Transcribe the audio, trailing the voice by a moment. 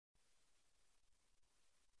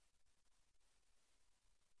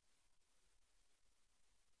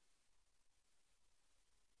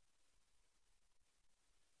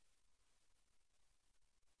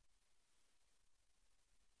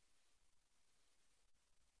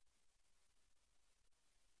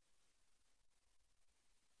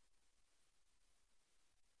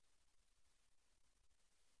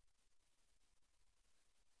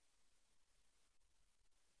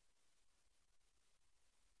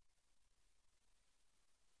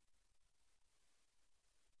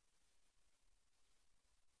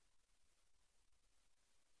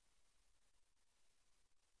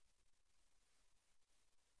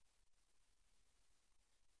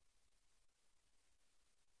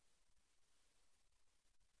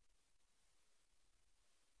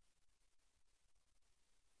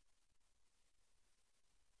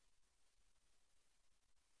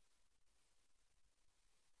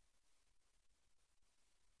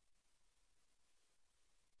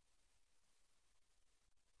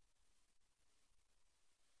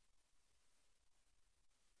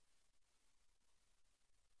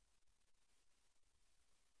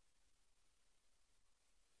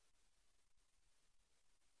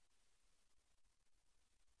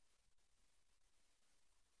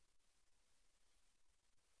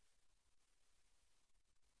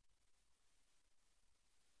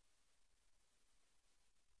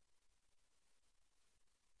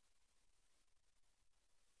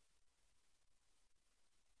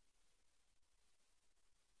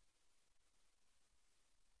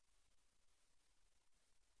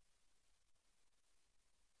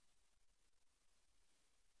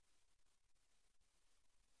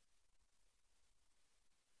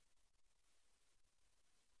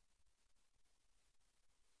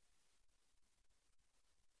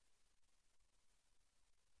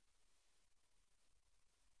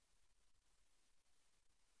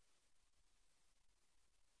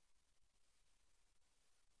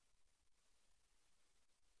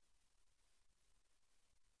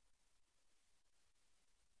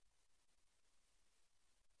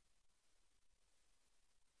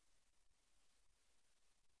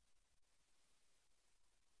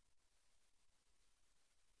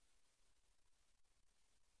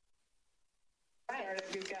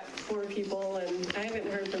started. We've got 4 people, and I haven't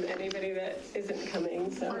heard from anybody that isn't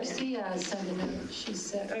coming, so. Marcia sent a note, she's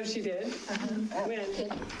sick. Oh, she did? When? At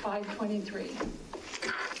 5:23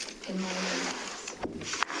 in my inbox.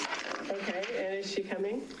 Okay, and is she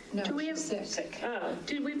coming? No, Do we have she's sick. Oh,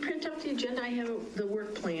 Did we print up the agenda? I have the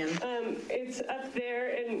work plan. it's up there,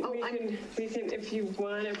 and Oh, we can, if you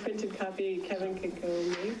want a printed copy, Kevin could go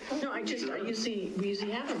make. No, we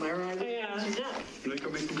usually have them. I already Yeah. printed it up. Can I go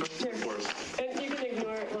make some copies for us? And you can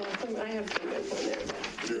ignore it, well, I have some notes on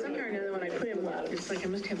there. Somewhere or another when I put them up, it's like I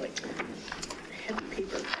must have like heavy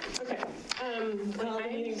paper. Okay, call the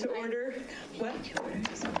meeting to order. What?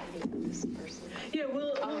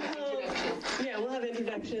 Yeah, we'll have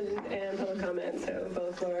introduction and public comment, so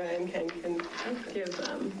both Laura and Ken can give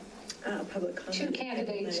public comment. 2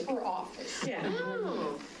 candidates for office. Yeah.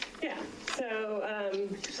 Oh. Yeah, so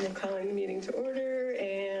we're calling the meeting to order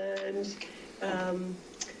and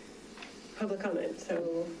public comment.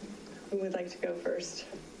 So who would like to go first?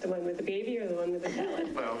 The one with the baby or the one with the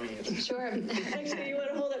salad? By all means. Sure. Actually, you want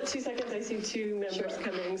to hold up 2 seconds? I see 2 members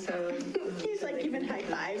coming, so. He's like giving high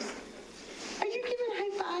fives. Are you giving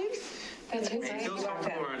high fives? That's his It feels idea.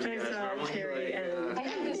 awkward, I you guys. saw Normally, Terry like, and- I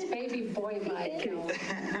have this baby boy vibe, you know.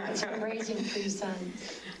 It's from raising 3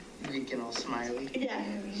 sons. Freaking all smiley. Yeah.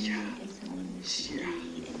 Yeah.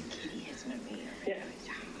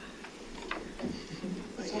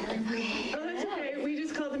 Oh, that's okay. We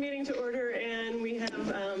just called the meeting to order and we have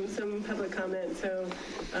some public comment, so.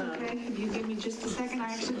 Okay, if you give me just a second,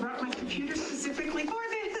 I actually brought my computer specifically for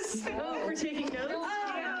this. Oh, we're taking notes?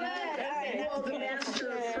 Okay. Well, the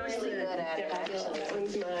master of first. Really good at it, actually. That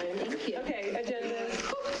one's mine. Thank you. Okay, agenda.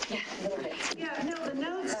 Yeah, a little bit. Yeah, no, the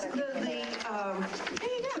notes, the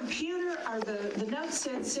computer, or the notes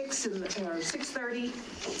said 6:30,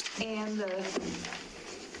 and the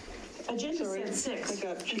agenda said 6. I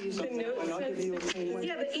got cheese The on that one. I'll note give you a says- clean one.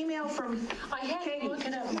 Yeah, the email from I had to look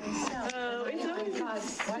it up myself. Oh, it's And I always- thought,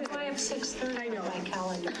 why do I have 6:30 on my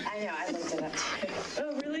calendar? I know, I looked it up too.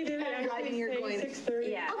 Oh, really? Did it actually you're say going- 6:30?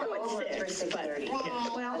 Yeah, I'll go at over for 6, but- 6:30.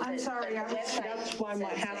 Well, I'm sorry, I was, That's why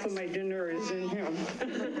half of my dinner is in here.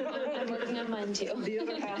 I'm working on mine too. The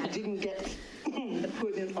other half didn't get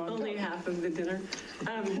put in on. Only half of the dinner.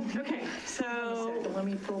 Okay, so Let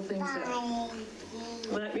me pull things up.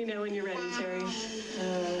 let me know when you're ready, Terry.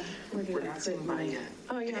 Where did We're I not put saying bye mine? yet.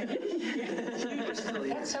 Oh, yeah.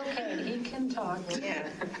 That's okay, he can talk. Yeah.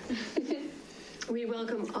 We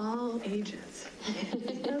welcome all ages.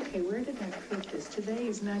 okay, where did I put this? Today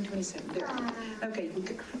is 9/27. There. Okay, we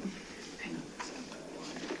could, hang on.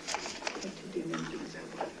 What to do now?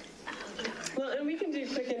 Well, and we can do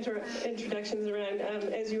quick introductions around.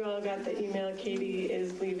 As you all got the email, Katie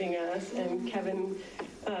is leaving us, and Kevin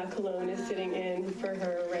Cologne is sitting in for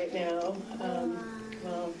her right now.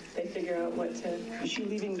 Well, they figure out what to. Is she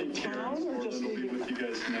leaving the Take care town or of just We'll be leaving? with you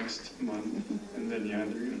guys next month, and then, yeah,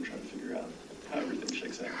 they're gonna try to figure out how everything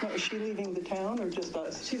shakes out. No, is she leaving the town or just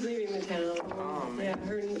us? She's leaving the town. Oh, Yeah,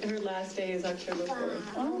 man. her last day is October 4th.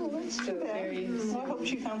 Oh, that's So too bad. very Well, I hope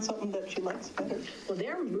she found something that she likes better. Well,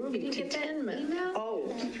 they're moving to Tinman. Oh,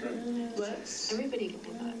 That's right. What? Everybody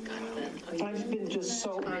got that. I've been just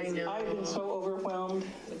so, I know. I've been so overwhelmed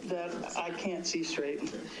that I can't see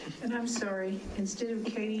straight. And I'm sorry, instead of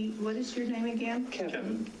Katie, what is your name again?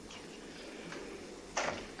 Kevin.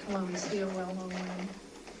 Cologne, C-O-L-O-N.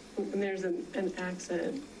 And there's an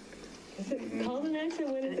accent. Is it called an accent?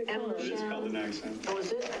 What is it called? It is called an accent. Oh,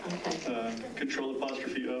 is it? Okay. Control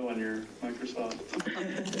apostrophe O on your Microsoft.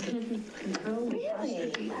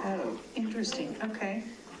 Really? Oh, interesting, okay.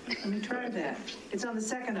 Let me try that. It's on the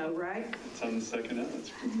second O, right? It's on the second O.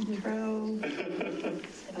 It's Control,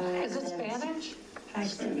 Is it Spanish?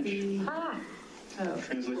 apostrophe, Ah, oh.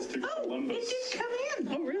 translates to Oh, Columbus. it did come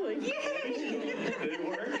in. Oh, really? Yay! Did it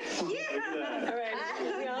work? Look at All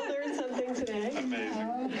right, we all learned something today. that. Amazing.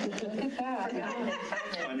 look at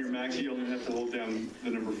that. On your Mac, you only have to hold down the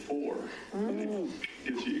number 4. And it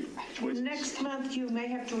gives you choices. Next month, you may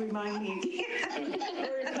have to remind me again.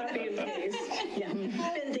 Or copy and paste. Yeah.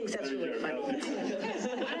 Ben thinks that's There you really go. funny.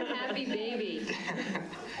 What a happy baby.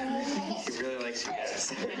 He really likes you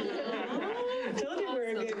guys. Told you we're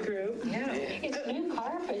a good group. Yeah. It's new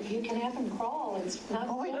carpet, you can have him crawl, it's not.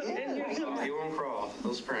 And you're Oh, he won't crawl.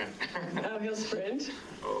 He'll sprint. Oh, he'll sprint.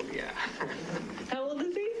 Oh, yeah. How old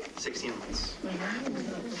is he? 16 months.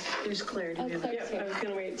 There's Claire. Do Oh, we have- Claire's Yep, I was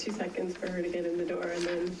gonna wait 2 seconds for her to get in the door and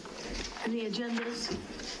then. And the agendas?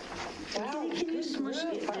 Wow, Can you smush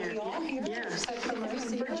it Are we there? all here? Yeah. Except for Marcia?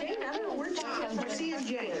 For Jane, I don't know where Jane is. Marcia and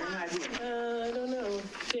Jane are not here. I don't know.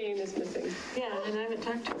 Jane is missing. Yeah, and I haven't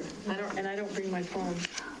talked to her. I don't bring my phone.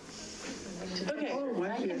 Okay. Oh,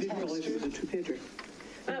 actually, I didn't realize it was a two-pager.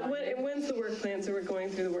 When's the work plan? So we're going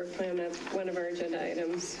through the work plan. That's one of our agenda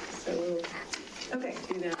items. So we'll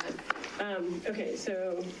do that. Okay,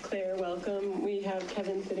 so Claire, welcome. We have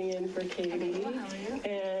Kevin sitting in for Katie.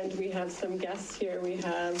 And we have some guests here. We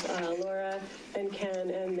have Laura and Ken,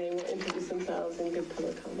 and they will introduce themselves and give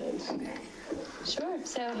public comment. Sure.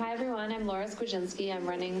 So, hi everyone. I'm Laura Skwazinski. I'm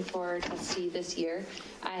running for trustee this year.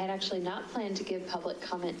 I had actually not planned to give public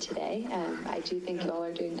comment today. I do think you all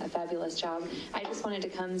are doing a fabulous job. I just wanted to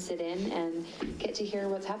come sit in and get to hear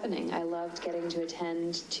what's happening. I loved getting to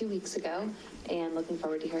attend 2 weeks ago and looking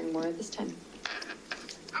forward to hearing more this time.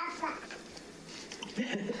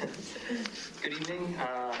 Good evening.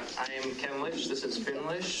 I am Ken Lish. This is Finn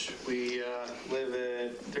Lish. We live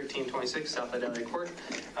at 1326 South Idalia Court.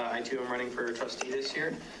 I too am running for trustee this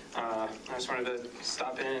year. I just wanted to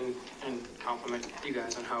stop in and compliment you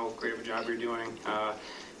guys on how great of a job you're doing.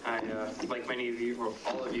 I, like many of you, or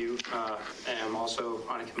all of you, am also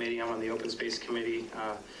on a committee. I'm on the Open Space Committee,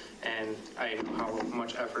 and I know how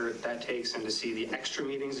much effort that takes, and to see the extra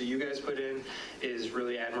meetings that you guys put in is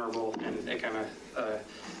really admirable, and it kind of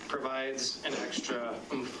provides an extra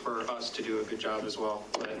oomph for us to do a good job as well.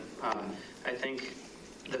 But I think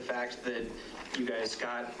the fact that you guys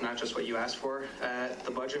got not just what you asked for at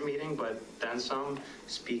the budget meeting, but then some,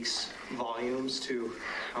 speaks volumes to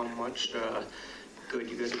how much good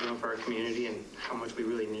you guys are doing for our community and how much we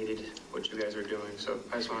really needed what you guys are doing. So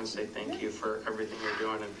I just want to say thank you for everything you're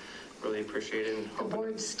doing and really appreciate it. And The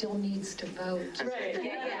board still needs to vote. Right.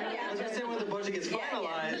 I was going to say when the budget gets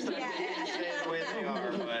finalized, I can say it the way they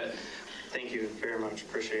are, but thank you very much.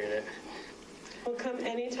 Appreciate it. We'll come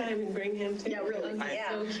anytime and bring him to. Yeah, really.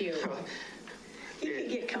 So cute. You could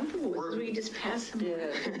get comfortable with it, we just pass them.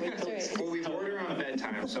 Well, we've ordered on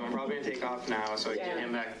bedtime, so I'm probably going to take off now so I can get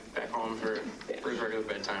him back home for his regular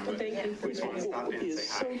bedtime. But thank you. we just want to stop in and He's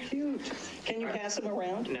say so hi. cute. Can you pass him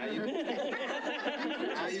around? Now you can.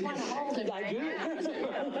 Now you Want to can. hold it, right?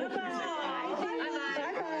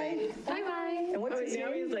 Bye-bye. Bye-bye. And what's his Now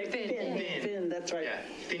name? he's like, Finn. Finn, that's right. Yeah,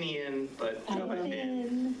 Finian, but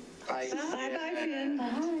Finn. Bye. Bye-bye, Finn.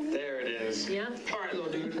 There it is. Yeah. All right,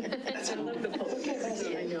 little dude. I love the poll. I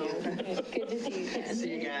know. Good to see you, Ken.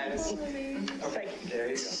 See you guys. Okay, there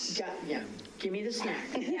you go. Yeah, give me the snack.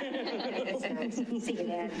 See you,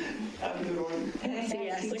 Dad. Have a good one. See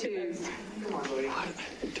ya. Too. Come on, buddy.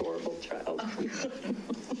 Adorable child.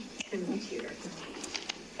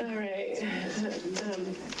 All right.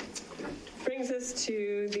 Brings us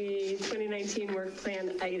to the 2019 work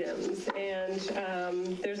plan items. And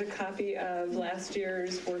there's a copy of last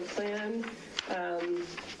year's work plan.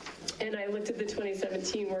 And I looked at the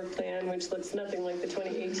 2017 work plan, which looks nothing like the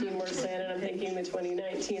 2018 work plan, and I'm thinking the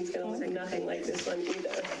 2019 is going to look nothing like this one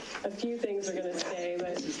either. A few things are going to stay,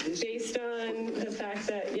 but based on the fact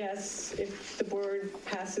that, yes, if the board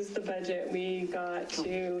passes the budget, we get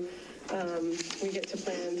to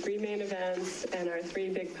plan 3 main events and our 3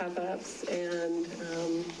 big pop-ups and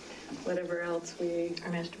whatever else Our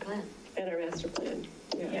master plan. and our master plan.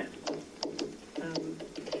 Yeah.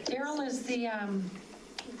 Daryl, is the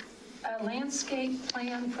landscape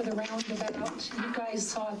plan for the roundabout, you guys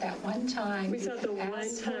saw it that one time. We saw it the one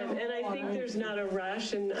Ask for time, and I think more. there's not a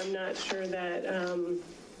rush, and I'm not sure that,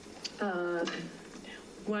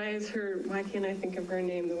 why can't I think of her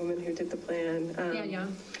name, the woman who did the plan? Yeah.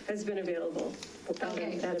 Has been available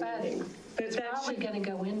Okay, at a meeting. But It's that probably should, going to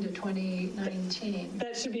go into 2019.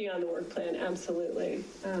 that should be on the work plan, absolutely.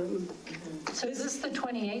 So is this the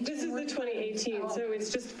 2018? This is the 2018, so it's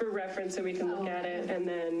just for reference, so we can look at it and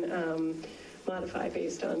then modify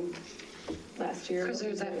based on last year. Because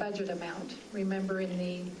there's that budget amount. Remember in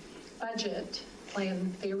the budget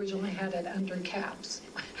plan, they originally had it under caps.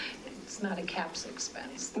 It's not a caps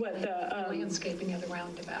expense. What, the, Landscaping of the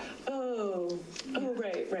roundabout. oh,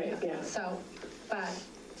 right, yeah. So, but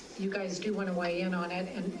you guys do want to weigh in on it,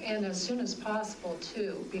 and as soon as possible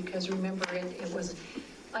too, because remember it was,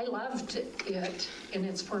 I loved it in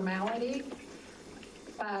its formality,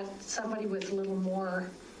 but somebody with a little more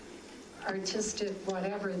artistic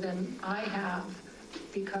whatever than I have,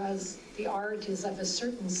 because the art is of a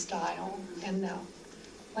certain style and the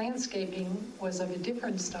landscaping was of a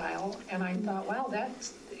different style, and I thought, wow,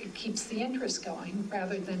 it keeps the interest going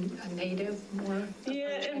rather than a native more. Yeah,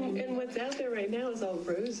 and what's out there right now is all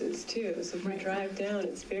roses too, so if we drive down,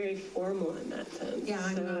 it's very formal in that sense. Yeah,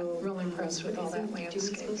 I'm So, not real impressed with all that Are we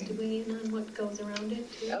supposed to landscaping. weigh in on what goes around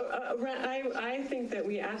it? too? I think that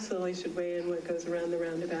we absolutely should weigh in what goes around the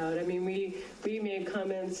roundabout. I mean, we made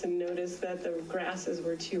comments and noticed that the grasses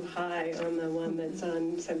were too high on the one that's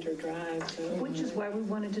on Center Drive, so. Which is why we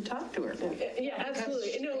wanted to talk to her. Yeah,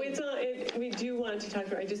 absolutely. No, we do want to talk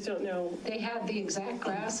to her. I just don't know. They had the exact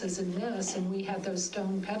grasses in this, and we had those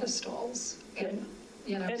stone pedestals. And,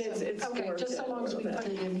 you know, And it's okay, dwarfed just so it a long as we little put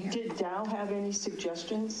bit. it in here. Did Dow have any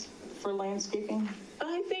suggestions for landscaping?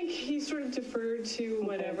 I think he sort of deferred to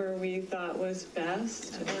whatever we thought was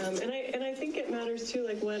best. And I think it matters too,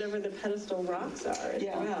 like whatever the pedestal rocks are as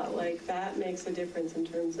Yeah. well. Like that makes a difference in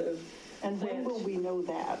terms of. And when will we know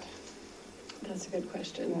that? That's a good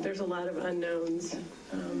question. There's a lot of unknowns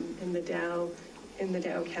in the Dow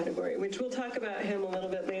category, which we'll talk about him a little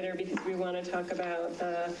bit later because we want to talk about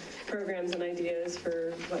programs and ideas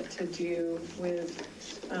for what to do with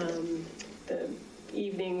the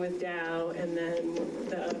evening with Dow and then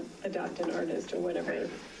the adopt an artist or whatever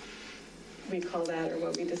we call that or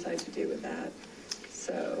what we decide to do with that.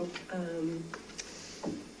 So,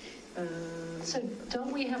 So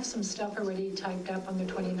don't we have some stuff already typed up on the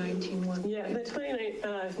 2019 one? yeah, the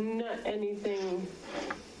 29, not anything.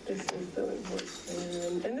 This is the report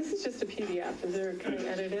plan. And this is just a PDF. Is there, can I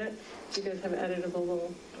edit it? Do you guys have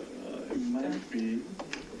editable, It might be,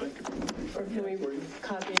 or can we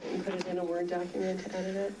copy it and put it in a Word document to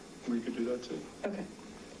edit it? we could do that too. Okay.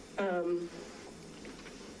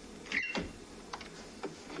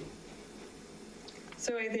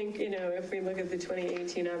 So I think, you know, if we look at the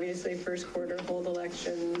 2018, obviously first quarter hold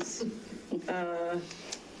elections,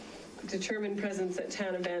 determine presence at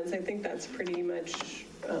town events, I think that's pretty much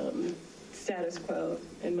status quo,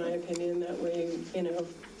 in my opinion, that we, you know,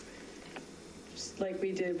 just like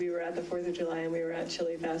we did, we were at the 4th of July and we were at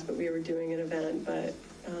Chili Fest, but we were doing an event, but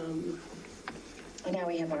Now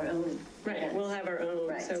we have our own. right, events. we'll have our own,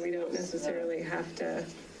 Right. so we don't necessarily have to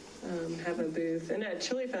have a booth. And at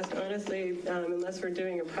Chili Fest, honestly, unless we're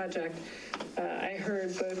doing a project, I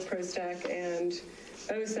heard both ProStack and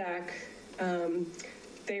OSAC,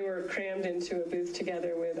 they were crammed into a booth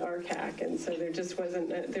together with RCAC, and so there just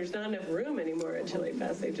wasn't, there's not enough room anymore at Chili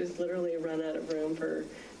Fest. They just literally run out of room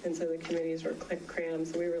and so the committees were crammed,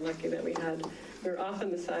 so we were lucky that we were off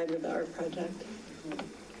on the side with the art project.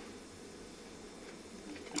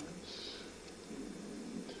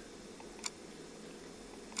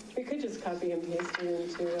 We could just copy and paste it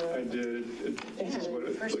into. I did. This is what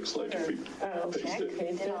it looks like if we Oh, paste Check,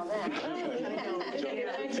 it. did all that.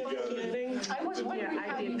 I was wondering Yeah, I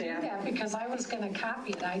how did you do that. that because I was going to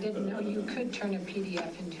copy it. I didn't know you could turn a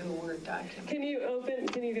PDF into a Word document. Can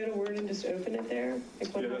you go to Word and just open it there?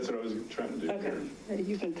 Like Yeah, that's what I was trying to do. Okay.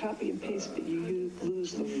 You can copy and paste, but you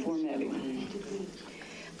lose the formatting.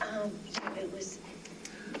 It was,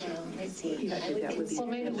 well, let's see. Yeah, I did that with Well,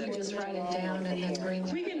 maybe we just write it down and then bring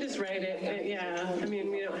We it. can just write it, yeah. I mean,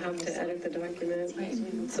 we don't have to edit the document.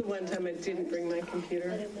 It's the one time I didn't bring my But computer.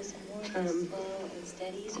 it was more slow and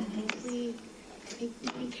steady, so did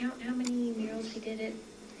we count how many murals we did it?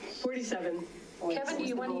 47. Kevin, do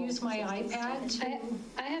you want to use my iPad?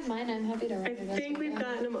 I have mine, I'm happy to I write it. as think we we've go.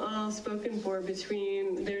 gotten them all spoken for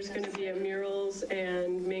between, there's going to be a murals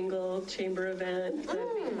and mingle chamber event, the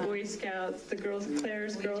Boy Scouts, the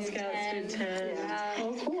Claire's Girl Scouts did 10.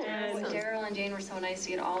 Oh, cool. And Daryl and Jane were so nice to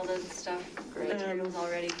get all the stuff, materials all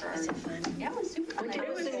ready for our. Was it fun? Yeah, it was super fun. It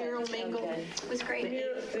was- Mural mingle? It was great.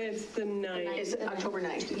 It's the 9th. It's October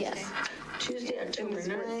 9th. Yes. Tuesday, In October the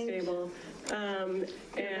sports 9th. stable. And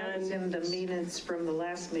And in the minutes from the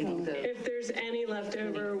last meeting, if there's any left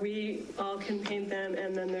over, we all can paint them,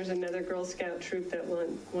 and then there's another Girl Scout troop that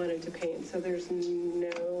wanted to paint, so there's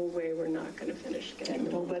no way we're not going to finish getting And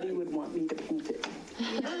them all nobody done. would want me to paint it.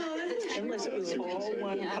 Unless it was all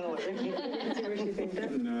one color. See where she thinks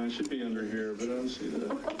that? No, it should be under here, but I don't see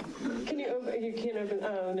that. Can you open, you can't open,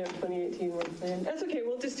 oh, no, 2018 work plan. That's okay,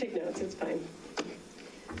 we'll just take notes, it's fine.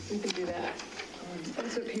 We can do that.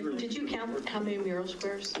 That's what people, Did you count how many mural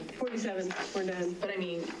squares? 47, we're done. But I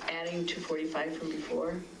mean, adding 245 from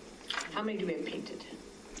before, how many do we have painted?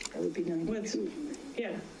 That would be What's, 92.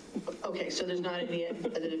 yeah, Okay, so there's not any that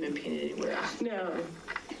have been painted anywhere else? no.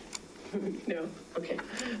 No, Okay.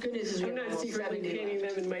 Good news is we I'm have not almost secretly 70 painting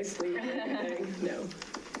left. them in my sleep or anything, no.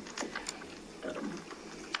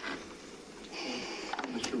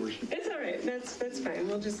 Mr. Worship. It's all right, that's fine,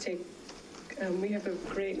 we'll just take, we have a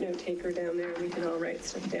great note taker down there, we can all write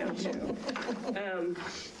stuff down too.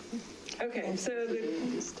 Okay, so the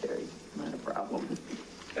It's Terry, not a problem.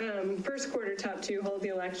 first quarter, top 2, hold the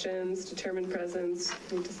elections, determine presence,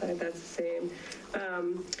 we decide that's the same.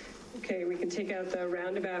 Okay, we can take out the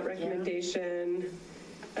roundabout recommendation.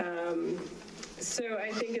 So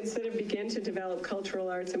I think instead of begin to develop cultural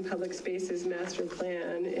arts and public spaces master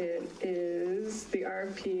plan, it is the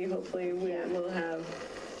RFP, hopefully we will have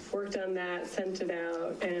worked on that, sent it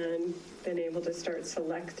out, and been able to start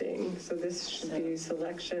selecting. So this should be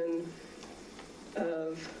selection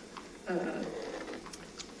of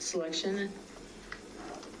Selection,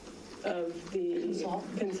 of the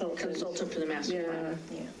consultant. consultant for the master Yeah. plan.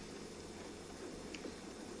 Yeah.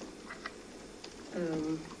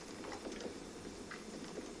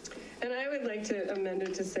 And I would like to amend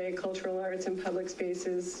it to say cultural arts and public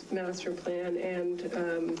spaces master plan and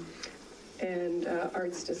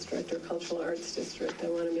arts district or cultural arts district. I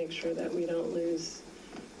want to make sure that we don't lose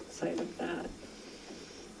sight of that.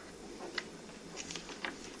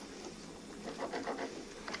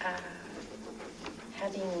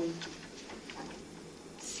 Having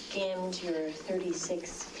skimmed your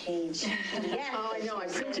 36-page PDF. Oh, I know, I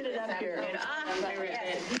printed it up here. I read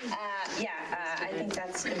it. I think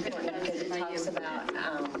that's important because it talks about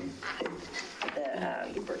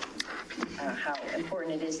how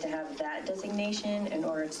important it is to have that designation in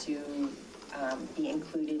order to be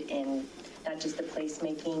included in not just the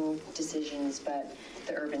placemaking decisions, but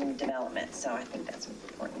the urban development. So I think that's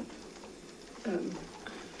important.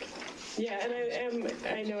 Yeah, and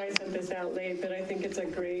I know I sent this out late, but I think it's a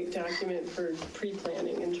great document for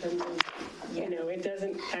pre-planning in terms of, it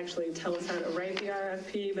doesn't actually tell us how to write the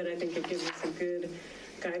RFP, but I think it gives us a good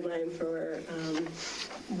guideline for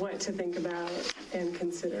what to think about and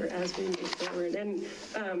consider as we move forward. And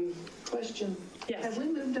Question. Yes. Have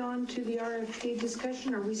we moved on to the RFP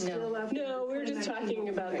discussion, or are we still up? no, we're just talking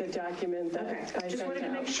about the document that Okay, I just sent wanted to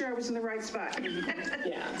make out. sure I was in the right spot.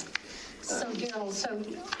 Yeah. So Daryl, so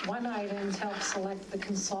one item is help select the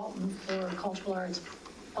consultant for cultural arts,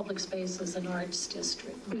 public spaces and arts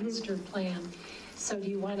district master plan. So do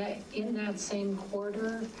you want to, in that same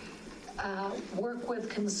quarter, work with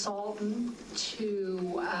consultant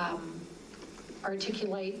to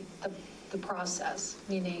articulate the process?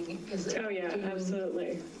 Meaning, is it? Oh, yeah, do you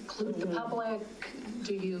absolutely. include the public?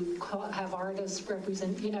 Do you have artists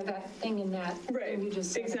represent, that thing in that? Right, you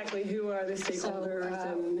just said? exactly. Who are the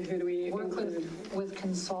stakeholders and who do we Work include? with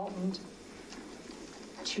consultant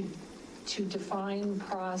to define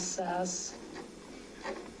process,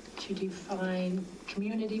 to define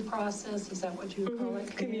community process, is that what you would call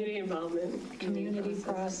it? Community involvement. Community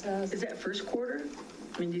process. Is that first quarter?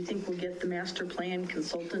 I mean, do you think we'll get the master plan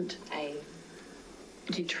consultant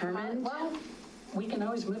determined? Well, we can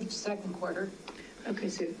always move to second quarter. Okay,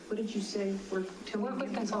 so what did you say? To work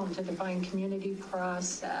with consultant to define community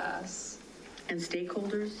process, And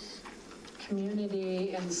stakeholders?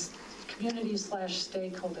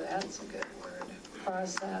 community/stakeholder, that's a good word,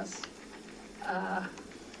 process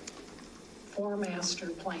for master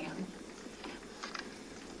plan.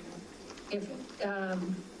 If,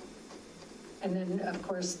 and then, of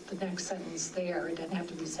course, the next sentence there, it doesn't have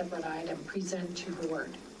to be a separate item, present to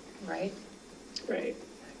board, right? Right.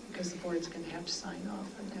 Because the board's going to have to sign off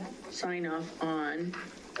on that, Sign off on,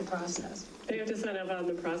 the process. They have to sign up on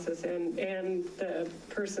the process and the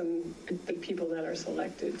people that are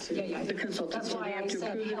selected to. Yeah. the consultant. That's So why they have I to said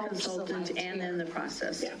approve the help consultant select and then the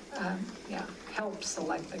process. Yeah. Help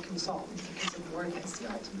select the consultant because the board has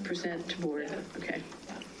the ultimate. Present to board, okay.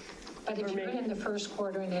 Yeah. But if you're in the first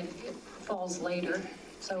quarter and it falls later,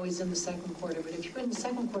 it's always in the second quarter, but if you're in the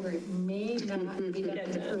second quarter, it may not be done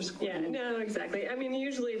in the first quarter. Yeah, no, exactly. I mean,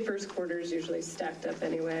 usually first quarter is usually stacked up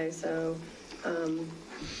anyway, so.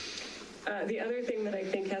 The other thing that I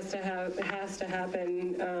think has to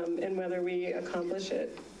happen, and whether we accomplish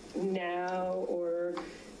it now or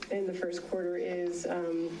in the first quarter, is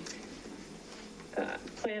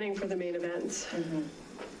planning for the main events.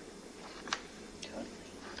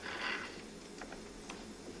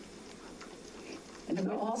 And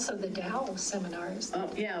also the Dow seminars. Oh,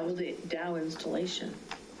 yeah, well, the Dow installation.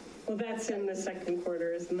 Well, that's in the second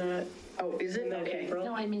quarter, isn't that? Oh, is it? Isn't that Okay. April?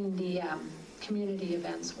 No, I mean the community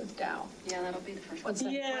events with Dow. Yeah, that'll be the first one. What's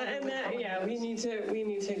that? Yeah, and that, we need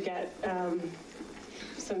to get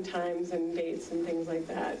some times and dates and things like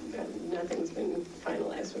that. Nothing's been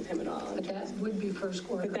finalized with him at all. But that would be first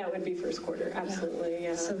quarter. But that would be first quarter, absolutely,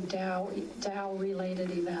 yeah. So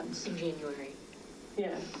Dow-related events. In January.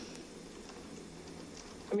 Yeah.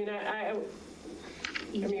 I mean, I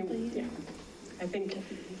mean, yeah. I think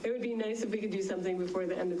it would be nice if we could do something before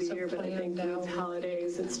the end of the So year, but I think planned with out.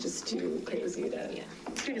 holidays, it's just too crazy to.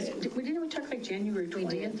 Didn't we talk like January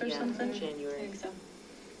 20th or something? I January. think so.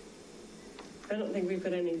 I don't think we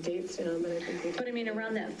put any dates down, but I think we. But I mean,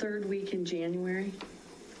 around that third week in January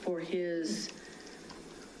for his,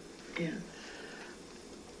 yeah.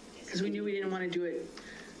 Because we knew we didn't want to do it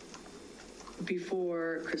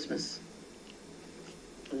before Christmas.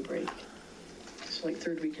 For the break. So like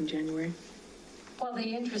third week in January. Well, the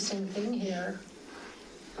interesting thing here,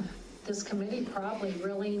 this committee probably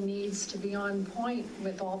really needs to be on point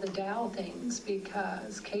with all the Dow things,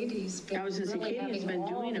 because Katie's been I was gonna say, really Katie's having been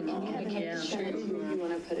all doing the them all, yeah. communication. You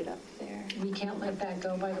want to put it up there? We can't let that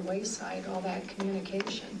go by the wayside, all that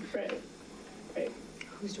communication. Right, right.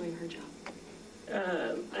 Who's doing her job?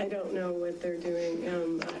 I don't know what they're doing.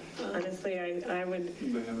 Honestly, I would,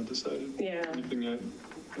 They haven't decided Yeah. anything yet,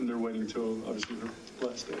 and they're waiting till, obviously, her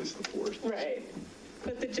last day is the 4th. right.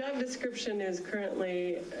 But the job description is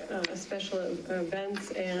currently special events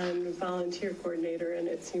and volunteer coordinator, and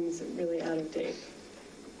it seems really out of date.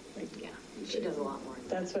 Yeah, she does a lot more.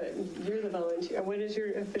 That's what, you're the volunteer. What is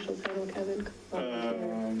your official title, Kevin?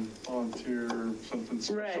 Volunteer. Volunteer,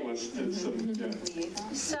 something Right. specialist, is,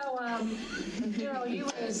 yeah. So, Daryl, you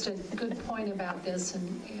raised a good point about this,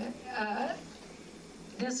 and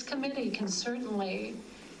this committee can certainly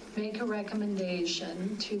make a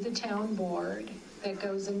recommendation to the town board that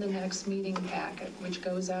goes in the next meeting packet, which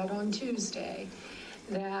goes out on Tuesday,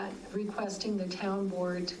 that requesting the town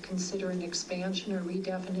board to consider an expansion or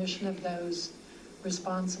redefinition of those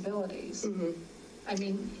responsibilities. I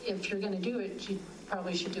mean, if you're going to do it, you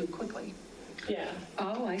probably should do it quickly. Yeah.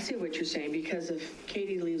 Oh, I see what you're saying, because if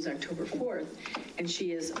Katie leaves October 4th, and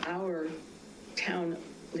she is our town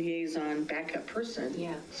liaison backup person.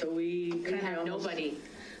 Yeah. So we kind have of nobody.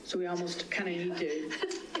 So we almost kind of need to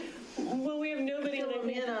Well, we have nobody fill them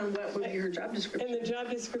in on what would be her job And description. the job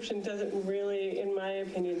description doesn't really, in my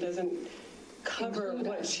opinion, doesn't cover Include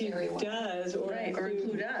what us she very well. does or Right, or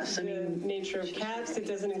include us. I the mean, nature of CAPS. It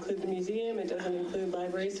doesn't include the museum. It doesn't include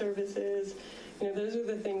library services. You know, those are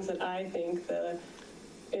the things that I think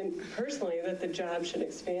and personally, that the job should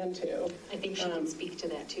expand to. I think she can speak to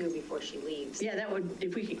that too before she leaves. Yeah, that would,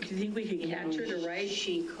 if we could, do you think we could capture it or write?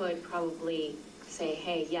 She could probably say,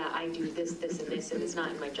 hey, yeah, I do this, this, and this, and it's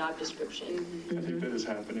not in my job description. I think that is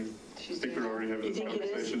happening. I think they're already having You those think it is?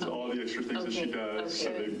 conversations, all the extra things that she Okay, does, so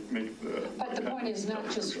okay. they make the. But the point is not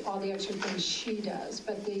just all the extra things she does,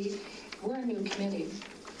 but we're a new committee.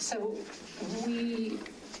 So what do we,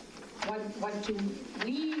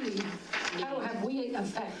 how have we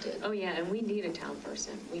affected? Oh, yeah, and we need a town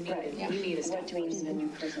person. We need, Right, yeah. we need a staff What do we need person. a new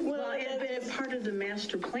person? Well, and part of the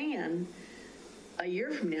master plan, a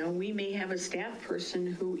year from now, we may have a staff person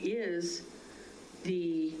who is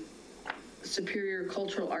the Superior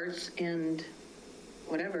Cultural Arts and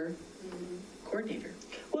whatever coordinator.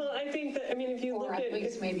 Well, I think that, I mean, if you Or look at at,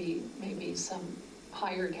 least maybe some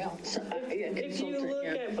hired help. if you look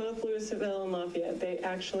at both Louisville and Lafayette, they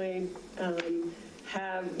actually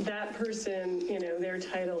have that person, you know, their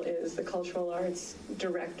title is the cultural arts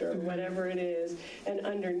director, whatever it is, and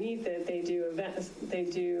underneath it, they do events, they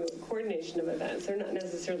do coordination of events. They're not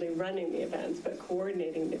necessarily running the events, but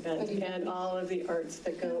coordinating the events and all of the arts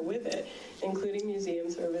that go with it, including museum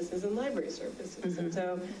services and library services. And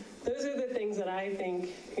so those are the things that I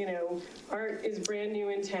think, you know, art is brand new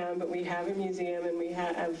in town, but we have a museum and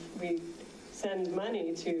we send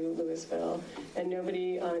money to Louisville, and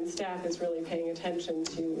nobody on staff is really paying attention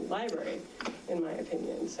to library, in my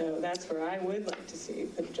opinion. So that's where I would like to see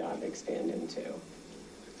the job expand into.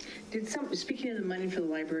 Speaking of the money for the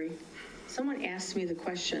library, someone asked me the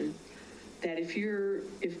question that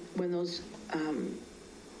when those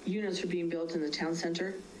units are being built in the town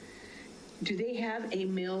center, do they have a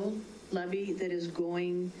mill levy that is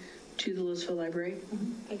going to the Louisville Library?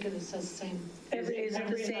 I think it says the same. Is it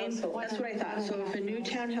the same? That's what I thought. So if a new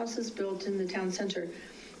townhouse is built in the town center,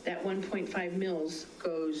 that 1.5 mils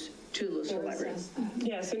goes to the Louisville Library.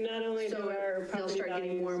 Yeah, so not only do So our they'll property start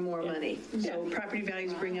getting more and more money. So property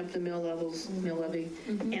values bring up the mill levy,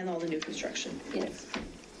 and all the new construction. Yes.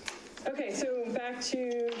 Okay, so back to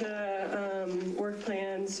the work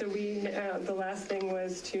plan. So the last thing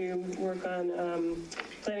was to work on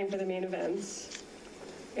planning for the main events.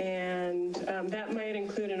 And that might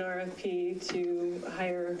include an RFP to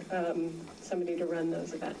hire somebody to run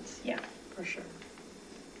those events. Yeah. For sure.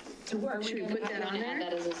 So are we Should we going put to that on Add there?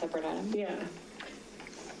 that as a separate item? Yeah.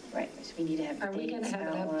 Right, so we need to have Are we going to dates have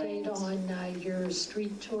an update outlined. on your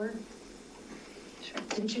street tour? Sure.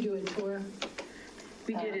 Didn't you do a tour?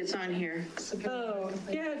 We did, it's on here. Oh,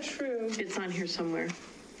 yeah, true, It's on here somewhere.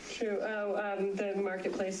 true. Oh, the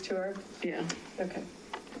marketplace tour. Yeah, Okay.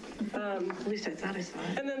 at least I thought I saw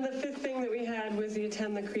it. And then the fifth thing that we had was the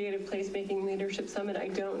attend the Creative Placemaking Leadership Summit. I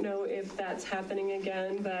don't know if that's happening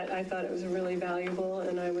again, but I thought it was really valuable,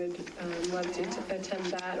 and I would love to attend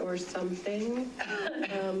that or something.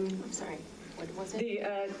 I'm sorry, what was it?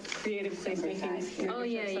 The Creative Placemaking Oh,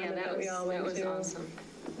 yeah, Leadership yeah, Summit that we all went was to. awesome.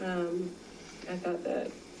 I thought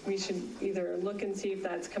that we should either look and see if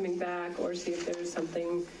that's coming back or see if there's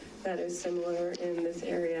something that is similar in this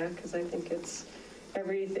area, because I think it's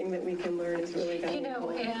everything that we can learn is really You know, valuable.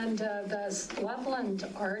 and the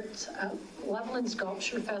Loveland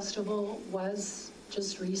Sculpture Festival was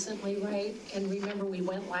just recently, right? And remember, we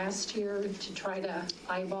went last year to try to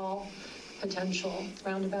eyeball potential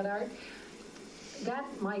roundabout art. That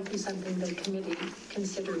might be something the committee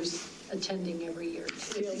considers attending every year.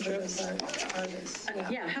 Field trips. Artists,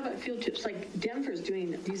 Yeah, how about field trips? Like Denver's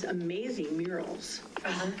doing these amazing murals.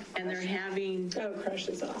 And they're having, Oh, Crush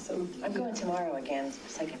is awesome. I'm going tomorrow again,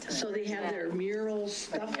 second time. so they have their mural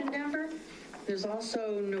stuff in Denver. There's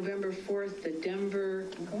also November 4th, the Denver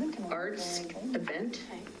going tomorrow. Arts Very good. event.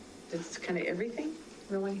 It's kind of everything.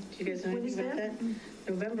 Really? Do you guys know anything about that?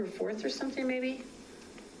 November 4th or something, maybe?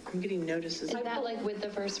 I'm getting notices. Is that like with the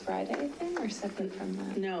First Friday thing or separate from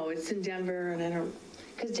that? No, it's in Denver, and I don't,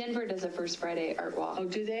 Because Denver does a First Friday art walk. oh,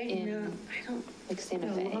 do they? In- No, I don't. Like Santa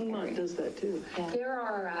Yeah, Fe. Longmont area. does that too. Yeah. There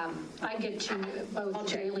are, I get to both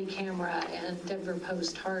Daily Camera and Denver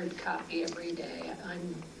Post hard copy every day.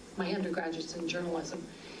 My undergraduate's in journalism.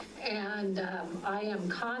 And I am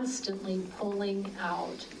constantly pulling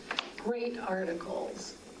out great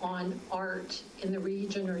articles on art in the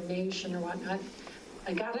region or nation or whatnot.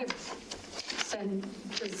 I gotta send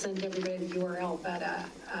everybody the URL, but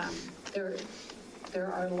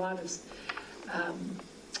there are a lot of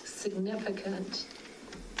significant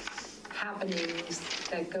happenings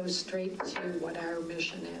that go straight to what our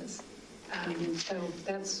mission is. So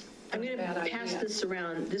that's I'm a going bad to idea. pass this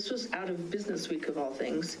around. This was out of Business Week of all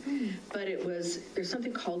things, but there's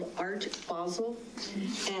something called Art Basel,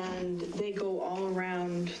 and they go all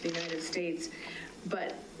around the United States.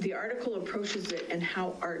 But the article approaches it and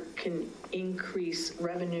how art can increase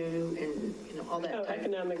revenue and, all that Oh, type of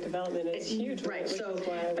economic development is huge. Right, which so, is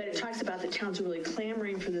why but it talks about the towns really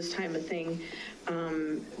clamoring for this type of thing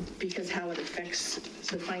because how it affects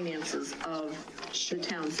the finances of the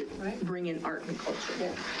towns that bring in art and culture.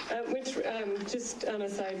 Yeah. Which, just on a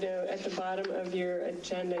side note, at the bottom of your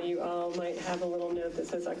agenda, you all might have a little note that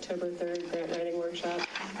says October 3rd grant writing workshop.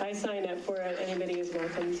 I signed up for it. Anybody is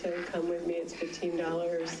welcome to come with me. It's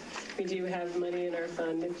 $15. We do have money in our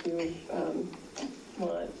fund if you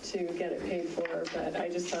want to get it paid for, but I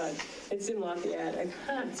just thought it's in Lafayette.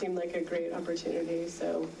 It seemed like a great opportunity,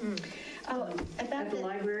 so. Oh, about At the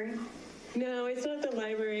library? No, it's not the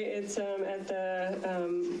library. It's at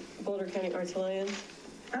the Boulder County Arts Alliance.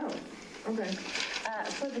 Oh, okay.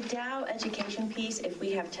 For the Dow education piece, if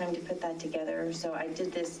we have time to put that together, so I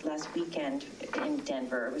did this last weekend in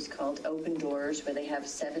Denver. It was called Open Doors, where they have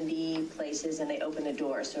 70 places and they open a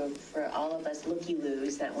door. So for all of us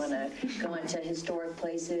looky-loos that want to go into historic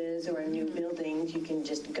places or new buildings, you can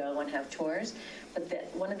just go and have tours. But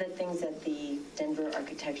one of the things that the Denver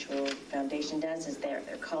Architectural Foundation does is they're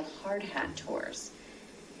called hard hat tours.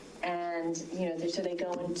 And, so they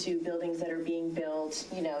go into buildings that are being built,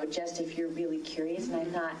 just if you're really curious. And I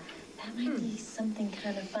thought, that might be something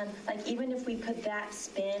kind of fun. Like, even if we put that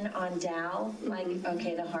spin on Dow, like,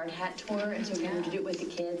 okay, the hard hat tour, and so we were to do it with the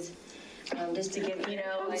kids, just to give,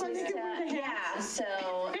 yeah,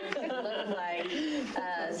 so it could look like,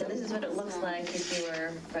 so this is what it looks like if you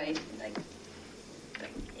were, right, like,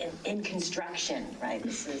 in construction, right?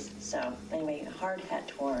 This is, so, anyway, hard hat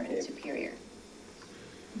tour in Superior.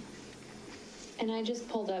 And I just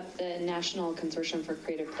pulled up the National Consortium for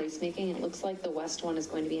Creative Placemaking. It looks like the West one is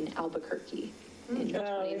going to be in Albuquerque in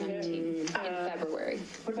 2019, in February.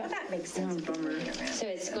 What about that makes sense? So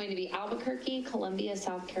it's going to be Albuquerque, Columbia,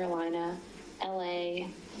 South Carolina, LA,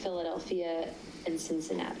 Philadelphia, and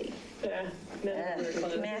Cincinnati. Yeah, no, we're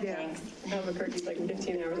close. Thanks. Albuquerque's like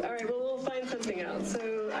 15 hours. All right, well, we'll find something else.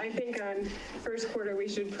 So I think on first quarter, we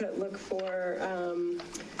should look for,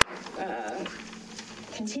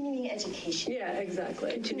 Continuing education. yeah,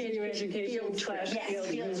 exactly. Continuing education slash Yes, field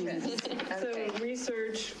field trips. trips. So Okay.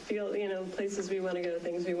 research, field, places we want to go,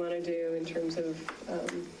 things we want to do in terms of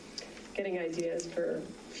getting ideas for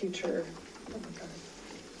future.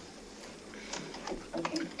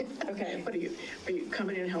 Okay. What are you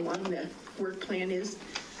commenting on how long the work plan is?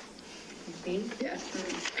 Me? Yeah.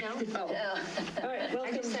 No? Oh, All right,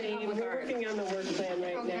 welcome, said Dean. public We're art. working on the work plan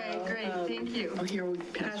right now. Okay, great, thank you. oh, here, we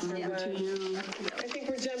pass it over to you. I think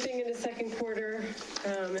we're jumping into second quarter,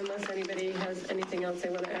 unless anybody has anything else they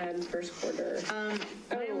want to add in first quarter.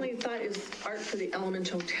 My only thought is art for the Element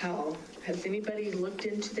Hotel. Has anybody looked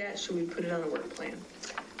into that? Should we put it on a work plan?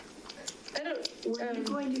 I don't, Were you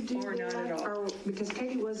going to do or not that? at all. Or, because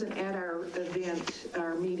Katie wasn't at our event,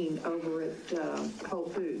 our meeting over at Whole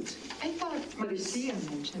Foods. I thought Marcia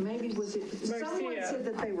mentioned. Maybe was it, someone Marcia. said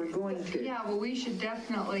that they were going to. Yeah, well, we should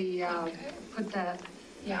definitely put that.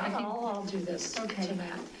 Yeah, I think- I'll do this Okay. to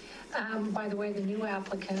Matt. By the way, the new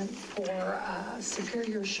applicant for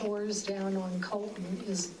Superior Shores down on Colton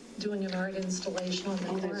is doing an art installation on the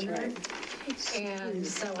corner. And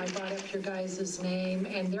so I brought up your guys' name,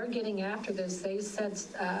 and they're getting after this. They said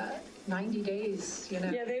 90 days, you know.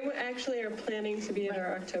 Yeah, they actually are planning to be at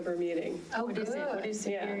our October meeting. Oh, good. What is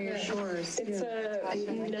Superior Shores? It's a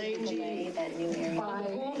 90. That new area. By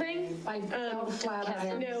Flatiron. No, it's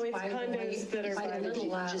by the condos lake, that are by by the the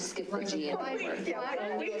little, Just skip the G. We heard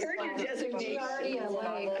your designation. already a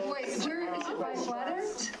lake. Wait, where is it by Flatiron?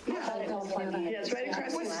 By Bell Flatiron. Yeah, it's right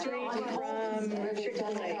across the street from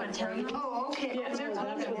Chick-fil-A. Oh, okay. Yeah, they're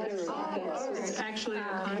condos. It's actually a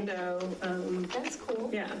condo. That's cool.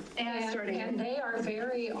 Yeah. And they are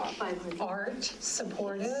very art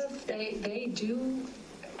supportive. They do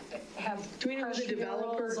have Do we know who the pressure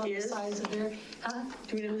developer murals on the is? sides of their, huh?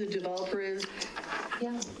 Do we know who the developer is?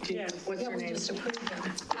 Yeah. Yeah. What's Yeah, her we name? just approved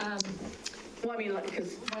them. Well, I mean, like,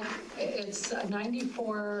 because It's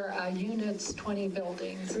 94 units, 20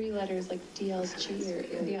 buildings. 3 letters like DLG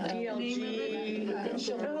or. Yeah. DLG.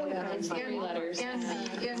 It's 3 letters. And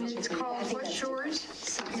it's called what Shores?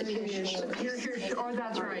 Superior Shores. Superior, oh,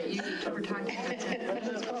 that's right, you were talking about that.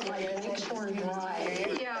 It's called like Lakeshore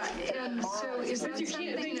Drive. Yeah, and so is that They something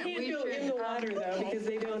can't that we go in the should? water though, because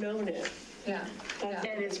they don't own it. Yeah. Yeah.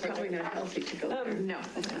 and it's probably not healthy to go there. No.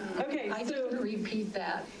 Okay, I so didn't repeat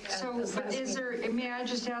that. at So, this but last is meeting. there, may I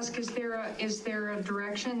just ask, is there a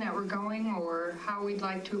direction that we're going or how we'd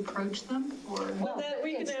like to approach them? Or Well, that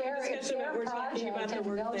we can It's have a their- it's discussion their about, we're talking about project, the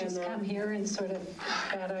work and plan they'll just come though. here and sort of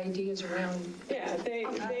add ideas around. Yeah,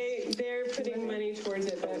 they're putting money towards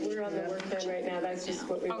it, but we're on the work plan right now. That's just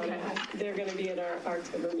what we want Okay. to, they're going to be at our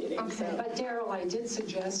October meeting, so. But Daryl, I did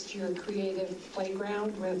suggest your creative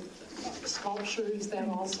playground with sculptures that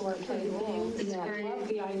also are play themes. I love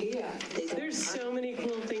the idea. There's so many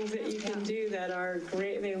cool things that you can do that are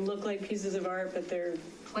great. They look like pieces of art, but they're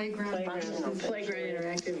playground? playgrounds. Playground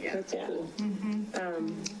interactive, yeah, that's cool.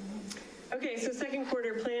 Okay, so second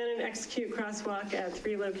quarter, plan and execute crosswalk at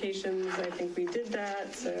 3 locations. I think we did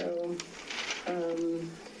that, so.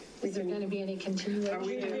 Is there going to be any continuation?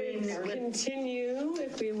 We could continue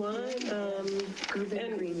if we want.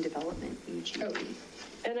 Urban Green Development, UGB.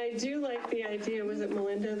 And I do like the idea, was it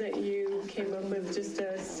Melinda, that you came up with just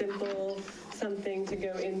a simple something to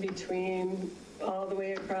go in between all the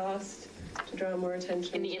way across to draw more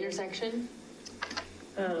attention? In the intersection?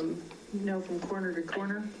 No, from corner to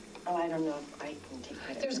corner? Oh, I don't know if I can take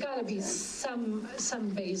credit. There's got to be some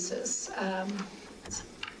basis,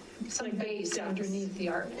 some Like the base ducks. underneath the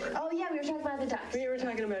artwork. Oh, yeah, we were talking about the ducks. We were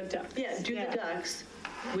talking about ducks. Yeah, do the ducks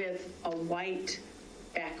with a white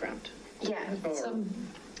background. Yeah.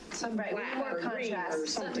 Some Right, black more or green contrast. or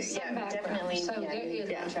something. Some Yeah, background. definitely, So yeah, there need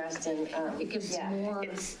is- contrast and, It gives yeah. more,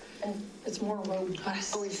 It's, it's more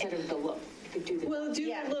robust. Oh, instead of the look, you could do the. Well, do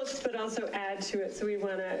Yeah. the looks, but also add to it, so we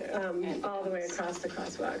want to, all the way across the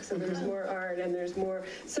crosswalk, so there's more art and there's more,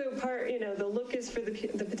 so the look is for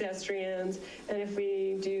the pedestrians, and if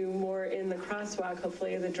we do more in the crosswalk,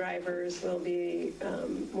 hopefully the drivers will be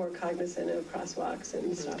more cognizant of crosswalks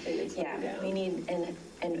and stopping and slowing Yeah, down. we need,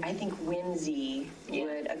 and I think Whimsy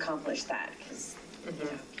would accomplish that, because,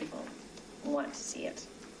 people want to see it.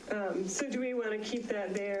 So do we want to keep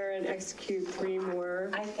that there and execute 3 more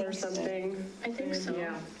I think or so. something? I think so.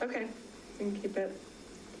 Yeah. Okay, we can keep it.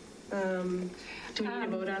 Do we need to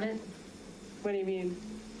vote on it? What do you mean?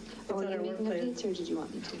 It's Are on you our work making plan. updates or did you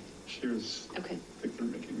want me to? She was, Okay. I think they're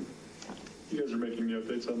making, you guys are making the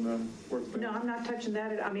updates on the work plan? No, I'm not touching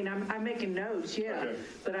that. I mean, I'm making notes, yeah, Okay.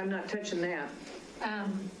 but I'm not touching that.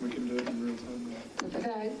 We can do it in real time.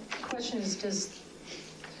 The question is, does,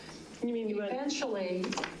 You mean you want? eventually,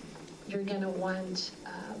 you're going to want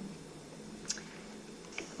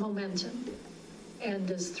momentum. And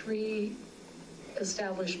does 3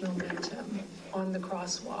 establish momentum on the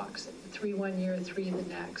crosswalks? 3 one year, 3 the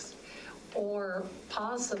next? Or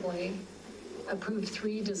possibly approve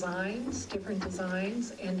 3 designs, different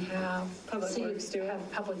designs, and have Public Works do it.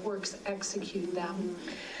 have Public Works execute them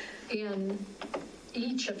in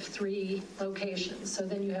each of 3 locations. So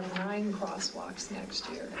then you have 9 crosswalks next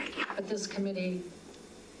year. But this committee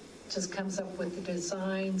just comes up with the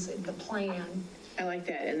designs and the plan. I like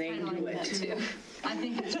that, and they do it. Too. I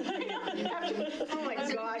think it's great. Oh my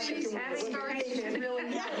gosh. That starts to really.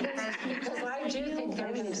 Because I do think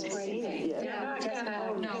they're going to spray paint. They're not going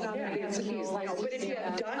to get on their hands and knees like No, but if you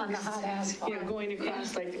have on the hot asphalt. going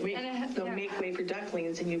across, like, they'll make way for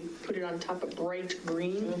ducklings, and you put it on top of bright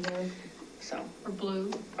green, so, Or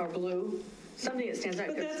blue. or blue. something that stands out.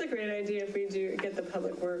 But that's a great idea if we do get the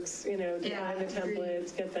Public Works, design the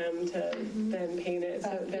templates, get them to then paint it,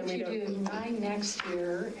 so then If we you don't. do 9 next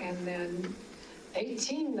year and then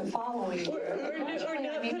 18 the following year. Or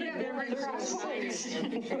not put a number,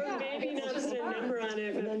 or maybe not put a number on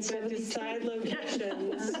it, but decide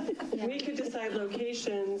locations. We could decide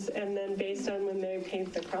locations, and then based on when they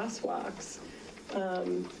paint the crosswalks,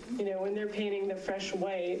 when they're painting the fresh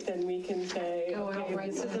white, then we can say, Go out okay,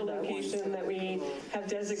 right this is there. a location that we have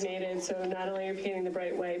designated, so not only are you painting the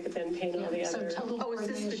bright white, but then paint all the So other. total Oh, is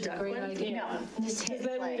this the coordination, duck great one? idea. This Because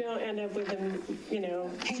then we don't end up with them,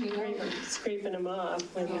 scraping them off.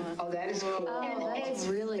 Oh, that is cool. Oh, that's It's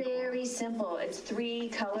really cool. very simple. It's 3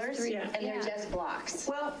 colors, Yeah. and they're just blocks.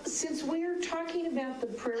 Well, since we're talking about the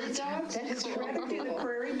prairie dogs, would you rather do the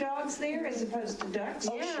prairie dogs there as opposed to ducks?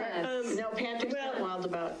 No, Panthers aren't wild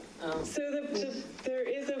about. So there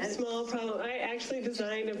is a small problem. I actually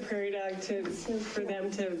designed a prairie dog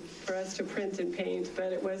for us to print and paint,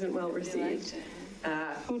 but it wasn't well received.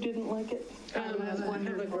 Who didn't like it?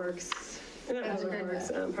 Public Works, not Public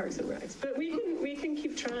Works, Parks and Recs. But we can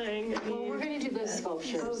keep trying. I Well, we're mean, going to do the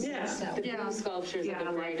sculptures. Yeah. The blue sculptures of the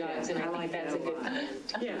prairie dogs, and I think that's a good plan.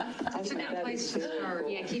 yeah. It's a good place to start.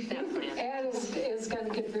 Yeah, keep that plan. Ed is going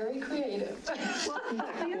to get very creative. But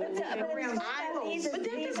that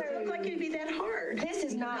doesn't look like it'd be that hard. This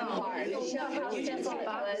is not hard. Show how It's simple it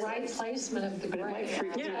about was. right placement of the But it might gray.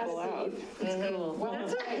 freak people out. Well,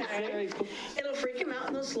 that's okay. Very cool. It'll freak them out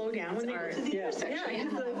and they'll slow down when they go to the Yeah, intersection.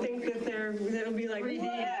 because I think that they'll be like,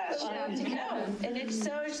 No, and it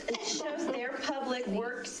shows their public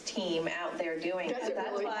works team out there doing it. Does it That's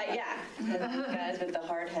really? why, yeah. The guys with the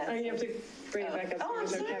hard oh, hats. you have to bring it back up. Oh, I'm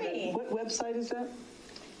so Kevin- sorry. What website is that?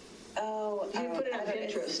 Oh. You put it on I don't-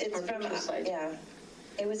 Pinterest, It's our from, Pinterest site. yeah.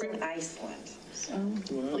 It was in Iceland.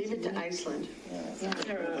 Leave it to Iceland.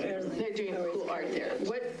 They're doing cool art there.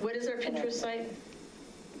 What is our Pinterest site?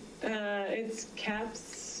 It's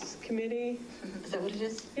CAPS committee. Is that what it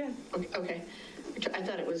is? Yeah. Okay. I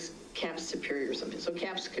thought it was CAPS Superior or something. So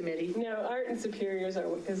CAPS Committee. No, Art and Superiors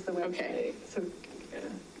is the website. Okay. So, yeah.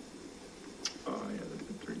 Oh, yeah,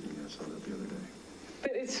 the 3D, I saw that the other day.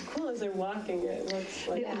 But it's cool as they're walking. It looks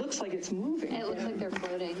like. It looks like it's moving. It looks like they're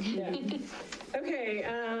floating. Yeah. Okay,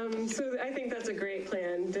 so I think that's a great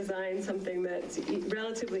plan. Design something that's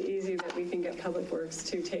relatively easy that we can get Public Works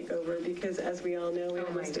to take over, because as we all know, we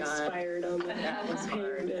almost expired on the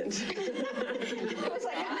pavement. It was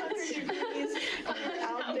like 100 degrees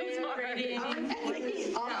out there.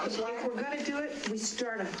 If we're gonna do it, we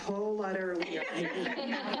start a whole lot earlier.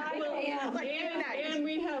 And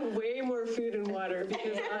we have way more food and water,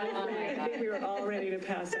 because I think we were all ready to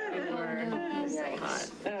pass out.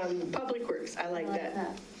 Public Works, I like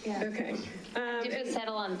that. Okay. Did we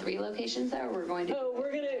settle on 3 locations, though, or we're going to? Oh,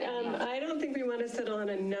 we're gonna, I don't think we want to settle on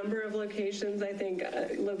a number of locations. I think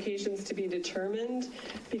locations to be determined,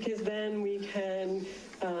 because then we can,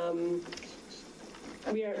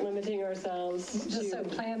 we aren't limiting ourselves Just so to.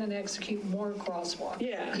 plan and execute more crosswalks.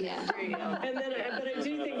 Yeah. Yeah. There you go. And then, but I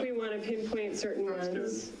do think we want to pinpoint certain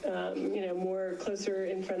ones, more closer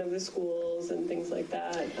in front of the schools and things like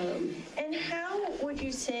that. And how would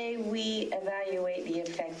you say we evaluate the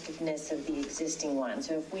effectiveness of the existing one?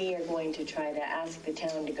 So if we are going to try to ask the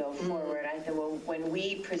town to go forward, I think when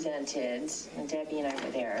we presented, and Debbie and I were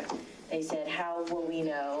there, they said, how will we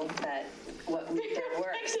know that what we did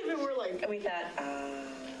works? Actually, we were like, And we thought,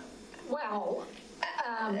 Well,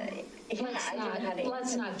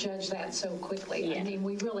 let's not judge that so quickly. I mean,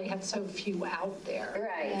 we really had so few out there.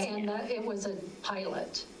 Right. And it was a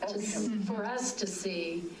pilot for us to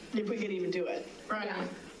see. if we could even do it. Yeah.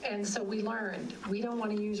 And so we learned, we don't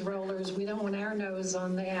want to use rollers, we don't want our nose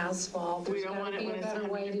on the asphalt. We There's don't gotta want it be when a it's better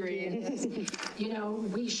 100 way to do this.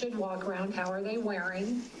 We should walk around, how are they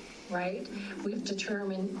wearing, right? We've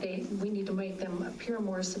determined we need to make them appear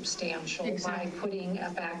more substantial by putting a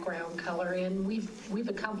background color in. We've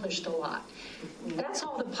accomplished a lot. That's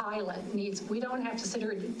all the pilot needs. We don't have to sit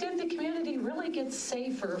here, did the community really get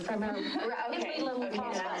safer from our piddly little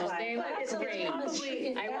crosswalks? They look great.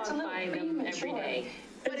 I walk by them every day.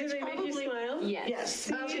 But do they make you smile?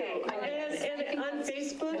 Yes. okay. And on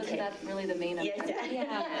Facebook? Was that really the main Yes.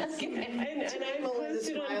 And I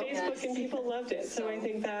posted on Facebook and people loved it. So I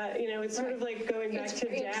think that, it's sort of like going back to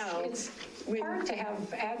Dow. It's hard to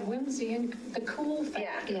add whimsy and the cool thing.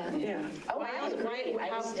 Yeah. Yeah.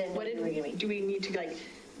 Do we need to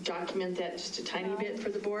document that just a tiny bit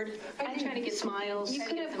for the board? I'm trying to get Smiles. You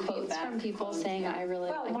could have quotes from people saying, I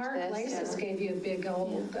really Well, liked Mark this. Lasis gave you a big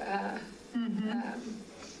old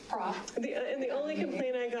And the only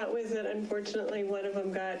complaint I got was that unfortunately, one of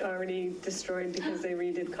them got already destroyed because they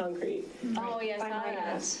redid concrete. Oh, yes, I saw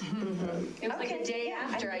that. It was like a day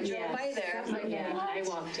after I drove by there. Yeah, I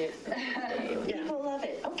walked it. People love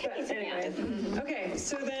it. Okay. But anyway, okay,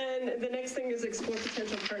 so then the next thing is explore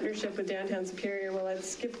potential partnership with Downtown Superior. Well, let's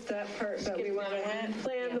skip that part, but we want to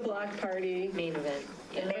plan the block party. Main event.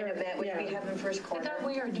 The main event, which we have in first I quarter. thought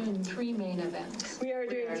we are doing 3 main events. We are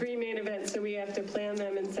doing 3 main events, so we have to plan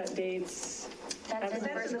them and set dates. That's in the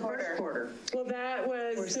first quarter. Well, that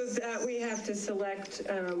was, so that we have to select,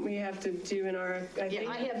 we have to do an I think.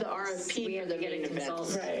 I have the RFP for the main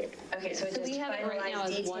event. Right. Okay, so So just we have it right now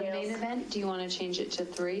finalize as 1 main details. event. Do you want to change it to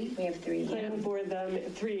 3? We have 3. Plan for them,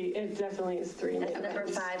 3, it definitely is 3. That's number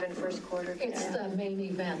 5 in first quarter. It's the main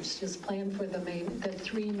events, just plan for the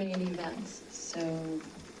 3 main events. So,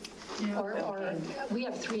 Or we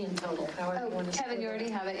have 3 in total, however you want to. Kevin, you already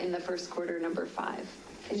have it in the first quarter, number 5.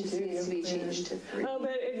 It just needs to be changed to 3. Oh,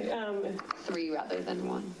 but it, 3 rather than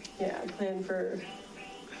 1. yeah, plan for,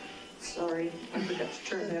 Sorry, I forgot to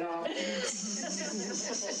turn that off.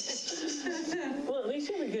 well, at least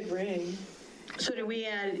you have a good ring. So do we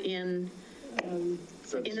add in the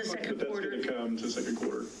second quarter? That's going to come to second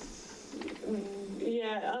quarter.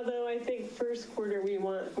 Yeah, although I think first quarter we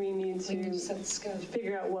need We need to to set the schedule.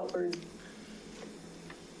 figure out what we're,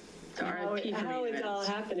 The RFP for how main it's all events.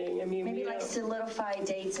 happening. I mean, maybe we like don't, solidify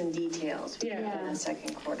dates and details. We can Yeah. do in the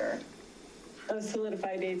second quarter.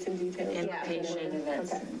 solidify dates and details. Yeah, for the main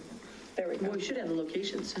events. Okay, there we go. Well, we should have the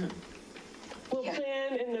locations, huh? We'll Yeah.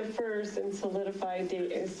 plan in the first and solidify in the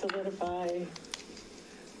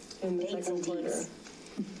Dates second and quarter. deeds.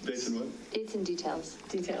 Dates and what? Dates and details.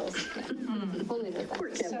 Details. We'll leave it at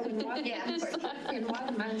that. So in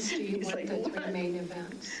what months do you want the 3 main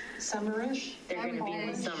events? Summerish? They're going to be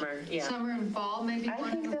in the summer, yeah. Summer and fall, maybe I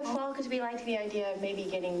one think in the fall, because we like the idea of maybe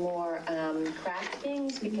getting more craft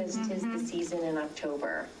things, because 'tis the season in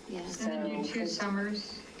October. Yeah. And then do 2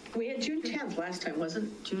 summers. We had June 10th last time,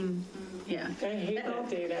 wasn't June? Yeah. I hate that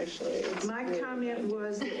date, actually. It's My really comment bad.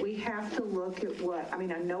 was that we have to look at what, I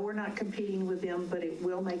mean, I know we're not competing with them, but it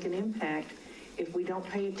will make an impact if we don't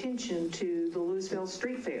pay attention to the Louisville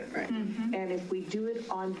Street Fair. Right. And if we do it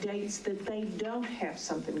on dates that they don't have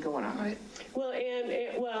something going on. Right. Well,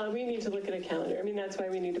 well, we need to look at a calendar. I mean, that's why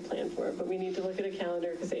we need to plan for it, but we need to look at a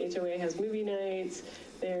calendar because the HOA has movie nights.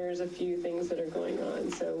 There's a few things that are going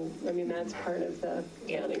on. So, I mean, that's part of the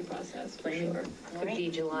planning process for sure. Could be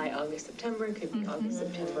July, August, September, it could be August,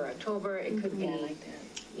 September, October, it could be,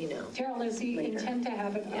 you know. Carol, is the intent to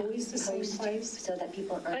have it always the same place? So that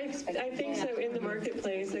people aren't expecting. I think so in the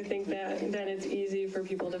marketplace. I think that it's easy for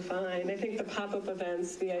people to find. I think the pop-up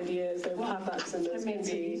events, the idea is they're pop-ups and those That can makes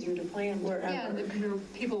it be easier to plan. Yeah, wherever. and the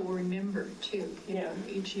people will remember too. You know,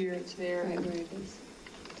 Yeah. each year it's there. Right where it is.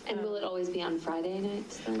 And will it always be on Friday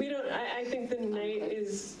nights then? We don't, I think the night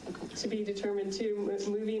is to be determined too.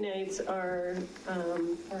 Movie nights are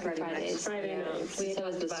Fridays. Friday nights. We So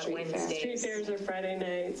is the talked about street fair. Wednesdays. Street fairs are Friday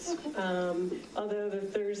nights. Although the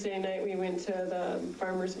Thursday night, we went to the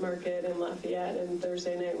farmer's market in Lafayette, and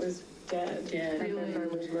Thursday night was dead. Dead. At the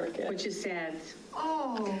farmer's market. Which is sad.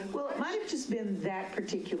 Oh, Well, it might have just been that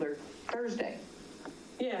particular Thursday.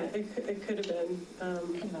 Yeah, it could have been.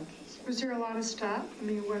 was there a lot of stuff? I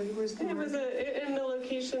mean, what was the? It was and the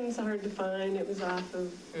location's hard to find. It was off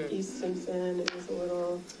of East Simpson. It was a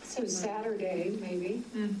little, So Saturday, maybe.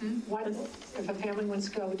 What, if a family wants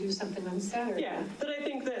to go do something on Saturday? yeah. But I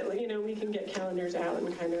think that, we can get calendars out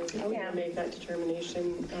and kind of make that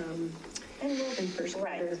determination And we'll, in first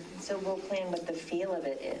right, quarter. so we'll plan what the feel of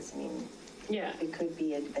it is. I mean, Yeah. it could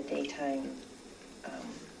be a daytime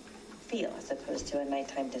feel as opposed to a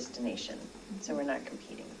nighttime destination. So we're not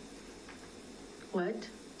competing. What?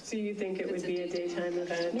 So you think it would be a daytime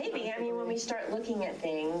event? Maybe, I mean, when we start looking at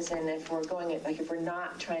things, and if we're going, if we're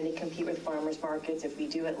not trying to compete with farmers markets, if we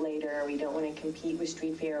do it later, or we don't want to compete with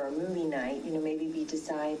street fair or movie night, maybe we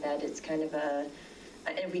decide that it's kind of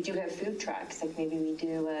and we do have food trucks, like maybe we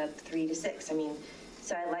do a 3 to 6. I mean,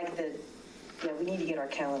 so I like we need to get our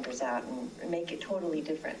calendars out and make it totally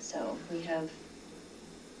different, so we have.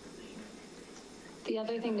 The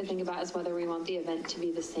other thing to think about is whether we want the event to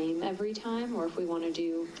be the same every time, or if we want to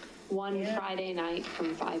do one Friday night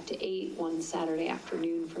from 5 to 8, one Saturday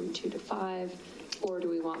afternoon from 2 to 5, or do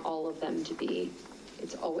we want all of them to be,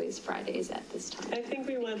 it's always Fridays at this time? I think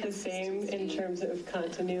we want the same in terms of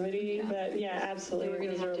continuity, but yeah, absolutely. We're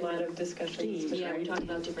gonna Those are have a lot of discussions. to Yeah, we make. talked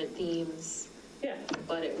about different themes, Yeah.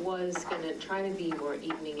 but it was going to try to be more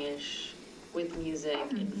evening-ish with music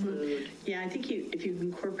and food. Yeah, I think if you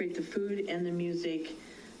incorporate the food and the music,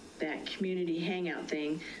 that community hangout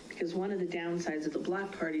thing, because one of the downsides of the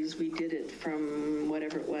block parties, we did it from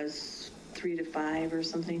whatever it was, 3 to 5 or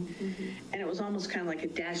something. And it was almost kind of like a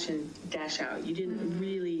dash in, dash out. You didn't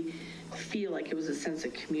really feel like it was a sense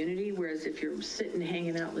of community, whereas if you're sitting,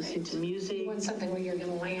 hanging out, listening to music, You want something where you're going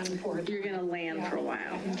to land for it. you're going to land for a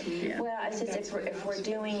while. Yeah. Well, it's just if we're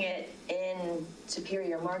doing it in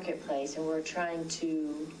Superior Marketplace and we're trying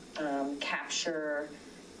to capture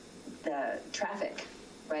the traffic,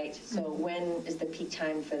 right? So when is the peak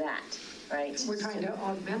time for that, right? We're trying to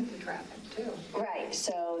augment the traffic too. Right,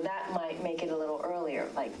 so that might make it a little earlier,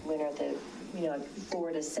 like when are the,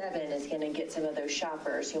 4 to 7 is gonna get some of those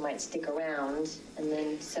shoppers who might stick around, and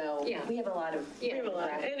then, so, Yeah. we have a lot of. We have a lot,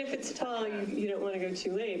 and if it's tall, you don't want to go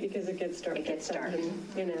too late because it gets dark. It gets dark.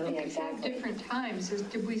 You know. Yeah, exactly. Different times,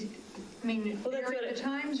 did we, Well, that's vary what the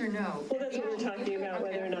times or no? Well, that's what we're talking about,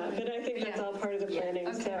 whether or not, but I think that's all part of the planning,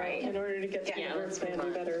 Okay, so right. in order to get the Yeah, work plan,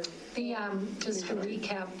 we better. The, just to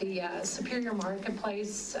recap, the Superior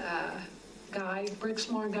Marketplace guy,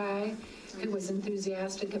 Brixmore guy, who was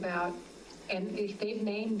enthusiastic about, and they've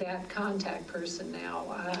named that contact person now.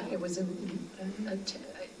 It was in a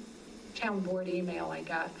town board email I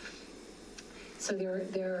got. So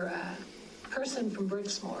they're person from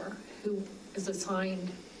Brixmore who is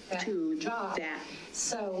assigned that To job. that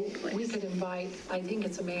So we place. could invite, I think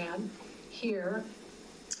it's a man, here.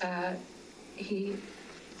 He,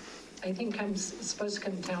 I think comes, supposed to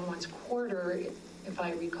come to town once a quarter, if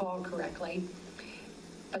I recall correctly.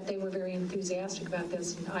 But they were very enthusiastic about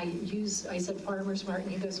this. And I said farmer's market,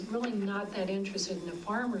 and he goes, really not that interested in a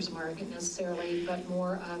farmer's market necessarily, but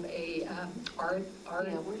more of a art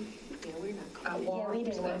we're not. walk, we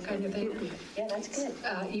didn't that work kind of thing. Yeah, that's good.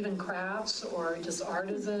 Even crafts or just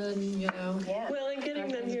artisan, Yeah. Well, and getting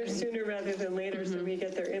them here sooner rather than later, so we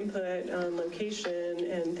get their input on location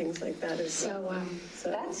and things like that as well. So,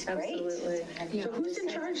 So, That's great. absolutely. yeah. So who's in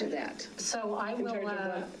charge of that? So I In will, charge of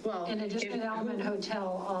what? Well, in addition if- to Element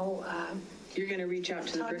Hotel, I'll You're going to reach out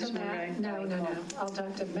to the talk to Brixmore guy? Matt. No. I'll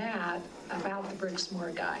talk to Matt about the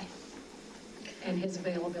Brixmore guy and his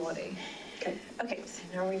availability. Okay, so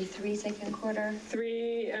now are we 3 second quarter?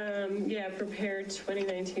 3, prepare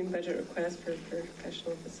 2019 budget request for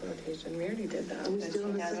professional facilitation. We already did that. We did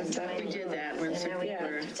that. We're in And now we second have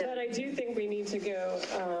quarter. But I do think we need to go,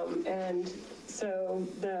 and so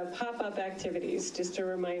the pop-up activities, just a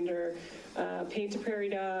reminder, Paint a Prairie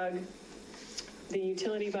Dog, the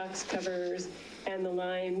utility box covers, and the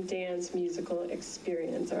line dance musical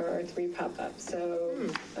experience are our 3 pop-ups. So,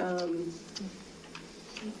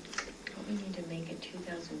 We need to make it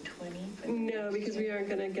 2020? no, because we aren't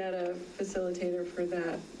going to get a facilitator for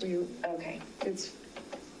that. Okay. It's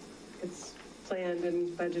planned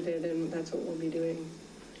and budgeted, and that's what we'll be doing.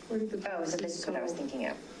 Oh, so this is what I was thinking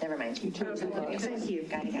of. Never mind. Thank you.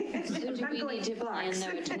 Got it. So do we need to plan though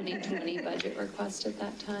a 2020 budget request at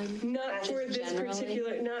that time? Not for this Generally?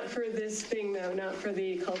 particular, not for this thing though, not for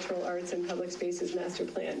the cultural arts and public spaces master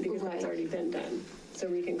plan, because that's Right. already been done. So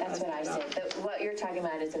we can cross That's what I that off. said. What you're talking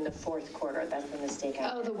about is in the 4th quarter. That's the mistake.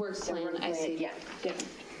 Oh, the work So plan, I see. Yeah. Yeah.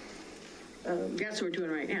 That's what we're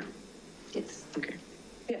doing right now. Yes. Okay.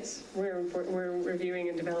 Yes, we're reviewing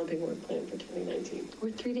and developing work plan for 2019.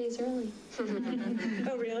 We're 3 days early.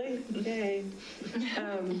 Oh, really? Yay.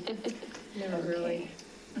 Not really.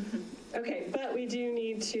 Okay, but we do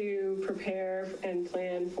need to prepare and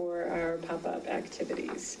plan for our pop-up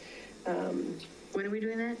activities. When are we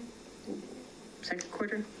doing that? Second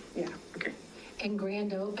quarter? Yeah. Okay. And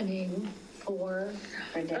grand opening for,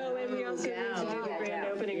 Oh, and we also need to do the Yeah, grand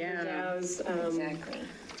Dow. opening for Yeah. Dow's. Exactly.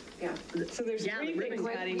 Yeah, so there's Yeah, 3 the ribbon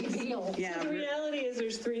things. cutting. reveal. Yeah. So the reality is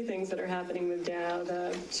there's 3 things that are happening with Dow,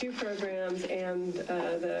 the 2 programs and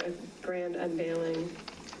the grand unveiling.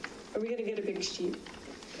 Are we going to get a big sheet?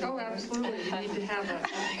 Oh, absolutely, we need to have a,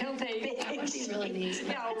 That would be really neat.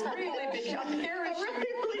 yeah, really big, a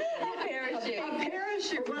parachute. A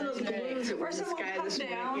parachute. One of those balloons that were in the someone sky comes this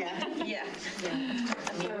down. morning. Yeah. Yeah.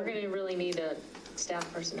 I mean, we're gonna really need a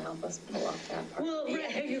staff person to help us pull off that part. Well,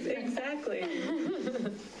 right, exactly.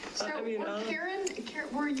 So, I mean, Karen,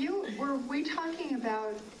 were we talking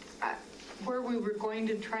about where we were going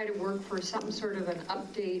to try to work for some sort of an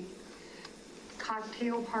update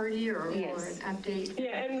cocktail party or Yes. an update?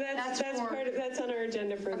 Yeah, and that's for- part of, that's on our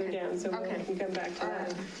agenda further Okay. down, so we Okay. can come back to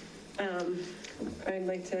that. I'd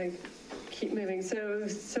like to keep moving. So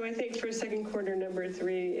I think for second quarter, number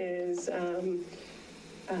 3 is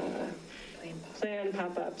plan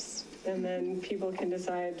pop-ups. And then people can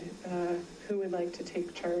decide who would like to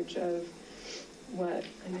take charge of what.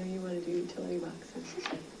 I know you want to do utility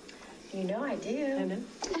boxes. You know I do. I know.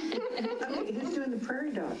 Okay, who's doing the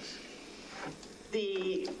prairie dogs?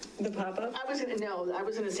 The pop-up? I was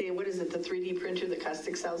gonna say, what is it, the 3D printer that costs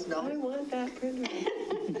 $6,000? I want that printer.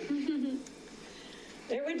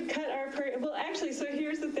 It would cut our, well, actually, so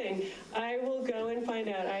here's the thing. I will go and find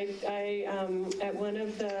out. I at one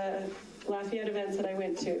of the Lafayette events that I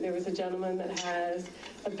went to, there was a gentleman that has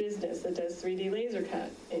a business that does 3D laser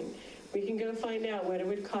cutting. We can go find out what it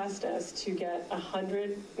would cost us to get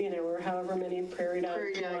 100, or however many prairie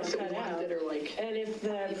dogs we want cut out. And if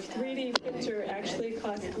the 3D printer actually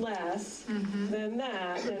costs less than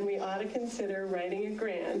that, then we ought to consider writing a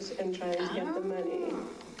grant and trying to get the money.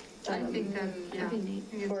 I think that,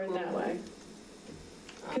 yeah. For it that way.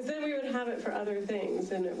 Because then we would have it for other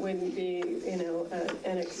things and it wouldn't be,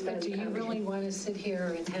 an expense. But do you really want to sit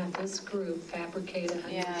here and have this group fabricate a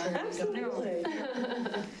 $130? Absolutely.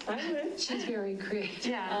 I would. She's very creative.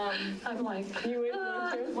 Yeah. I'm like, You would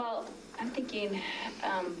want to? Well, I'm thinking,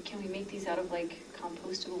 can we make these out of like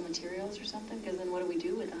compostable materials or something? Because then what do we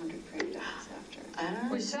do with 100 prairie dogs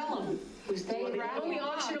after? We sell them. We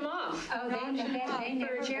auction them off. oh, they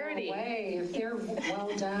never For a charity. go away. If they're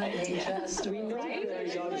well done, they just. We know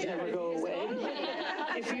prairie dogs never go away.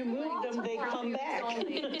 If you move them, they come back.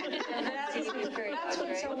 That's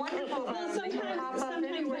what's so wonderful about Well, them. They can pop up sometimes we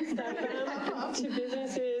anywhere. sell them to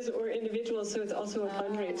businesses or individuals, so it's also a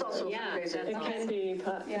fundraiser. It's also a fundraiser. It can be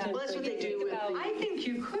potentially. Well, that's what they do with the. I think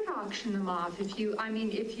you could auction them off if you,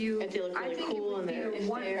 If they look I really think it cool would and be they're- a if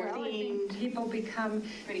one, they're well, I think people become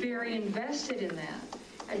very invested in that.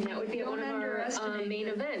 And that would be at one of Don't our underestimate main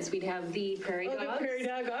them. events. We'd have the prairie Oh, dogs. the prairie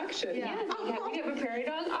dog auction. Yeah, we'd have a prairie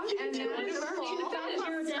dog auction. And then Wonderful.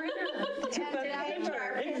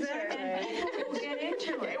 Exactly. People will get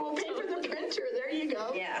into it. We'll pay for the printer, there you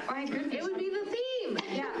go. Yeah. My goodness. It would be the theme.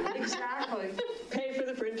 Yeah, exactly. Pay for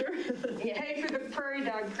the printer. Pay for the prairie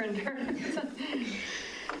dog printer.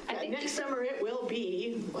 Next summer it will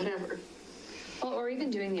be, whatever. Well, or even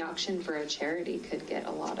doing the auction for a charity could get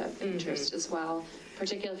a lot of interest as well,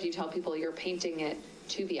 particularly if you tell people you're painting it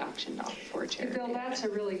to be auctioned off for a charity. Bill, that's a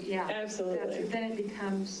really, Absolutely. Then it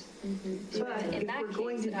becomes, But in that We're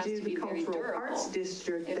going case, to it has do to the be very cultural durable. arts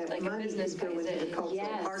district, If that like a money business could go buys into the it, cultural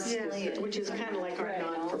yes, arts yes. district. Which is kind of like our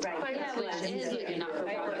non-for-profit. Yeah, which is like a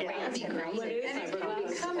not-for-profit. Yeah. That'd be great. What is and it could it?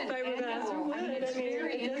 become an Fiberglass or wood? annual. I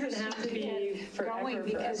mean, it doesn't have to be forever. Going,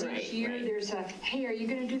 because each year there's a, hey, are you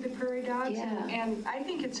going to do the prairie dogs? Yeah. And I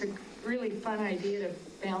think it's a really fun idea to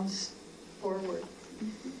bounce forward.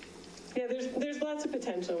 Yeah, there's lots of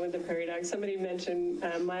potential with the prairie dogs. Somebody mentioned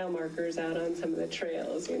mile markers out on some of the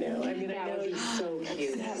trails, I mean, I know. So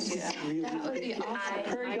cute. That would be awesome.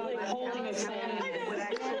 Prairie dog holding a sign would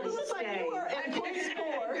actually stay.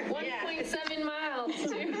 1.7 miles, too.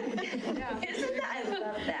 Isn't that, I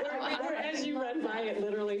love that. Or as you run by, it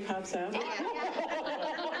literally pops out.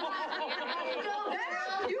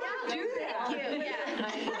 You don't do that.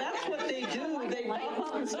 Well, that's what they do. They pop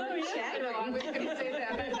up and start chattering.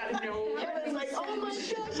 Kevin's like, oh my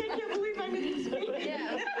gosh, I can't believe I'm in this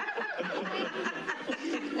meeting.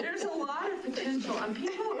 There's a lot of potential, and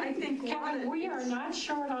people, I think, want Kevin, it. we are not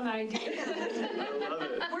short on ideas. I love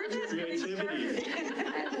it. We're just getting Creativity. started.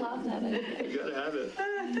 I love that idea. You gotta have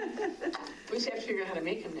it. We just have to figure out how to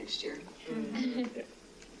make them next year.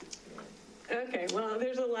 Okay, well,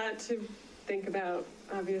 there's a lot to think about,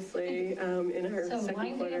 obviously, in our So second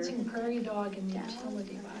line quarter. dancing, prairie dog, and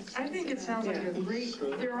utility box. I think it sounds like a great,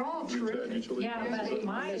 they're all terrific. Yeah, but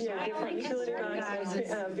my, Yeah, I different only utility concern, box, guys,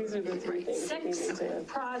 is these are the three things that we 6 need to.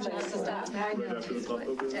 projects of that Right after the magnitude.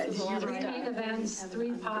 pop-up is. 3 main events,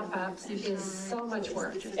 3 pop-ups is so much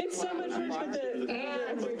work. It's so much work with the.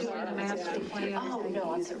 And we're doing a master plan. Oh,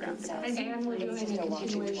 no, it's a good sense. And we're doing a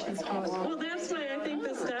continuation cost. Well, that's why I think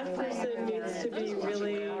the staff person needs to be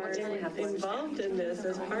really involved in this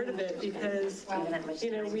as part of it, because,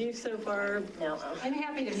 we've so far, No. I'm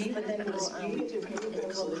happy to meet with them this week.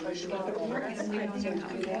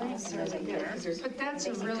 But that's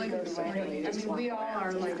a really good story. I mean, we all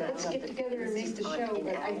are like, let's get together and make the show,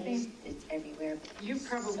 but I think It's everywhere. you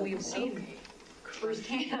probably have seen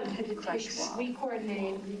firsthand that it takes, We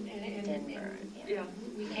coordinate and Denver, yeah.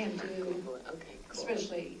 we can do,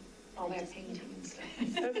 especially all that painting and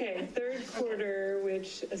stuff. okay, third quarter,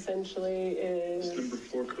 which essentially Is is number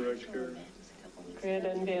 4 correct here? grand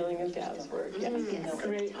unveiling of Dow's work. Yes,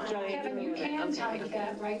 great giant. Kevin, you can type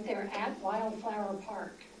that right there, at Wildflower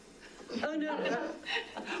Park. Oh, no,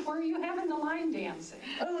 Where are you having the line dancing?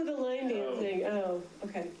 oh, the line dancing, oh,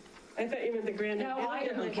 okay. I thought you meant the grand. No, I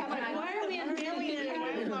unveiling. Kevin, Why are we unveiling it at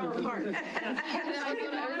Wildflower Park?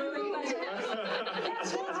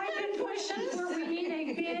 That's what I've been pushing for. We need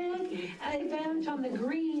a big event on the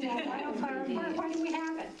green at Wildflower Park. Why do we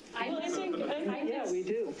have it? Well, I think, I Yeah, we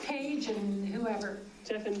do. Paige and who whoever.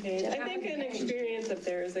 Jeff and Paige. I think an experience up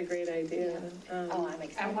there is a great idea. Oh, I'm At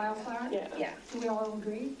excited. Wildflower? Yeah. Yeah. Do we all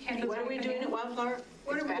agree? Kenny, What are we doing at Wildflower?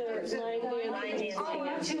 What are we The line Line dancing.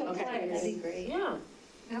 dancing. Up to a place. great. Yeah.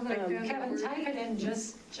 Now that I've done that Kevin, word. type it in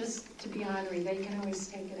just to be honorary, they can always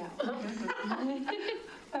take it out.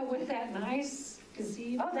 But with that nice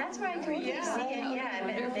gazebo. Oh, that's where I told you to see it, yeah,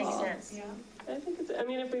 it makes sense. Yeah. I think it's, I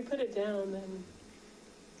mean, if we put it down, then,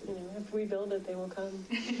 you know, if we build it, they will come.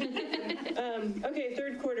 Okay,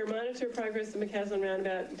 third quarter, monitor progress of McCaslin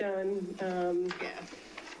Roundabout, done.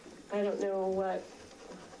 I don't know what,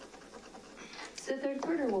 So third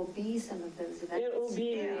quarter will be some of those events. it will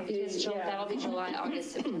be, That'll be July,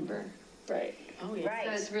 August, September. right. Oh, yeah. Right.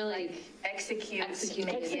 So it's really Like, execute.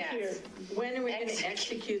 Executing it. Yes. Execute. When are we going to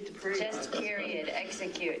execute the parade? Just period,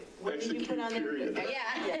 execute. What did you put on there? Execute, period.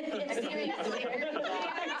 Yeah. Seriously. I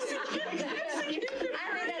think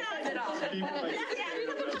that says it all.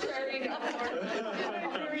 Prairie dogs.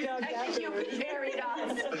 Prairie dogs afterwards. Prairie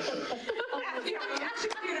dogs.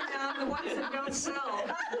 Execute them on the ones that don't sell.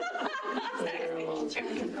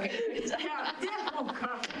 Oh,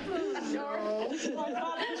 God. I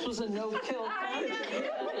thought this was a no-kill contest.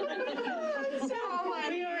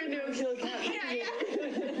 We are a no-kill contest.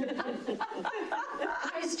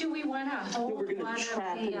 Guys, do we want to hold We're gonna one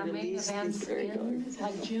trap of the and main release events these prairie in, dogs.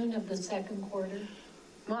 like June of the second quarter?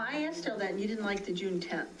 Well, I asked all that, and you didn't like the June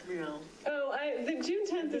 10th. No. Oh, the June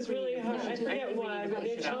 10th is really hard. I forget why, but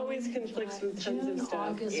it always conflicts with tons of June, stuff.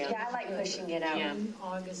 August, Yeah, I like pushing it out. June,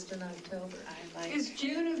 August, and October. Is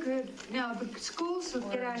June a good, now, the schools will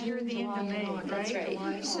get out here at the end of May, right? That's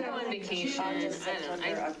right. So on vacation. August,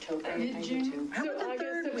 September, October. Mid-June? How So about the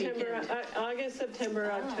third weekend? August,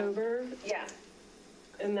 September, October, Yeah.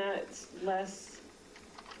 and that's less.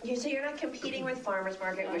 So you're not competing with farmer's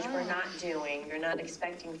market, which we're not doing. You're not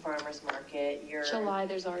expecting farmer's market. You're. July,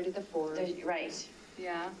 there's already the 4. Right.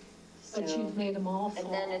 Yeah. But So- you've made them all fall.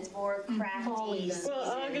 And then it's more Fall crafty. events. Well,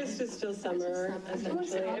 August is still summer,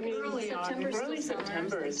 essentially. I mean, Early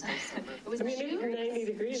September is I mean, it's 90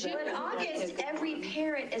 degrees. But in out. August, every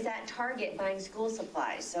parent is at Target buying school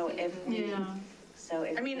supplies. So if we,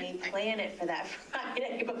 I mean, we plan it for that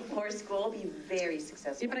Friday before school, it'll be very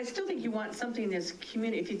successful. Yeah, but I still think you want something that's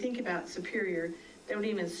community, if you think about Superior, they don't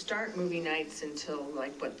even start movie nights until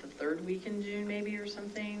like, what, the third week in June maybe or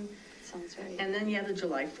something? Sounds right. And then you have the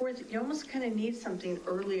July 4th, you almost kind of need something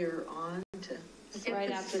earlier on to. get right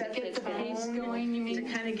the- after the set kids tone, pace going, you mean?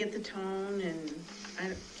 To kind of get the tone and,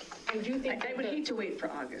 I do think I would hate to wait for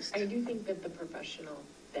August. I do think that the professional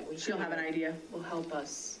that we She'll have an hire idea. will help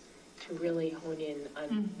us to really hone in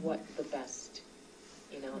on what the best,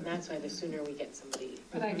 you know, and that's why the sooner we get somebody.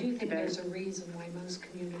 But I do think there's a reason why most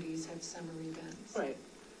communities have summer events. Right.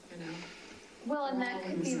 You know? Well, and that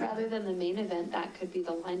could be, rather than the main event, that could be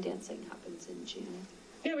the line dancing happens in June.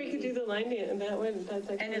 Yeah, we could do the line dance, that's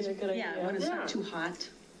And actually it's, a good idea. yeah, when it's not too hot.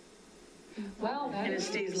 Well, that And it is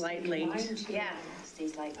stays light late. mine too. Yeah,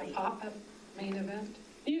 stays A lightly. pop-up main event.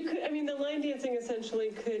 You could, I mean, the line dancing essentially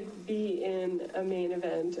could be in a main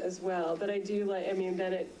event as well, but I do like, I mean,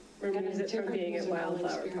 then it And removes a it from different being at musical Wildflower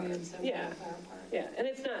Park. experience at Yeah, Wildflower Park. yeah, and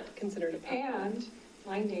it's not considered a park. And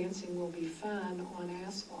line dancing will be fun on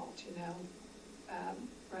asphalt, you know,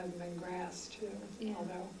 rather than grass too. Yeah.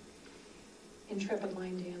 Although intrepid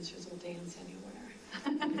line dancers will dance anywhere.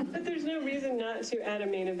 But there's no reason not to, at a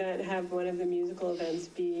main event, have one of the musical events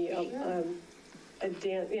be a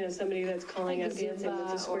dance, you know, somebody that's calling out Like a dancing with a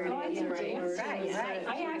Zumba square or- dance. Right, or right, right.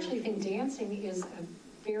 I actually think dancing is a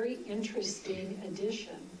very interesting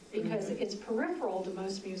addition because it's peripheral to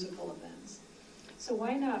most musical events. So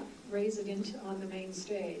why not raise it into, on the main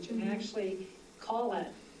stage and actually call it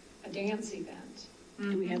a dance event?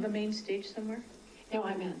 Do we have a main stage somewhere? No,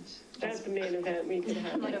 I meant. That's the main event we could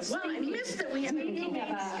have. Well, I missed that we have a Speaking main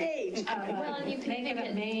of a- stage. Well, and you could Make it make a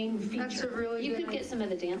it- main That's a feature. really You good could get some of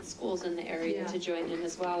the dance schools in the area Yeah. to join in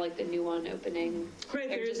as well, like the new one opening. Right,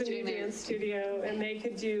 They're there is just a new doing their- dance studio, and they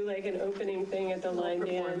could do like an opening thing at the line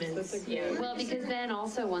dance. That's a great. Well, because then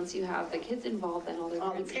also, once you have the kids involved, then all their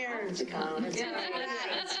All the parents have to parents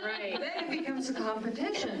come. come. Right. Then it becomes a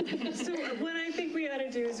competition. So what I think we ought to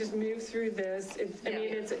do is just move through this. I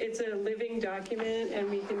mean, it's a living document, and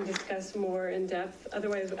we can discuss more in depth.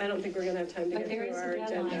 Otherwise, I don't think we're going to have time to But get there through is our a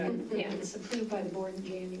agenda. deadline. Yeah, it's approved by the board in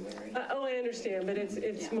January. Oh, I understand, but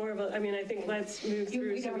it's more of a, I mean, I think let's move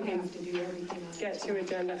through We so we don't can have to do everything on get it. to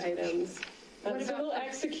agenda items. What So about we'll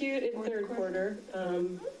execute in third quarter.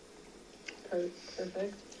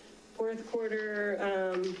 Perfect. Fourth quarter,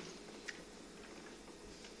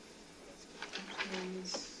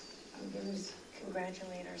 There's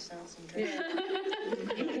Congratulate ourselves and drink.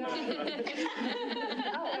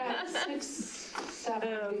 yeah. six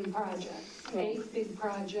big projects, 8 big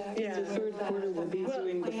projects. Yeah. The third quarter will be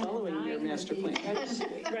doing the following year master plan.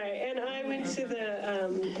 Right, and I went to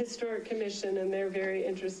the Historic Commission, and they're very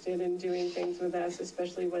interested in doing things with us,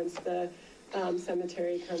 especially once the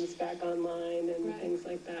cemetery comes back online and Right. things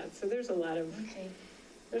like that. So there's a lot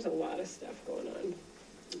of stuff going on.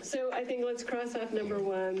 So I think let's cross off number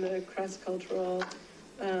 1, the cross-cultural.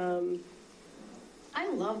 I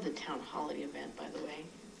love the town holiday event, by the way.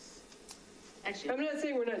 Actually, I'm not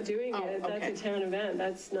saying we're not doing Oh, it, okay. that's a town event,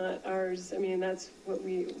 that's not ours. I mean, that's what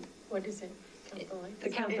we, What is it? the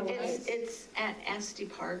Count the Lights. it's at Asti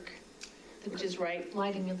Park, which is right,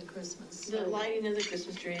 Lighting of the Christmas. the lighting of the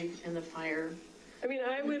Christmas tree and the fire. I mean,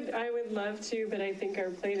 I would love to, but I think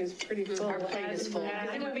our plate is pretty full. Our plate is full.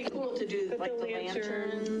 Add- It would be cool to do But like the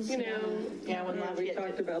lanterns. you know. Yeah, when Yeah, we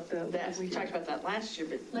talked about that. we talked about that last year,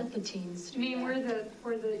 but Let the teens do You mean that.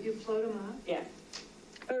 where you float them up? yeah.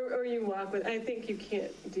 Or you walk with, I think you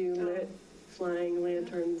can't do lit flying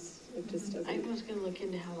lanterns, it just I doesn't. was gonna look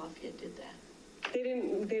into how Lafayette did that. They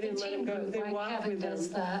didn't The let them teen go, group, they like walked Kevin with does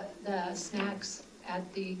them. the snacks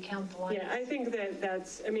at the Count the Lights. Yeah, I think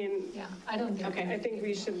that's, I mean, Yeah, I don't think. I think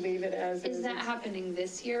we should leave it as is. Is that happening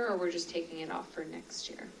this year, or we're just taking it off for next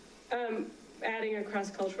year? Adding a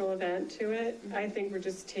cross-cultural event to it, I think we're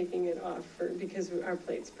just taking it off because our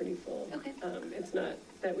plate's pretty full. Okay. It's not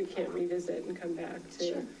that we can't revisit and come back to.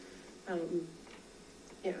 Sure.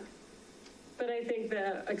 Yeah. But I think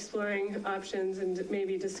the exploring options and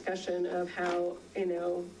maybe discussion of how,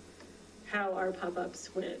 how our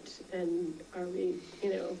pop-ups went, and are we,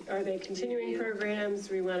 are they continuing programs?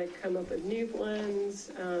 Do we want to come up with new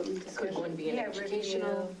ones? Could one be an Yeah, educational?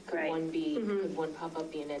 review, Could right. one be, Mhm. could one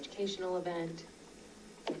pop-up be an educational event?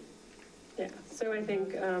 Yeah, so I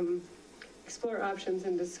think explore options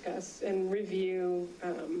and discuss and review.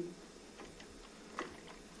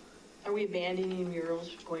 Are we abandoning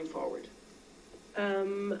murals going forward?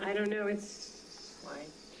 I don't know, it's,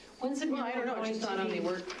 When's it Well, I don't know, going it's just to not on be the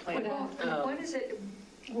work plan. put out? Well, when is it,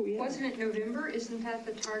 oh, yeah. wasn't it November? Isn't that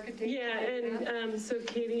the target date? Yeah, for that? and so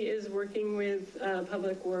Katie is working with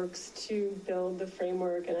Public Works to build the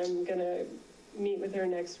framework, and I'm gonna meet with her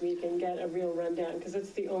next week and get a real rundown, because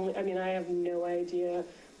it's the only, I mean, I have no idea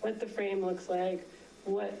what the frame looks like,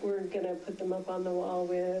 what we're gonna put them up on the wall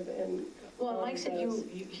with, and. Well, all Mike of said those.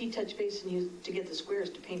 he touched base and to get the squares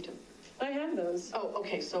to paint them. I have those. Oh,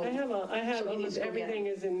 okay, so. I have So he needs almost to go get everything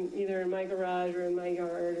is in, either in my garage or in my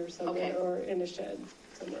yard or somewhere, Okay. or in a shed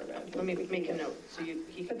somewhere around here. Let me make a note, so he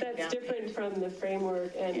can. But go down that's and different paint. from the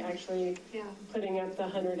framework and actually Yeah. putting up the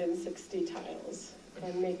 160 tiles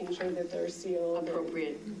and making sure that they're sealed. and-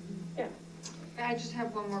 Appropriate. Yeah. I just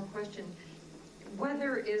have one more question.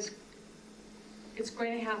 Weather it's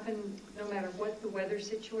going to happen no matter what the weather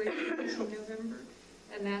situation is in November?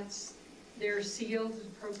 And they're sealed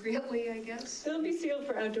appropriately, I guess? They'll be sealed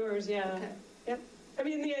for outdoors, yeah. Okay. Yep. I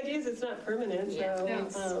mean, the idea is it's not permanent, Yeah.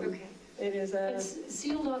 so No, okay. it is a, It's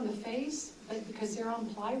sealed on the face, but because they're on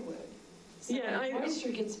plywood. So Yeah, the I- moisture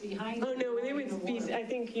gets behind. oh, no, it, they not in would the be, water. I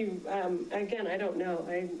think you, again, I don't know.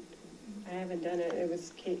 I haven't done it. It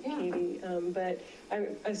was Yeah. Katie. But I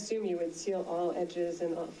assume you would seal all edges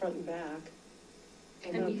and all front and back.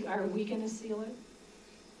 And are we gonna seal it?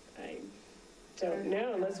 I don't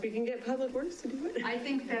know, unless we can get Public Works to do it. I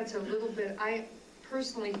think that's a little bit, I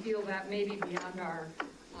personally feel that may be beyond our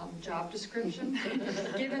job description,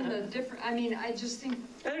 given the different, I mean, I just think.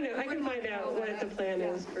 I don't know, I can find out what the plan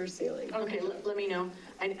is for sealing. Okay, let me know.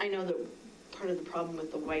 I know that part of the problem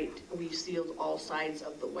with the white, we sealed all sides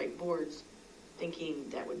of the white boards, thinking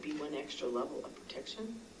that would be one extra level of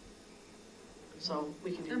protection. So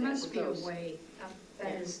we can do There that must with be a those. way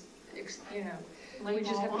that is, Lay we them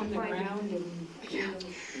just all have to on the find it. ground and.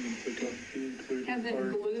 And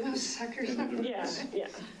then glue those suckers up. Yeah, yeah.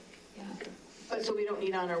 Yeah. But so we don't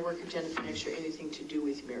need on our work agenda for next year anything to do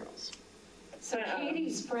with murals. So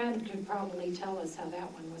Katie's friend could probably tell us how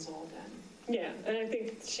that one was all done. Yeah, and I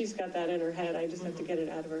think she's got that in her head. I just have to get it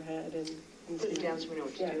out of her head and. Put it down so we know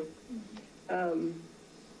what to Yeah. do.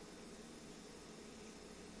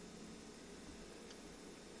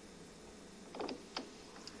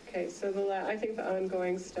 Okay, so I think the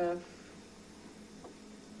ongoing stuff.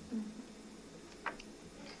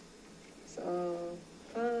 It's all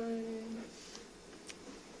fine.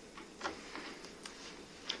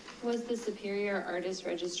 Was the Superior Artist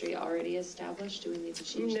Registry already established? Do we need to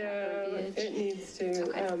change that No, verbiage? it needs to.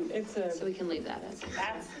 Okay. It's So we can leave that as.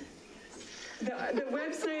 the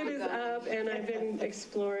website is up, and I've been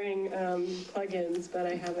exploring plugins, but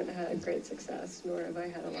I haven't had great success, nor have I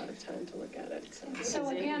had a lot of time to look at it. So. So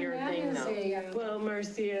Is it again, your that thing, is though? a, Well,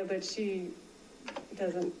 Marcia, but she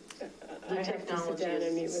doesn't I have to sit technology down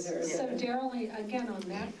and meet is- with her. So about it. Daryl, again, on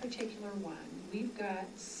that particular one, we've got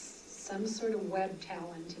some sort of web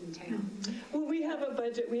talent in town. Well, we have a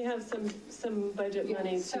budget, we have some budget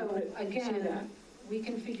money to So put to that. again, we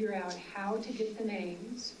can figure out how to get the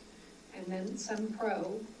names, and then some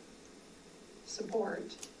pro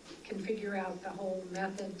support can figure out the whole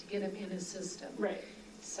method to get them in a system. Right.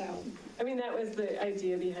 So, I mean, that was the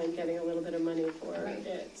idea behind getting a little bit of money for right.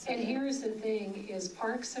 it. so- And here's the thing, is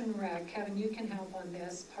Parks and Rec, Kevin, you can help on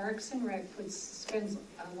this, Parks and Rec spends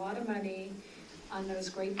a lot of money on those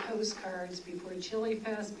great postcards before Chili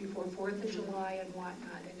Fest, before 4th of July and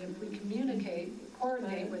whatnot. And if we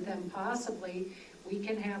coordinate with them, possibly, we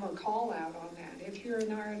can have a call out on that. If you're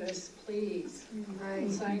an artist, please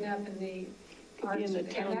sign up in the arts. in the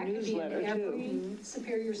town newsletter, And that could too. be in every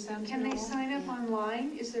Superior Sentinel. Can they sign up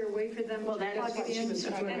online? Is there a way for them to Well, that is plug what it she in? was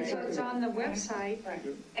trying to And so say. it's on the website, Right.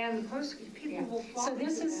 and the people Yeah. will flock So to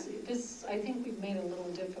this, I think we've made it a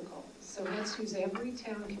little difficult. So let's use every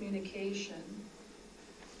town communication.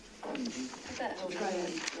 Put that over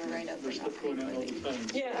your write-up or something.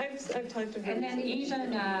 Yeah, I've talked to her. And then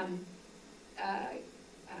even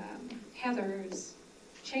Heather's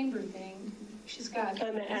chamber thing, she's got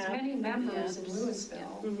On the as app. many members in Yeah.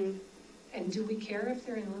 Louisville. Mhm. And do we care if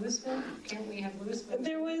they're in Louisville? Can't we have Louisville?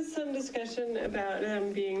 There was some discussion about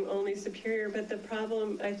being only Superior, but the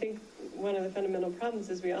problem, I think, one of the fundamental problems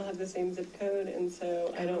is we all have the same zip code, and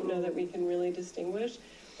so I don't know that we can really distinguish,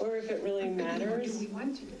 or if it really Or do matters. we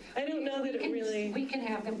want to? I don't know that it really, We can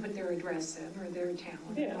have them put their address in, or their town,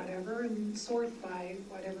 or Yeah. whatever, and sort by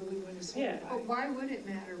whatever we want to Yeah. sort But by. why would it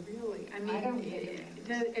matter, really? I mean, I don't think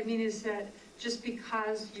it I mean, is that just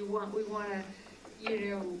because we want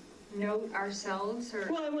to, note ourselves, or?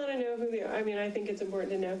 well, I want to know who they are. I mean, I think it's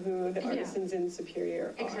important to know who the artisans in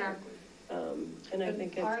Superior are. Exactly. And I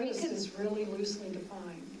think it's. Artist is really loosely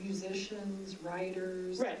defined, musicians,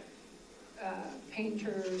 writers. Right.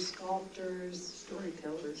 Painters, sculptors,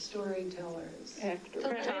 storytellers. Actors.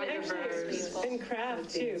 And actually, and craft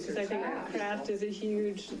too, because I think Craft. craft is a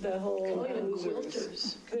huge, the whole.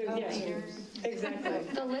 Quilters. Yeah, exactly.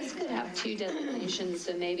 The list could have two designations,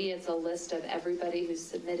 so maybe it's a list of everybody who's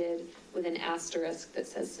submitted with an asterisk that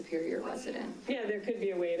says Superior resident. Yeah, there could be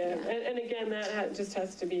a way to, and again, that just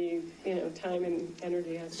has to be, time and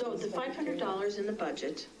energy has to So be the spent doing $500 in the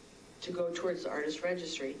budget to go towards the artist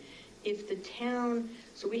registry, if the town,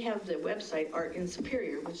 so we have the website Art in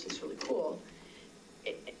Superior, which is really cool.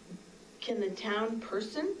 Can the town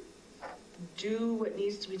person do what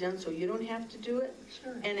needs to be done so you don't have to do it?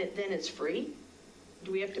 Sure. And then it's free?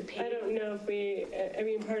 Do we have to I pay? don't know if I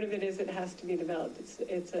mean, part of it is it has to be developed.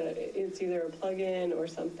 It's either a plug-in or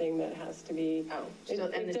something that has to be. Oh, so,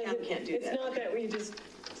 and the town can't do that? It's not that we just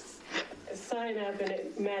sign up and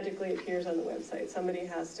it magically appears on the website. Somebody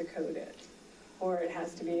has to code it, or it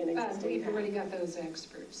has to be an existing. We've app. already got those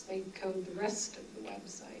experts. They code the rest of the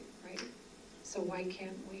website, right? So why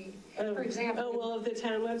can't we, for example. Oh, well, of the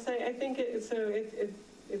town website, I think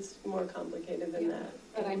it's more complicated than Yeah. that.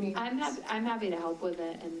 But I mean. I'm happy to help with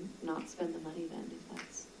it and not spend the money then, if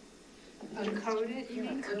that's. To code it, you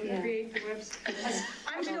mean, or to Yeah. create the website?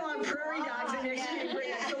 I'm still on prairie dogs and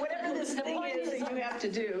next so whatever this thing is that you have to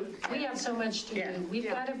do. We have so much to Yeah. do. We've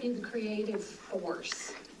got to be the creative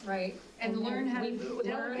force, right? And then learn how to we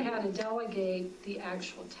learn how to delegate the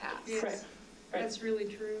actual tasks. Yes, Right. that's really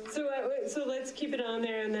true. So let's keep it on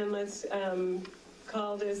there, and then let's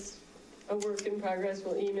call this a work in progress.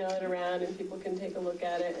 We'll email it around, and people can take a look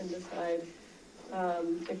at it and decide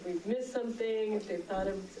if we've missed something, if they've thought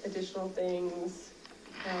of additional things.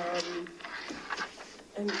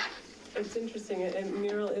 And it's interesting, a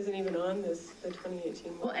mural isn't even on the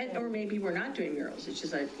 2018 one. Well, or maybe we're not doing murals, it's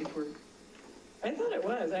just like if we're, I thought it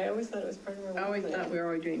was. I always thought it was part of our I work always plan. thought we were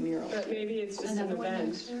already doing murals. But maybe it's just an Another one event.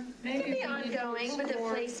 next year? Maybe Be ongoing with the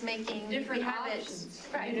placemaking. different We have it. options.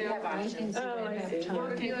 Right, you know. I think Oh, I see.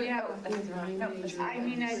 Yeah. I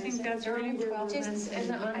mean, I think that's really Just as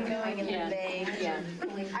an ongoing in the bay. Yeah.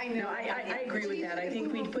 I No, know. I agree with that. I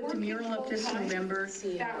think we put the mural up this November.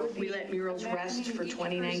 That would be- We let murals rest for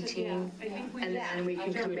 2019, and then we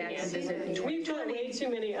can come back and visit in We've got way too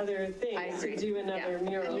many other I things to agree. do another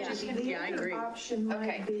mural. Yeah, I agree. Option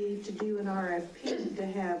might be to do an RFP, to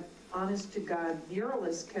have honest-to-God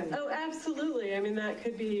muralists come. Oh, absolutely. I mean, that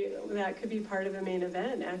could be part of a main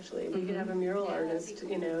event, actually. We could have a mural artist,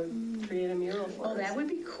 create a mural for us. Oh, that would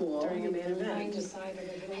be cool. During a main Trying event. to decide on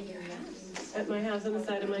a building that needs at my house on the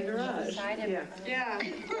side of my garage. Yeah. Yeah.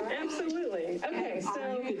 Absolutely. Okay, You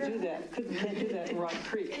so, could do that, can't do that in Rock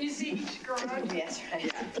Creek. You see each garage? Yes,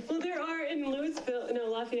 right. well, there are in Louisville, no,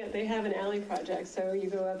 Lafayette, they have an alley project. So you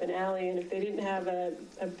go up an alley, and if they didn't have a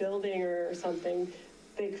building or something,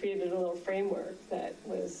 they created a little framework that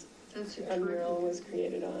was, a mural was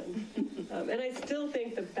created on. And I still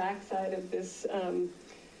think the backside of this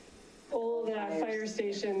old fire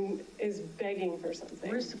station is begging for something.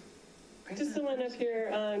 Where's the? Just the one up here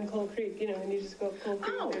on Coal Creek, you know, when you just go up Coal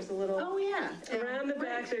Creek, there's a little. Oh, yeah. Around the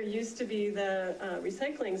back, there used to be the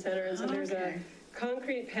recycling center, and so there's a Okay.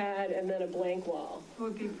 concrete pad and then a blank wall.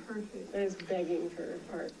 Would be perfect. That is begging for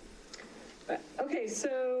art. But, okay,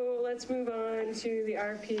 so let's move on to the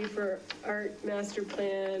RP for Art Master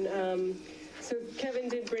Plan. So Kevin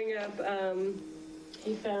did bring up,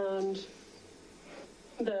 he found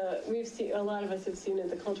we've seen, a lot of us have seen it,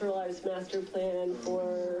 the Cultural Arts Master Plan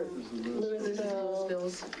for Louisville.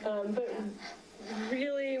 But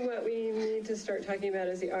really what we need to start talking about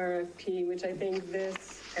is the RFP, which I think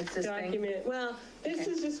this That's this thing? document, well, this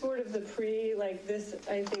is just sort of the this,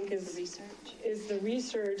 I think is the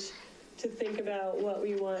research to think about what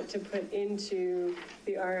we want to put into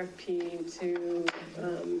the RFP to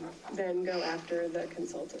then go after the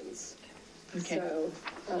consultants. Okay.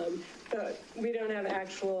 So, but we don't have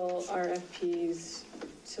actual RFPs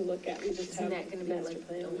to look at, we just have master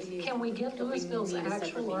plans. Can we get Louisville's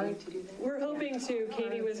actual art? We're hoping to,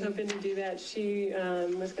 Katie was hoping to do that, she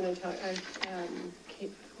was gonna talk,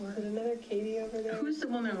 Kate, was it another Katie over there? Who's the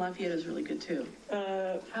woman in Lafayette who's really good too?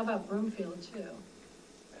 How about Broomfield too?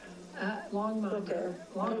 Booker.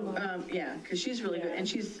 Longmont. Yeah, because she's really good, and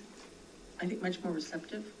she's, I think, much more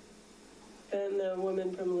receptive. Than the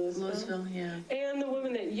woman from Louisville. Louisville, yeah. And the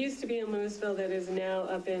woman that used to be in Louisville that is now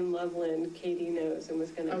up in Loveland, Katie knows and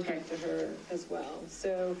was gonna Okay. talk to her as well.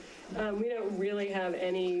 So we don't really have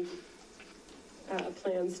any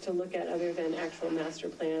plans to look at other than actual master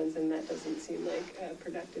plans, and that doesn't seem like a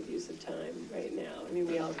productive use of time right now. I mean,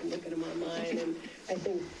 we all can look at them online, and I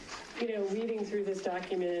think, you know, reading through this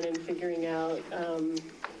document and figuring out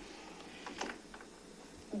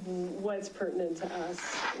what's pertinent to us,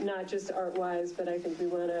 not just art-wise, but I think we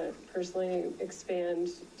want to personally expand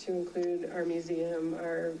to include our museum,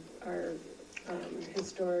 our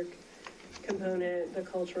historic component, the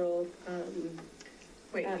cultural.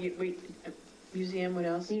 Wait, museum, what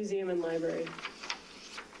else? Museum and library.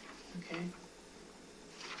 Okay.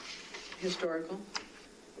 Historical?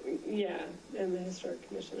 Yeah, and the historic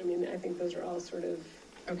commission. I mean, I think those are all sort of.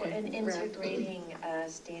 Okay. And integrating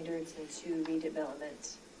standards into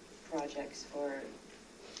redevelopment projects for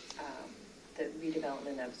the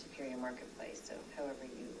redevelopment of Superior Marketplace, so however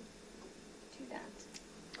you do that.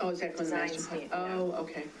 Oh, is that going to Design master plan? stand- yeah. Oh,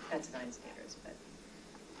 okay. Not design standards, but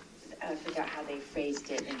I forgot how they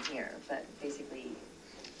phrased it in here, but basically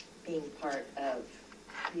being part of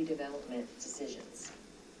redevelopment decisions,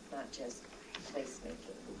 not just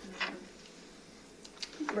placemaking.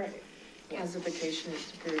 Right. Classification of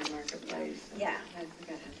Superior Marketplace. Yeah, I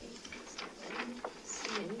forgot how they.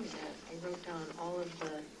 See any of that. I wrote down all of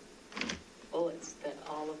the bullets that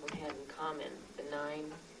all of them had in common, the 9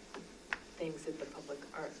 things that the public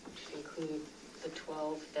art include, the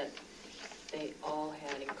 12 that they all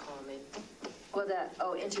had in common.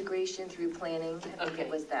 Well, integration through planning, I think Okay. it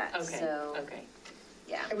was that, Okay, so, okay.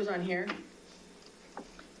 yeah. It was on here?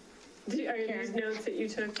 Are these notes that you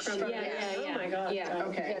took from? Yeah, Oh, yeah, my God. yeah.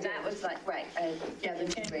 Okay. Yeah, that was like, right, Yeah, the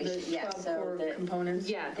integration, yeah, 12 so core the components?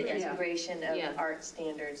 Yeah, the yeah. integration of Yeah. art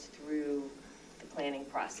standards through the planning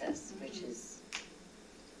process, which is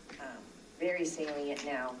very salient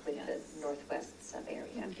now with the Northwest sub-area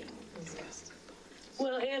being discussed.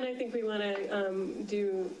 Well, and I think we want to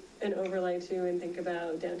do an overlay too and think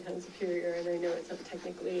about downtown Superior. And I know it's not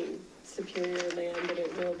technically Superior land, but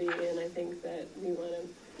it will be. And I think that we want to.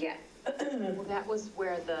 Yeah. Well, that was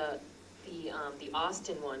where the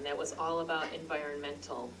Austin one, that was all about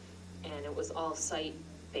environmental, and it was all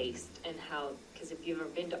site-based, and how, because if you've ever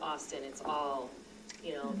been to Austin, it's all,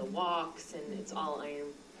 you know, the walks, and it's all iron,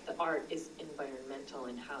 the art is environmental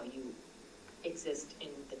and how you exist in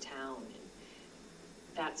the town,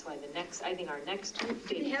 and that's why I think our next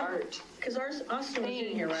big art Because Austin was in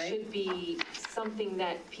thing here, right? should be something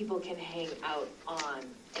that people can hang out on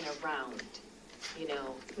and around, you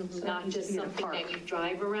know, not just be in a something park. that you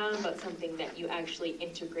drive around, but something that you actually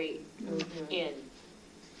integrate in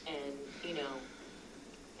and, you know,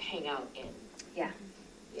 hang out in. Yeah.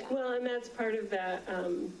 Yeah. Well, and that's part of that,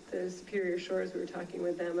 the Superior Shores, we were talking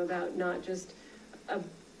with them about not just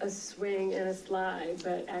a swing and a slide,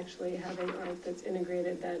 but actually having art that's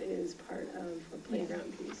integrated that is part of a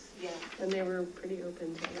playground piece. Yeah. and they were pretty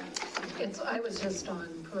open to that. I was just on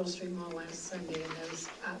Pearl Street Mall last Sunday, and those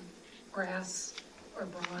brass or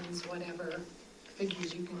bronze, whatever,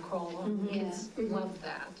 figures you can crawl on. Kids love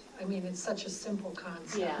that. I mean, it's such a simple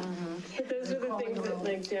concept. Yeah. But those are the things that,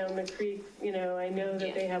 like, down the creek, you know, I know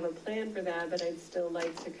that they have a plan for that, but I'd still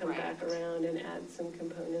like to come back around and add some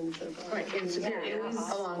components of art. Right, and so there is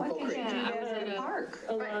along Cold Creek. Park.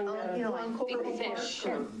 Along the, You know, like Big Purple fish.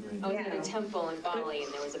 Park. I was at a temple in Bali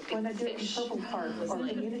and there was a When I big do it in fish. Purple Park It was or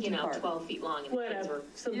like, Community you know, Park. 12 feet long and the kids whatever, were,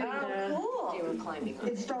 something Oh, they were climbing on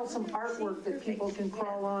it. Install some artwork that people can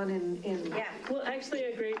crawl on and. Yeah. Well, actually,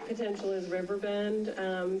 a great potential is Riverbend.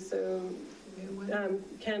 So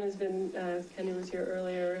Ken has been, Kenny was here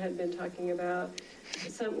earlier, had been talking about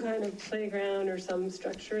some kind of playground or some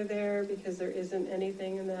structure there because there isn't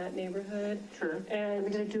anything in that neighborhood. Sure. Are And we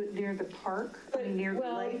gonna do it near the park, I mean, near the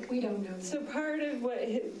Well, lake? We don't know. so part of what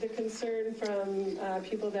the concern from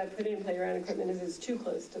people that put in playground equipment is it's too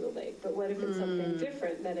close to the lake. But what if it's something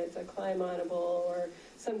different, that it's a climb-onable or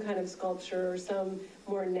some kind of sculpture or some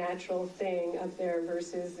more natural thing up there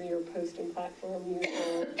versus your post and platform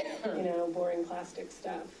usual, you know, boring plastic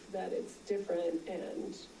stuff, that it's different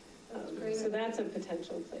and so that's a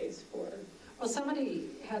potential place for. Well, somebody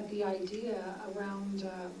had the idea around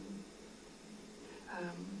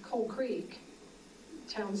Coal Creek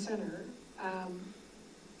Town Center,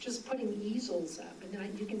 just putting easels up. And now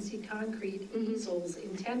you can see concrete easels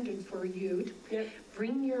intended for you to Yep.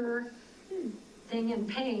 bring your thing in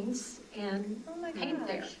paints and paint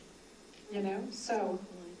there. You know, so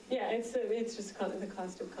Yeah, it's just the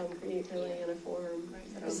cost of concrete really in a form.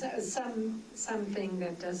 something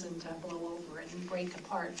that doesn't blow over and break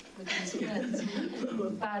apart with these kids.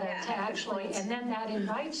 But to actually, and then that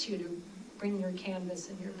invites you to bring your canvas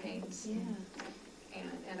and your paints. Yeah.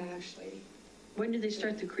 And actually, When do they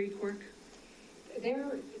start the creek work?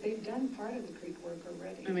 they've done part of the creek work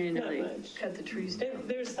already. I mean, I know Not they much. cut the trees down.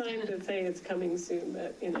 There's signs that say it's coming soon,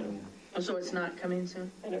 but, you know, Oh, so it's not coming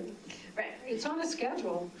soon? I don't know. Right. It's on a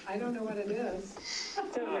schedule. I don't know what it is.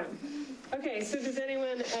 Don't know. Okay, so does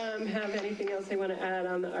anyone have anything else they want to add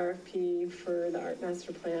on the RFP for the Art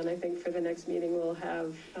Master Plan? I think for the next meeting, we'll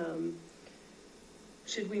have,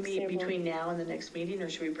 Should we meet Sample. between now and the next meeting, or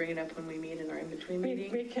should we bring it up when we meet in our in-between we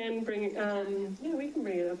meeting? can bring, yeah, we can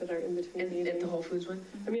bring it up at our in-between At the meeting. Whole Foods one?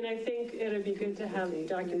 I mean, I think it'd be good to have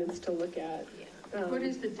documents to look at. What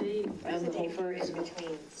is the date? What's the date for in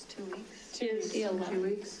between? 2 weeks? Is The 11th. 2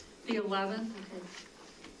 weeks? The 11th?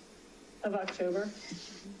 of October?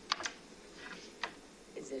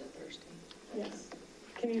 Is it a Thursday? Yes.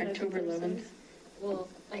 Can you have October the 11th? Thursdays? Well,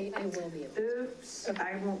 I will be able Oops,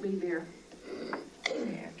 I won't be there.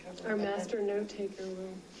 Our master note taker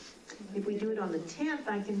will. If we do it on the 10th,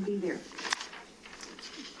 I can be there.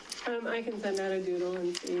 I can send out a doodle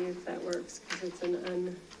and see if that works, because it's an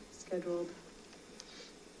unscheduled.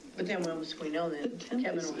 But then once we know, then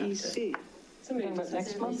Kevin will have to. Somebody About just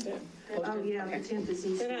next month? it. post Oh, it. yeah, the Okay. 10th is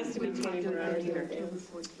Easter. It has to be 24 hours in advance.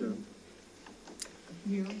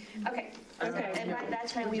 Okay. Okay. And by that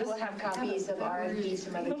time, we will have copies of RFPs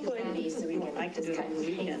from other Hopefully. communities, so we can I can do it on the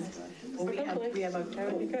weekend. Well, we have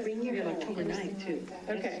October, we have October 9th too.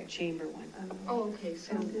 Okay. That's the chamber one. Oh, okay,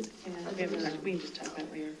 so, We can just talk about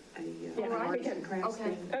it later. Yeah, we can.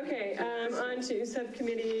 okay. Okay, on to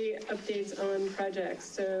subcommittee updates on projects.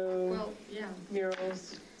 So Well, yeah.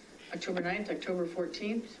 murals. October 9th, October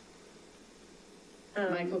 14th.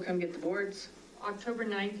 Michael, come get the boards. October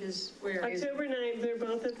 9th is where? October 9th, they're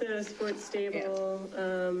both at the sports stable.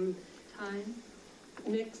 Time?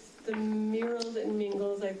 The murals and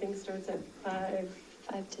mingles, I think, starts at 5.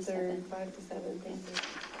 5 to 7. 5 to 7, thank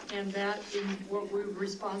you. And that, in what we're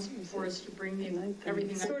responsible for is to bring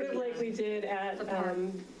everything. up Sort of like we did at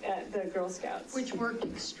the Girl Scouts. Which worked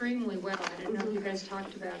extremely well. I didn't know if you guys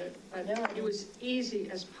talked about it, but it was easy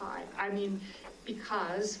as pie. I mean,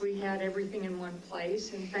 because we had everything in one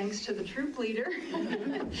place, and thanks to the troop leader,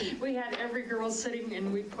 we had every girl sitting,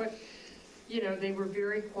 and we put, you know, they were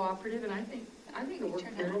very cooperative, and I think it worked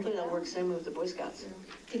very well. Hopefully that'll work same with the Boy Scouts.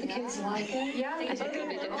 Did the kids like it? Yeah,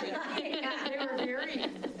 they were very,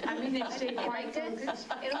 I mean, they stayed quite focused.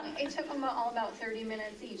 It took them all about 30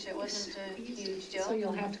 minutes each. It wasn't a huge deal. So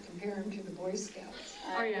you'll have to compare them to the Boy Scouts.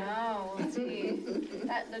 Oh, yeah. know, let's see.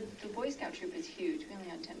 The Boy Scout troop is huge. We only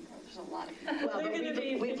had 10 girls. There's a lot of people. Well, They're but gonna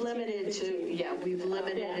be we've limited to, yeah, we've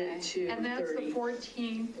limited it to 30. And that's the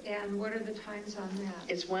 14th, and what are the times on that?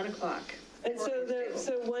 It's 1 o'clock. And so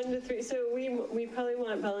 1 to 3, so we probably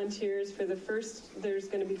want volunteers for the first, there's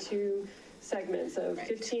going to be 2 segments of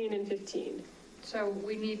 15 and 15. So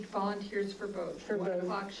we need volunteers for both, For the 1 both.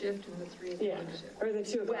 o'clock shift and the 3 Yeah, o'clock shift. or the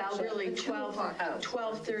 2 o'clock Well, shift. really, The 2 12, o'clock.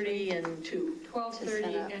 12:30 and 2.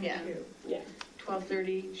 12:30 and Yeah. 2. Yeah.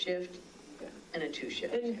 12:30 shift Yeah. and a 2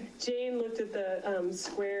 shift. And Jane looked at the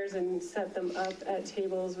squares and set them up at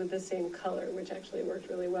tables with the same color, which actually worked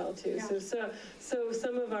really well too. Yeah. So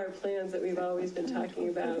some of our plans that we've always been talking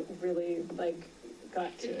about really like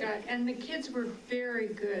got to it. And the kids were very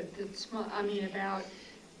good, about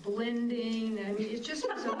blending, it just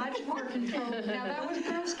was a much more controlled. Now, that was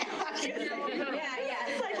Girl Scouts. Yeah,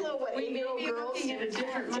 it's like little, what, We may 8-year-old be girls, looking at a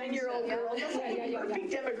different 10-year-old mindset. girls, that's like a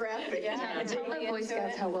perfect demographic. Yeah, tell the Boy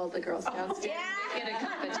Scouts how well the Girl Scouts did. Get a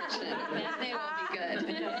competition, then they will be good.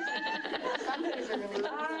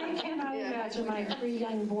 I cannot imagine my 3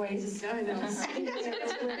 young boys. I know.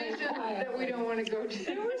 That we don't want to go to.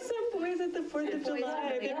 There were some boys at the 4th of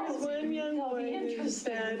July. There was one young boy who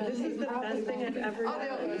said, "This is the best thing I've ever Oh,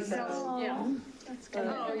 done." So, yeah.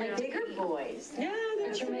 Oh, yeah. Bigger boys. yeah,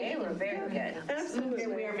 that's They were very good. absolutely.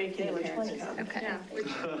 And we are making the parents come. Okay. Yeah, which,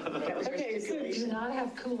 That was our Okay, so Do stipulation. not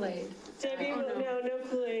have Kool-Aid. Debbie, no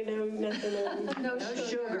Kool-Aid, no nothing. No No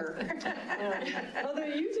sugar. Although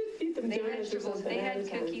you did feed them They had donuts or something. they ahead had of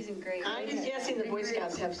time. cookies and grapes. I'm guessing the Boy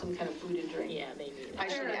Scouts have some kind of food and drink. Yeah, they need it. I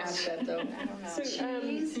should ask that, though. So,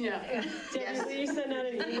 yeah. Debbie, will you send out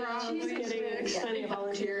an email Probably getting six. finding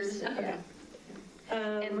volunteers? Okay.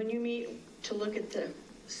 And when you meet to look at the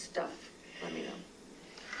stuff, let me know.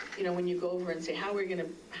 You know, when you go over and say,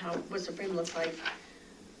 what's the frame look like?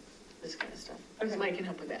 This kind of stuff. Because Okay. Mike can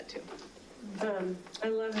help with that, too. I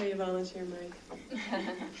love how you volunteer, Mike.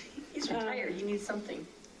 He's retired, he needs something.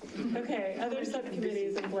 Okay, other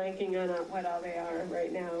subcommittees, I'm blanking on what all they are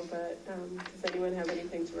right now, but does anyone have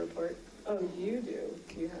anything to report? Oh, you do.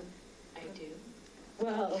 Do you have? I do.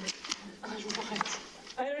 Well, On what?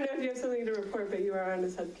 I don't know if you have something to report, but you are on a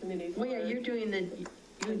subcommittee. Well, yeah, for you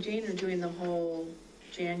and Jane are doing the whole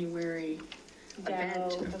January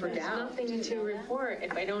event for There's Dow. nothing to report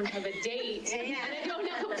if I don't have a date and I don't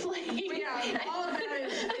have a plane. Yeah, all of that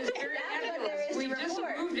is very nebulous. We just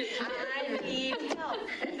moved it. I need help.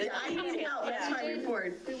 I need help, that's my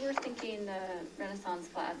report. We were thinking the Renaissance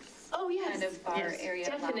Flats. Oh, yes. Kind of bar Yes. area,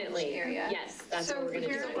 lounge Definitely. area. Yes, that's So what we're gonna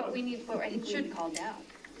here- do. But we need, I think we need to call down.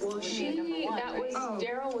 Well, that was, Oh.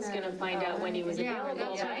 Daryl was gonna find out when he was Yeah,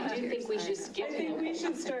 available, that's but I right. do think we should skip I think we him.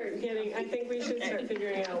 should start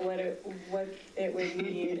figuring out what it would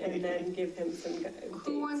need and then give him some dates.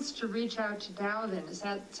 Who wants to reach out to Dow then? Is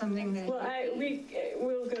that something that? Well,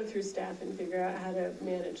 we'll go through staff and figure out how to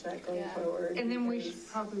manage that going Yeah. forward. And then we because- should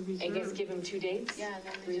probably I guess reserve. give him 2 dates? Yeah,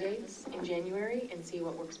 then 3 reserve dates in January and see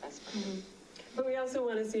what works best for him. But we also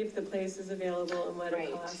want to see if the place is available and what it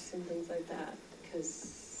Right. costs and things like that.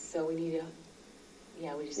 So we need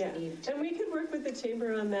we just Yeah, need. and we could work with the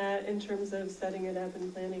chamber on that in terms of setting it up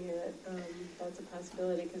and planning it. That's a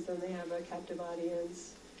possibility, because then they have a captive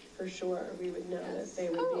audience for sure. We would know that they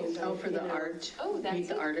would be invited. Oh, for the you know. art, Oh, meet that's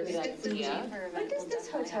the a artist. good It's the idea. chamber event. When does We'll this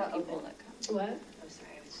definitely have hotel people open? that come. What? I'm sorry,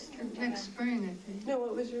 I was just. Next spring, I think. No,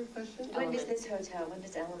 what was your question? When does this hotel, when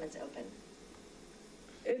does Elements open?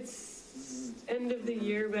 It's end of the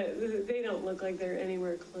year, but they don't look like they're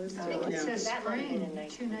anywhere close to It it. No. says That might have been a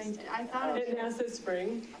spring, nice 2/19. I thought, And now says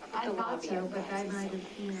spring. I thought so, but I might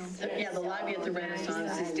have, Yeah, the lobby at the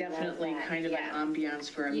Renaissance is definitely kind of an ambiance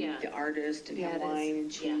for a Yeah. meet the artist and Yeah, have it is. wine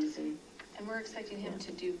and cheese and. And we're expecting him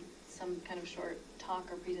to do some kind of short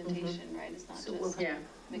talk or presentation, right? It's not So we'll just Yeah.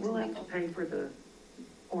 mix We'll and have to mingle. pay for the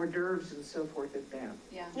hors d'oeuvres and so forth at that.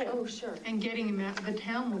 Yeah. Oh, sure. and getting him out, the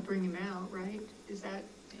town will bring him out, right? Is that,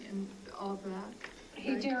 and all of that?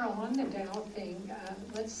 Hey, Daryl, on the Dow thing,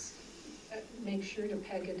 let's make sure to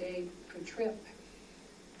peg a date for Trip.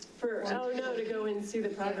 To go and see the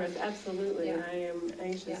progress, absolutely. Yeah. I am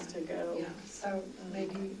anxious Yeah. to go. Yeah, so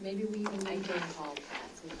maybe we even I need can to. call Pat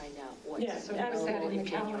and find out what's Yeah, So put that available in the in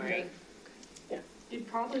January. calendar. You'd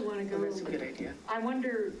probably want to Oh, go. that's a good idea. I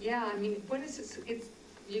wonder, yeah, I mean, when is this,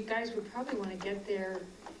 you guys would probably want to get there,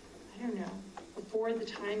 I don't know, before the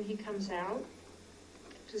time he comes out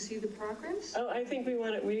to see the progress? Oh, I think we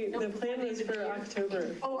want it, the plan was for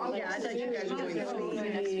October. Oh, Yeah, I thought you guys were doing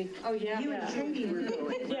it. Oh, yeah. You and Katie were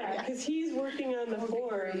going. Yeah, because he's working on the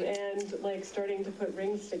form and like starting to put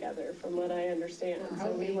rings together, from what I understand.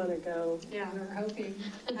 So we want to go. Yeah, We're hoping.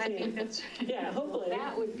 I think that's, Yeah, hopefully.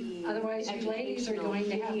 That would be. Otherwise, you ladies are going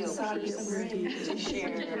to have to solder some rings. To share.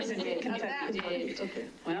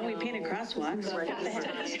 Well, we painted crosswalks.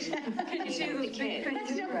 can you see those big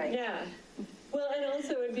things? Right. Yeah. Well, and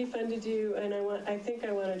also it'd be fun to do, and I think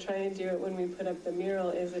I want to try and do it when we put up the mural,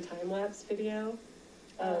 is a time-lapse video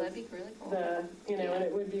Oh, of that'd be really cool. the, you know, and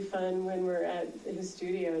it would be fun when we're at his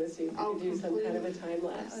studio to see if we could do some kind of a time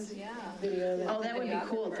lapse Yeah. video. Oh, that would be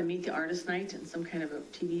cool, to meet the artist night and some kind of a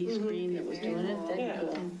TV screen that was doing it, that'd Yeah. be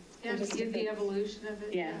cool. Yeah, to see the evolution of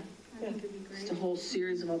it. Yeah. I think it'd be Just great. a whole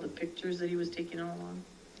series of all the pictures that he was taking all along.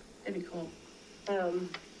 That'd be cool.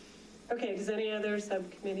 Okay, does any other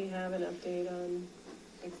subcommittee have an update on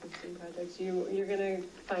existing projects? You're gonna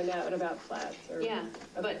find out about flats or? Yeah,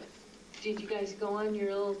 Okay. but did you guys go on your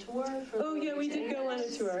little tour for? Oh, yeah, we did go on a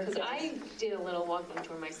tour. Because yes. I did a little walking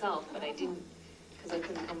tour myself, but I didn't, because I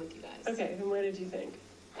couldn't come with you guys. Okay, and what did you think?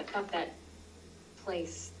 I thought that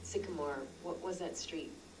place, Sycamore, what was that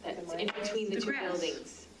street? That's in between the The two grass.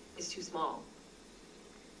 buildings is too small.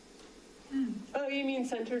 Oh, you mean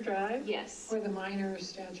Center Drive? Yes. Where the minor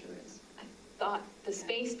statue is. I thought the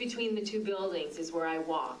space between the two buildings is where I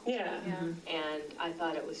walked. Yeah. And I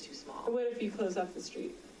thought it was too small. What if you close off the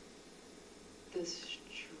street? The street.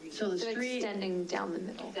 So the So street, extending down the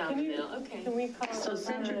middle. Down Can the you- middle, okay. Can we call? so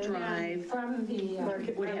Center Drive From the,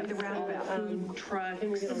 Market would from have the all roundabout, food trucks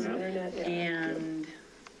Can we get on the internet? Yeah. and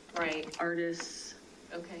Right, artists.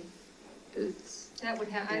 okay. Booths. That would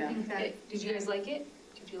have, I think that. Did you guys like it?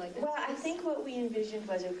 Did you like that? Well, I think what we envisioned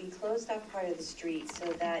was it would be closed off part of the street so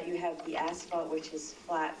that you have the asphalt, which is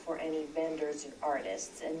flat for any vendors or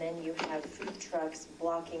artists. And then you have food trucks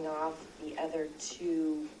blocking off the other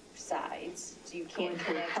two sides. So you can't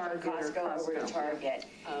connect from Costco over to Target.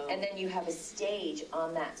 Oh. And then you have a stage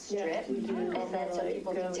on that Yeah, strip. you do. And then so Like,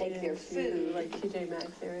 people go can take their into, food like TJ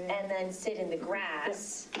Maxx area. and then sit in the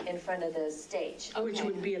grass in front of the stage. Which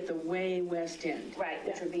would be at the way west end. Right,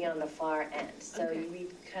 which would be on the far end. So Okay. we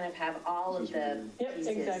kind of have all of the Yep, pieces.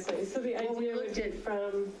 exactly. So the Well, we idea would looked be at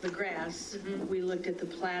from, the grass, we looked at the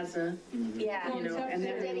plaza, Yeah. you know, and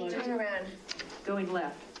then we Debbie, looked, turn around. Going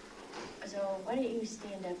left. So why don't you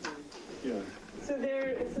stand up and... Yeah. so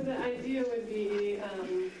the idea would be,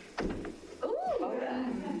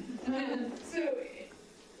 so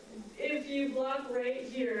if you block right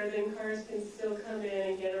here, then cars can still come in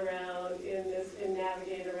and get around and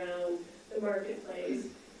navigate around the marketplace.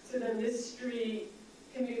 So then this street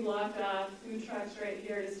can be blocked off, food trucks right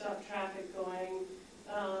here to stop traffic going,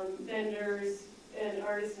 vendors and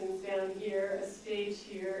artisans down here, a stage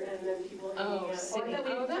here, and then people hanging out. city. Or that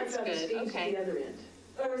we Oh, that's talked about good, stage okay. The other end.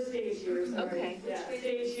 Or stage here, sorry. Okay. Yeah,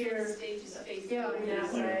 stage here, Stage is facing. going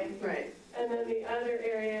that way. Right. And then the other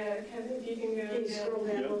area, Kevin, if you can go Can you scroll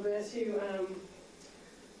down a little bit to,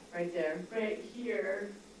 right there. right here.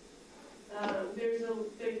 There's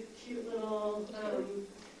the cute little,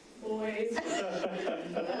 boys.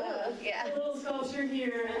 Yeah. A little sculpture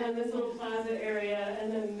here, and then this little plaza area,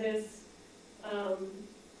 and then this,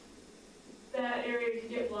 that area could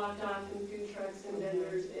get blocked off and food trucks and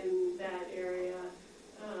vendors in that area.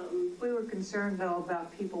 We were concerned though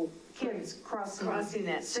about people, kids crossing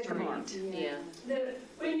that Sycamore. street. Yeah.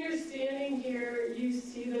 When you're standing here, you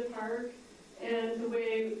see the park, and the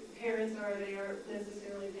way parents are, they aren't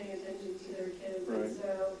necessarily paying attention to their kids. Right. And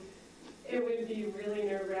so it would be really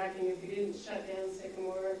nerve-wracking if we didn't shut down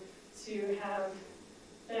Sycamore to have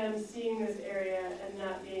them seeing this area and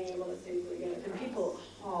not being able to safely get across. And people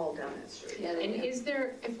haul down that street. Yeah, And is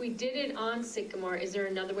there, if we did it on Sycamore, is there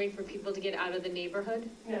another way for people to get out of the neighborhood?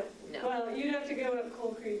 No. No. Well, you'd have to go up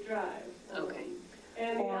Coal Creek Drive. Okay.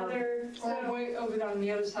 And the other, Or so, way over on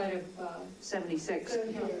the other side of, 76. so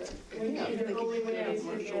here, would be the only way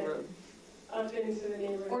to get up into the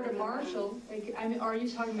neighborhood. or to Marshall. Like, I mean, are you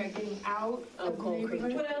talking about getting out Oh, of the Coal Creek.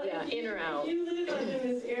 neighborhood? Well, Yeah, if in or out. If you live up in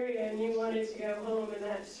this area and you wanted to go home and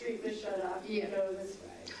that street was shut off, you Yeah. go this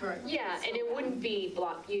way. Correct. Yeah, and it wouldn't be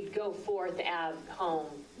blocked, you'd go Fourth Ave home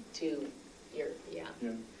to your, yeah.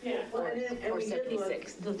 Yeah. Well, and then, and Or we did look,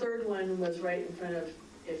 76. the third one was right in front of,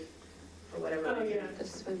 if, for whatever. Oh, reason. yeah. The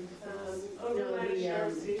swim. Over No, by the, the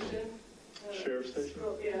sheriff's station. Sheriff's station?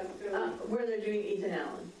 Yeah. go- Where they're doing Ethan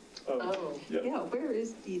Allen. Oh, Yep, Yeah, where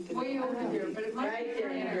is Ethan? Way over there, but it might Right be there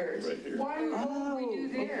in there. hers. right here. Why would we do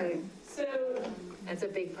there? So that's a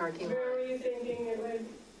big parking lot. where were you thinking it would?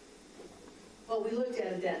 Well, we looked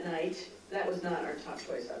at it that night. That was not our top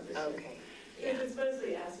choice, obviously. Okay. If it's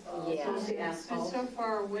mostly asphalt. Yeah. Mostly It's asphalt. so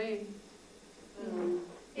far away.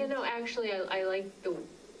 You know, actually, I like the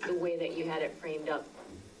way that you had it framed up,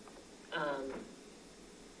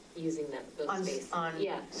 using those On, spaces. on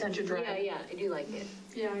Yeah. Center Drive. Yeah, I do like it.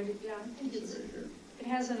 Yeah, I think it's, it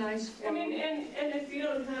has a nice flow. I mean, and if you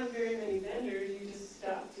don't have very many vendors, you just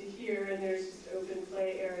stop to here and there's just open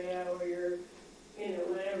play area or you're, you know,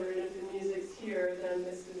 whatever. And if the music's here, then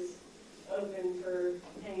this is open for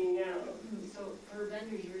hanging out. So for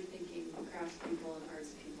vendors, you're thinking craftspeople and arts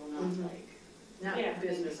people, not Mhm. like. Not Yeah.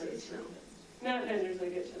 businesses, no. not vendors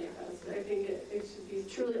like at Chili Fest. I think it should be.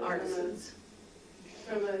 Truly artisans.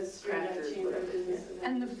 From a straight up Crafters, chamber whatever. business event.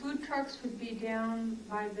 And the food trucks would be down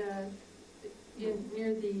by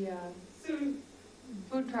near the So,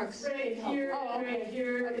 food trucks. right here, Oh, okay. right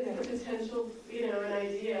here is Okay. the potential, an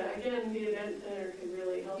idea. Again, the event planner could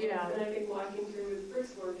really help us. Yeah. And I think walking through with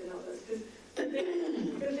Brixmor can help us. Because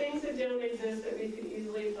the things that don't exist that we could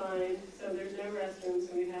easily find, so there's no restrooms,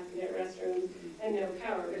 so we'd have to get restrooms, and no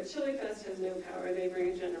power. But Chili Fest has no power, they bring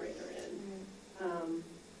a generator in.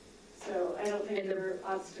 So I don't think And the- there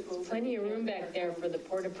are obstacles. Plenty of room back there for the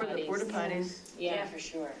porta potties. For the porta potties. Yeah, for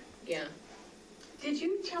sure. yeah. Did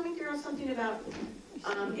you tell me, girl, something about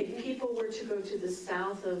if people were to go to the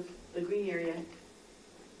south of the green area,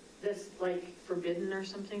 that's like forbidden or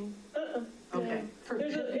something? Okay.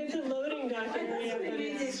 It's a loading dock area, That's what but I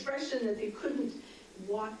made the it's, expression that they couldn't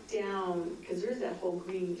walk down, because there's that whole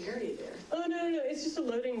green area there. oh, no, it's just a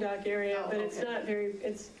loading dock area, Oh, but it's okay. not very,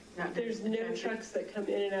 there's no attractive. trucks that come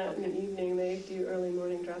in and out in the evening, they do early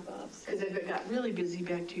morning drop-offs. Because if it got really busy,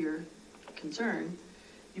 back to your concern,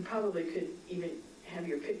 you probably could even have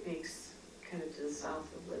your picnics kind of to the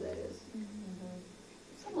south of where that is.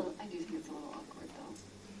 I do think it's a little awkward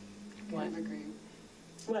though. What? Kind of agree.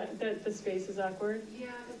 What, that the space is awkward? Yeah,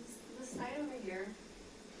 because the side over here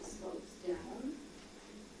slopes down.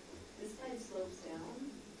 This side slopes down,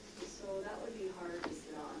 so that would be hard to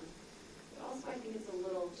sit on. But also I think it's a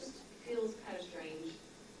little, just feels kind of strange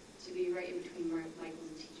to be right in between Michael's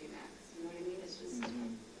and TJ Maxx, you know what I mean? It's just,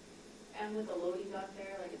 and with the loading dock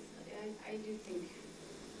there, like I do think,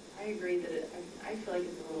 I agree that I feel like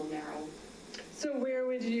it's a little narrow. So where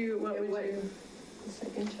would you, what would what- you, the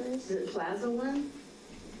second choice? The plaza one,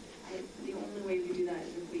 The only way we could do that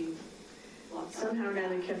is if we locked off. somehow or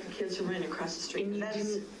another kept the kids from running across the street. And you That's-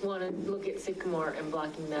 didn't want to look at Sycamore and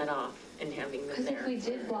blocking that off and having them Because if there. we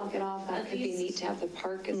did block it off, that could be neat to have the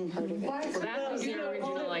park as part of it. Well, that was the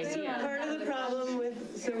original idea. Part of the problem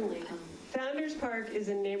with, so Founders Park is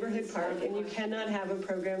a neighborhood park and you cannot have a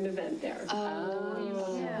programmed event there.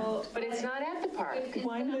 Oh, but it's not at the park.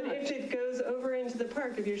 Why not? But if it goes over into the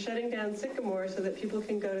park, if you're shutting down Sycamore so that people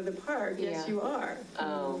can go to the park, yes, Yeah. you are.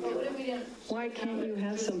 Oh, But what if we didn't? Why can't you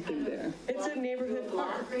have something there? It's a neighborhood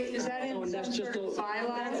park. Is that Oh, in and that's some just sort of a-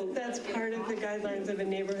 bylaw? That's part of the guidelines of a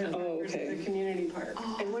neighborhood park Oh, versus okay. a community park.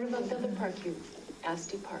 and what about the other park,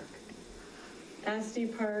 Asti Park? Asti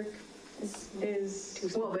Park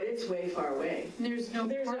is, Well, but it's way far away. There's no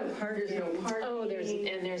there's no park. parking. There's no parking. Oh,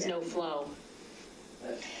 there's no flow.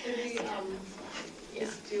 Could we,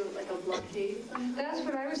 just do like a blockade? That's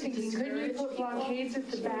what I was thinking. Couldn't you put blockades at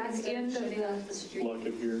the back end of the? street? Block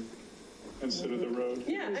it here instead of the road.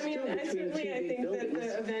 Yeah, I mean, It's still I between certainly, two I big think that buildings.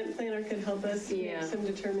 the event planner could help us make Yeah. some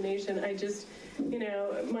determination. I just,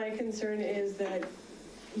 my concern is that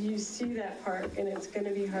you see that park and it's gonna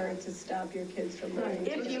be hard to stop your kids from running.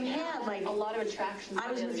 If you had like, A lot of attractions I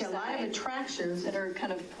on was the gonna other say, a lot of side attractions. that are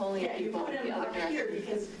kind of pulling Yeah, you people put in the them other up here, direction.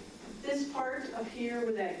 because this part up here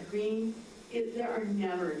with that green, there are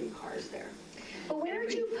never any cars there. But where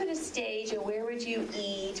would you put a stage, or where would you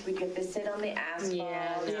eat? We get to sit on the asphalt.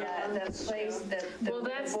 Yeah, no. The place that the Well,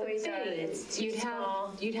 that's the boys are, thing. it's too You'd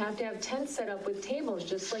small. have to have tents set up with tables,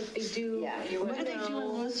 just like they do. Yeah. What do they do in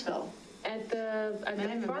Louisville? At the haven't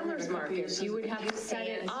been there farmers in a couple years markets, you would have to set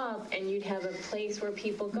it Stands. up and you'd have a place where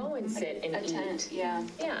people go and sit and A eat. tent, yeah.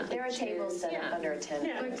 Yeah. There are tables set up Yeah. under a tent.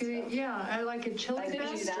 Yeah. Like, I like a chili Like a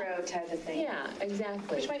fest. bistro type of thing. Yeah,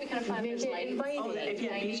 exactly. Which might be kind of fun, Make there's it lights. inviting. Oh, if you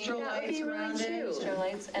had bistro That would lights be really around it. cute. Bistro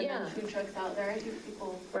lights and Yeah. then food trucks out there. I think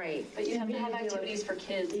people, Right. but you have to have activities for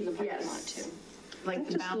kids in the parking lot Yes. too. Like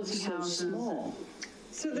That the just looks bouncy so houses. small.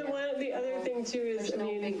 So the other thing too is, There's I no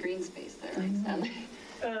mean, big green space there. sadly.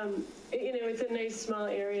 it's a nice small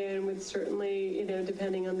area and would certainly,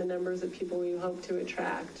 depending on the numbers of people we hope to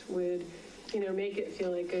attract, would, make it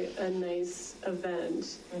feel like a nice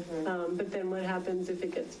event. But then what happens if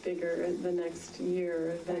it gets bigger the next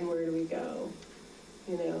year? Then where do we go?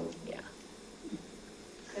 Yeah.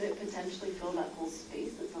 Could it potentially fill that whole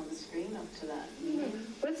space that's on the screen up to that meeting?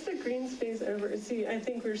 What's the green space over? See, I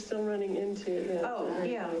think we're still running into it. Oh,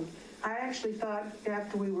 yeah. I actually thought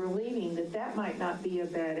after we were leaving that that might not be a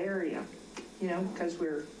bad area, because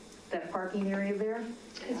that parking area there.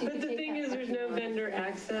 But the thing is, there's no vendor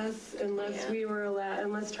access unless we were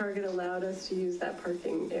unless Target allowed us to use that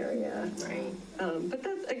parking area. Right. But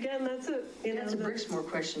that's a, That's a Brixmor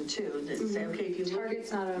question too, that say, okay, if you look at.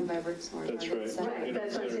 Target's not owned by Brixmor. That's right. Right,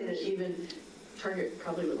 that's what I'm saying, that even Target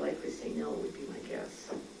probably would likely say no, would be my guess.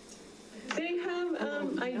 They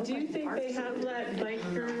have, I do think they have let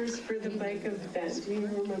bikers for the bike event. Do you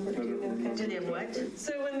remember? Do you know? Do they have what?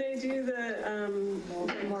 So when they do the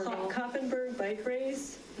Koppenberg bike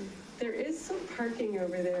race, there is some parking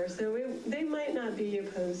over there, so they might not be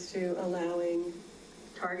opposed to allowing,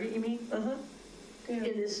 Target, you mean? yeah, In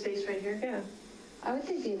this space right here? yeah. I would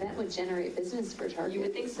think the event would generate business for Target. You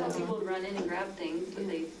would think some people would run in and grab things that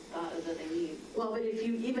they thought that they need. Well, but if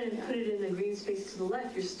you even put it in the green space to the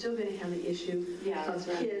left, you're still gonna have the issue Yeah, of that's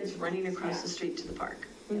right. kids running across the street to the park.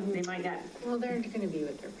 They might not. Well, they're going to be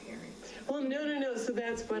with their parents. Well, no, so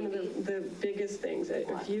that's one of the biggest things.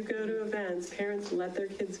 If you go to events, parents let their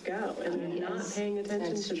kids go, and they're not paying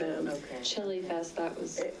attention to them. Okay. Chili Fest, that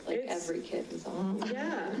was like It's- every kid was on.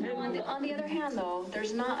 Yeah. No, and- on the other hand, though,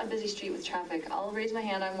 there's not a busy street with traffic. I'll raise my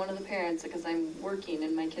hand, I'm one of the parents because I'm working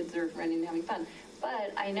and my kids are running and having fun.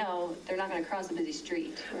 But I know they're not going to cross a busy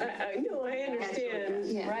street. No, I understand.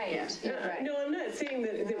 Yeah. Right. No, I'm not saying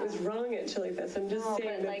that it was wrong at Chili Fest. I'm just No,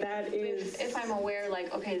 saying but, like, that is. If I'm aware,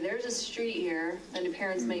 like, okay, there's a street here, then the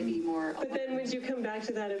parents may be more. But then would you come back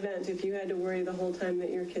to that event if you had to worry the whole time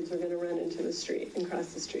that your kids were going to run into the street and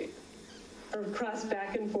cross the street? Or cross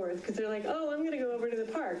back and forth, because they're like, oh, I'm going to go over to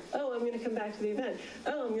the park. Oh, I'm going to come back to the event.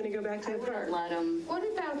 Oh, I'm going to go back to I the park. wouldn't let them. What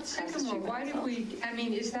about Sycamore? Why did we, I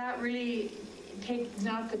mean, is that really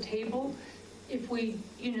not the table? If we,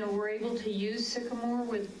 were able to use Sycamore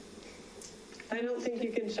with, I don't think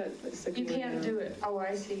you can shut the Sycamore you can't down. do it. Oh,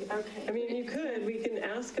 I see, okay. I mean, you could. We can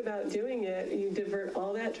ask about doing it. You divert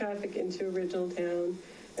all that traffic into Original Town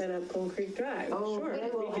and up Coal Creek Drive. Sure,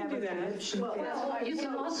 we can do that. Well, you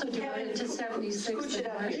can also divide it to 76.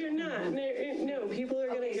 You're not. No, people are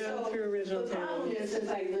going to go through Original The problem Town. is, since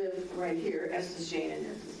I live right here, Estes Jane and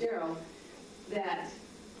Estes Darrell, that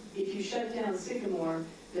if you shut down Sycamore,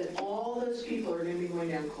 that all those people are gonna be going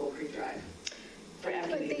down Coal Creek Drive for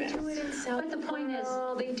after the events. in South. But the point is,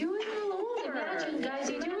 They do it all over. imagine, guys,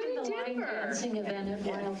 imagine the line dancing event at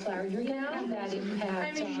Wildflower. You're going to have that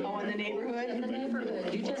impact. Oh, in the neighborhood? In the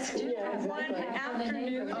neighborhood. You just do have One impact on the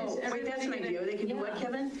afternoon neighborhood. Oh, wait, that's an idea. They can do what,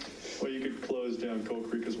 Kevin? Well, you could close down Coal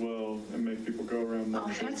Creek as well and make people go around Oh,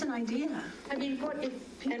 more. that's an idea. I mean, what if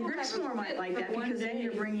people And have a Brixmore might like that, for one because then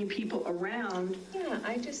you're day? bringing people around Yeah,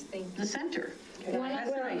 I just think. the center. One That's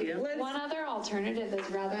an idea. One other alternative is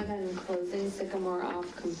rather than closing Sycamore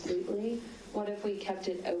off completely, what if we kept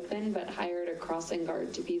it open but hired a crossing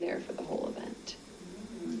guard to be there for the whole event?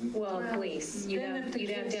 Well, police, you'd then if have, the you'd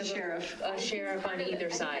have to have sheriff. a sheriff on either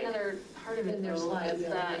side. Another part of it, Then there's though, is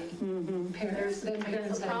that liability. Parents, then there's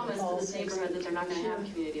parents a have promise to calls. this neighborhood that they're not going to have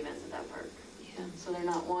community events at that park. Yeah. So they're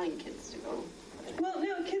not wanting kids to go. Well,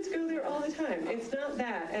 no, kids go there all the time. It's not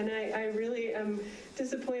that. And I really am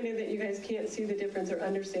disappointed that you guys can't see the difference or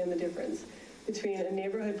understand the difference between a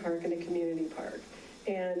neighborhood park and a community park.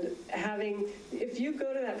 And if you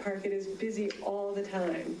go to that park, it is busy all the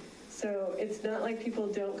time. So it's not like people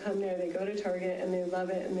don't come there. They go to Target and they love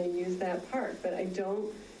it and they use that park. But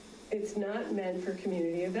it's not meant for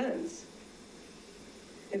community events.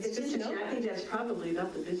 It's just interesting. not. I think that's probably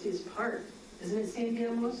about the busiest part. Isn't it, Sandy,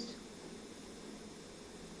 almost?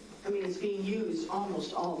 I mean, it's being used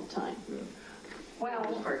almost all the time. Well,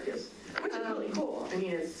 the park is, which is really cool. I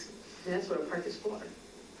mean, that's what a park is for.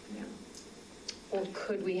 Or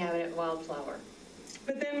could we have it at Wildflower?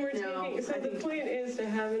 But then we're No, taking, so I the think- point is to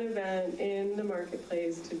have an event in the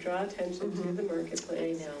marketplace, to draw attention to the I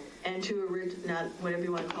marketplace. know. And to, not whatever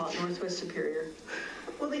you want to call it, Northwest Superior.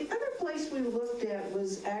 Well, the other place we looked at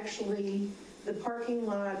was actually the parking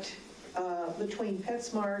lot between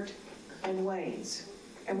PetSmart and Wayne's.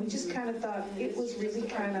 And we just kind of thought it was really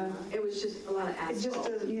kind of, It was just a lot of it's just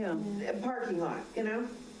asphalt. a parking lot, you know?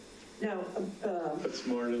 No, But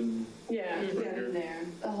smart and Yeah. bigger. There,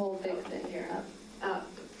 the whole big thing here.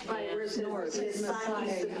 By where it says North.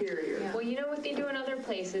 Saki Superior. Well, you know what they do in other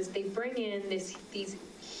places? They bring in these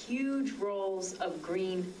huge rolls of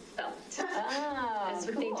green felt. That's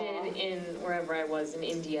what they did in wherever I was in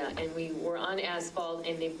India, and we were on asphalt,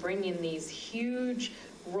 and they bring in these huge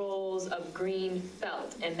rolls of green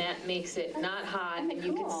felt, and that makes it not hot, and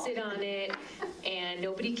you can sit on it, and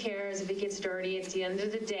nobody cares if it gets dirty. It's the end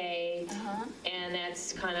of the day, and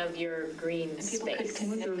that's kind of your green space. The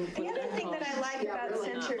other thing that I like about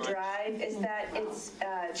Center Drive is that it's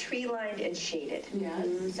tree lined and shaded.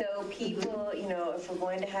 So people, if we're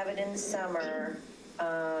going to have it in the summer,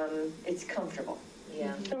 it's comfortable.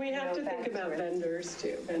 Yeah. And we have to think about vendors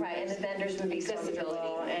too. Right, and the vendors would be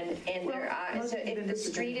comfortable, and there are, so if the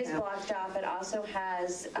street is blocked off, it also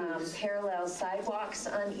has parallel sidewalks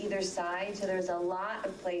on either side, so there's a lot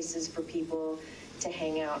of places for people to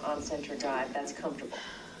hang out on Center Drive that's comfortable.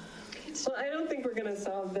 Well, I don't think we're going to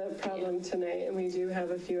solve the problem tonight, and we do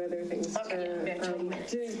have a few other things Okay, we have 20 to.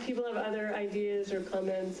 minutes. Do people have other ideas or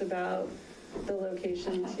comments about the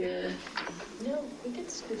locations here. No, we could.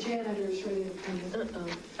 The janitor's ready to come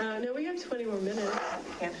in. No, we have 20 more minutes.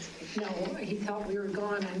 No, he thought we were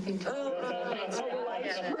gone, I think.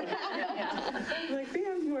 Like, we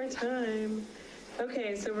have more time.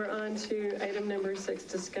 Okay, so we're on to item number 6,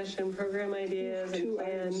 discussion program ideas and 2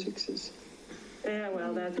 item plans. 6s. Yeah,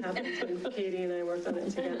 well, that happens when Katie and I work on it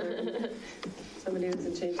together. Somebody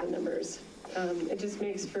doesn't change the numbers. It just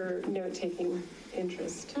makes for note-taking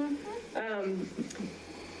interest.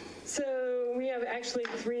 So we have actually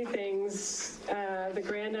 3 things. The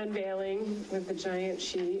grand unveiling with the giant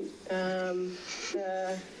sheet,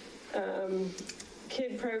 the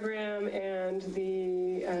kid program, and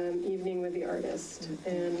the evening with the artist.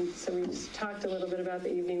 And so we just talked a little bit about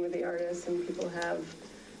the evening with the artist, and people have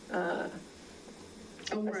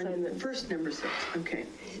We're on the first number 6, okay.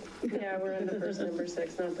 yeah, we're on the first number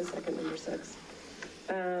 6, not the second number 6.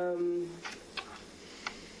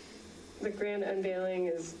 The grand unveiling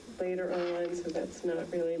is later on, so that's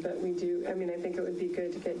not really, but we do, I mean, I think it would be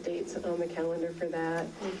good to get dates on the calendar for that.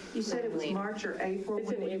 You said it was March or April?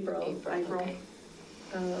 It's in April. April.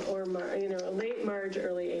 Or, late March,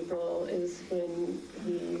 early April is when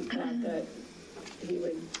he thought that he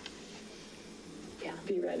would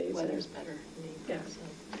be ready. Weather's better in April,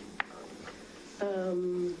 so.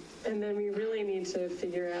 And then we really need to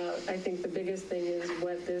figure out, I think the biggest thing is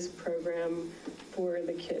what this program for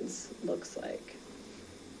the kids looks like.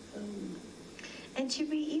 And should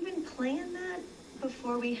we even plan that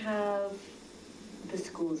before we have the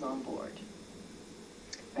schools on board?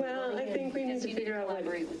 Well, I think we need to figure out what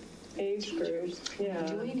age groups, yeah.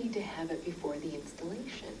 Do we need to have it before the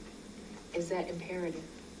installation? Is that imperative?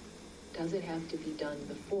 Does it have to be done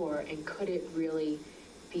before, and could it really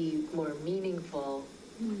be more meaningful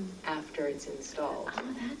after it's installed? Oh,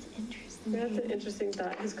 that's interesting. That's an interesting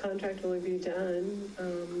thought. His contract will be done,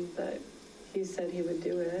 but he said he would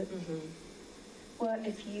do it. Well,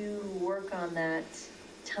 if you work on that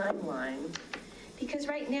timeline, because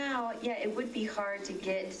right now, it would be hard to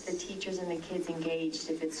get the teachers and the kids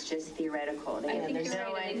engaged if it's just theoretical. They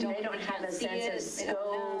don't have a sense of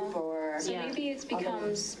scope or. So maybe it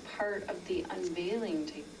becomes part of the unveiling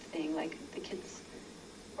type thing, like the kids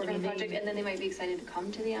work on a project and then they might be excited to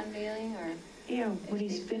come to the unveiling, or? Yeah, when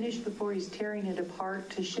he's finished, before he's tearing it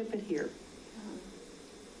apart to ship it here.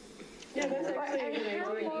 Yeah, that's actually a good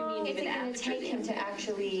idea. How long is it going to take him to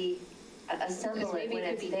actually assemble it when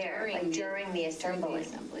it's there, like during the assembly?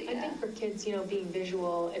 I think for kids, being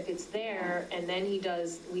visual, if it's there, and then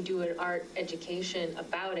we do an art education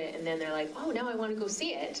about it, and then they're like, oh, now I want to go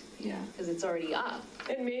see it. Yeah. Because it's already up.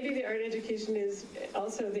 And maybe the art education is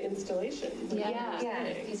also the installation. Yeah,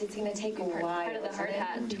 because it's going to take a while. Part of the hard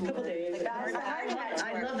hat tour. Couple days. Like the hard hat tour.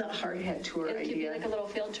 I love the hard hat tour It could be idea. like a little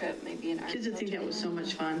field trip, maybe an art. Kids would think that was so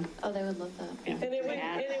much fun. Oh, they would love that. Yeah. And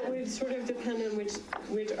it would sort of depend on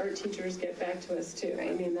which art teachers get back to us too.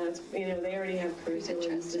 I mean, that's, they already have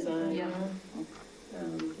curriculums designed.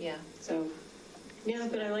 Yeah. So, yeah,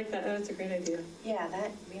 but I like that. That's a great idea. Yeah,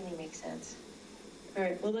 that really makes sense. All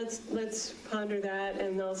right, well, let's ponder that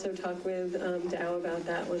and also talk with Dow about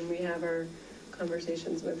that when we have our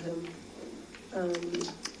conversations with him.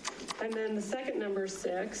 And then the second number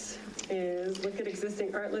 6 is look at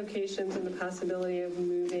existing art locations and the possibility of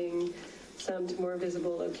moving some to more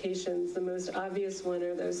visible locations. The most obvious one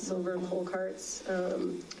are those silver coal carts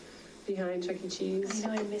behind Chuck E. Cheese.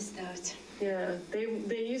 I know, I missed those. Yeah,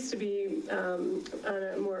 they used to be on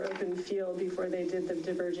a more open field before they did the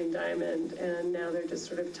diverging diamond, and now they're just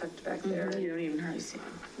sort of tucked back there. You don't even hardly see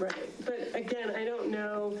them. Right, but again, I don't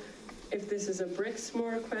know if this is a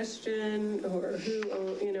Brixmore question or who,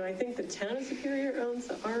 I think the town of Superior owns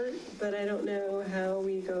the art, but I don't know how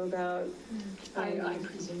we go about. I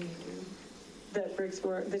presume you do. That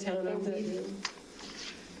Brixmore, the town owns it.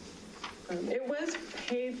 It was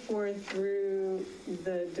paid for through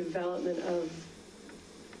the development of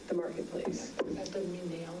the marketplace. That doesn't mean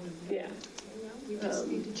they own them. Yeah. We just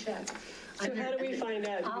need to check. So how do we find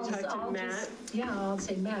out? Do we talk to Matt? I'll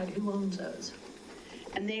say, Matt, who owns those?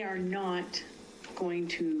 And they are not going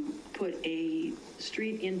to put a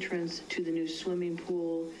street entrance to the new swimming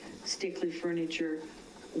pool, Stickley Furniture,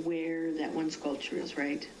 where that one sculpture is,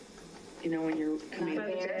 right? When you're coming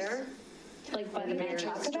By the bear? Like by the We didn't bear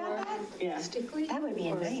talk store? about that? Yeah. Stickley? That would be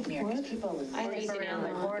a nightmare, because people would I race think around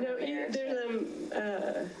like so. corner No, bears.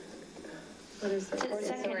 there's what is that? It's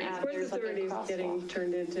Second Ave, Sports there's like a Authority is crosswalk. getting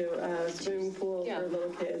turned into a swimming pool for little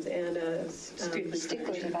kids and a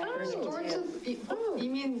Stickler. You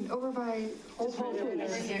mean over by Whole Foods?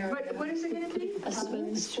 What is it gonna be? A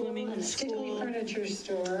swimming Swimming Stickley school Furniture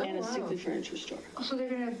Store. and a Stickley Furniture store. Oh, so they're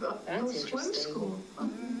gonna have a swim school.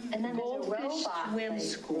 And then there's a Goldfish robot swim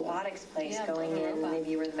place, school. robotics place Yeah, going in, robot.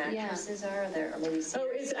 maybe where the mattresses are there, or maybe Oh, Sears.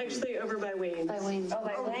 it's actually over by Wayne's. By Wayne's. Oh,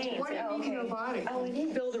 by Lane's. What do you Oh, mean okay. robotic? Oh, it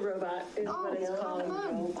is. Build a Robot is what it's called.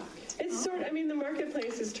 fun. It's sort, I mean, the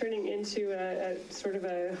marketplace is turning into a sort of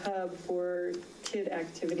a hub for kid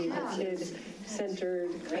activities, a kid-centered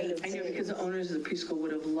kind of I know, thing. because the owners of the preschool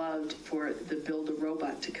would have loved for the Build a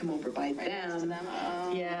Robot to come over by them.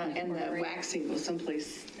 Yeah, and the waxing was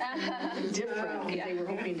someplace different, because they were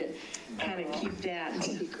hoping to kind of keep that.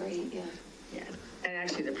 That'd be great, yeah. Yeah, and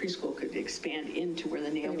actually, the preschool could expand into where the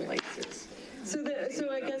nail place is. So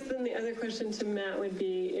I guess then the other question to Matt would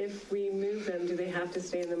be, if we move them, do they have to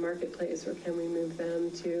stay in the marketplace, or can we move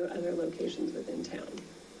them to other locations within town?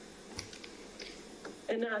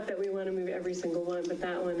 And not that we want to move every single one, but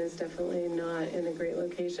that one is definitely not in a great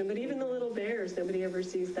location. But even the Little Bears, nobody ever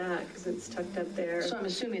sees that because it's tucked up there. So I'm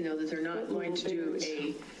assuming, though, that they're not going to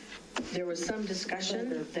do there was some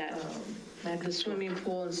discussion that the swimming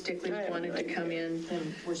pool and Stickley's wanted to come in,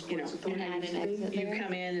 you know, And add an exit you there.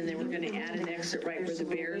 come in and they were going to add an exit right where the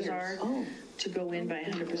bears are to go in by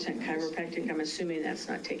 100% chiropractic. I'm assuming that's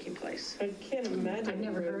not taking place. I can't imagine. I've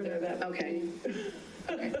never heard of that. Okay.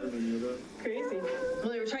 Okay. Crazy. Well,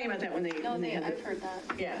 they were talking about that when they. No, when they had I've the- heard that.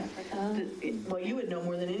 Yeah. Oh. Well, you would know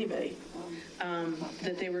more than anybody,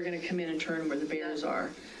 that they were going to come in and turn where the bears are,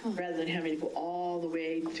 rather than having to go all the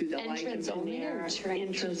way through the light of Entrance only or Panera. turn?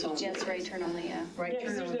 Entrance only. Just right turn only, yeah. Right Yeah,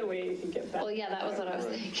 because turn there's no only. way you can get back. Well, yeah, that was what I was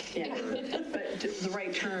thinking. Yeah, but the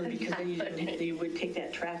right turn, because then you would take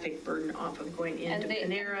that traffic burden off of going into And they-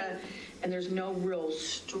 Panera, and there's no real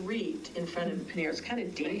street in front of Panera. It's kind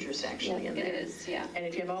of dangerous, actually, in It there. is, yeah. And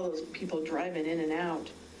if you have all those people driving in and out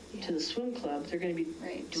to the swim club, they're going to be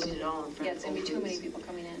Right. doing it all in front Yeah, of it's gonna be Whole too many Foods. people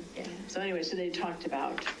coming in. Yeah, so anyway, so they talked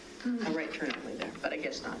about a right turn only there, but I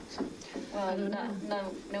guess not. so. Well,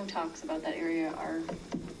 no talks about that area are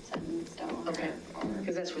set in stone. Okay,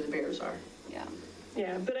 because that's where the bears are. Yeah.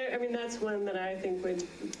 Yeah, but I mean, that's one that I think would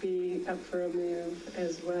be up for a move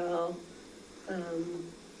as well.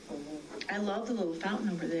 I love the little fountain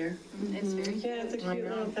over there. It's very cute. Yeah, it's a cute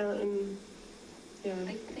little fountain. Yeah.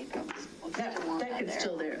 They probably will That still want that could there.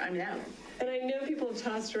 still there, I mean, that, And I know people have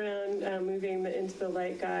tossed around moving into the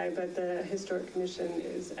light guy, but the Historic Commission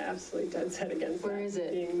is absolutely dead set against Where that is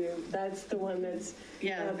it? being moved. That's the one that's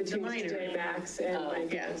Yeah, the between minor. TJ Maxx and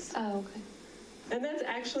Mike yeah. House. Oh, okay. And that's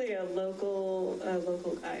actually a local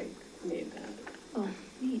guy made that. Oh,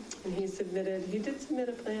 neat. And he did submit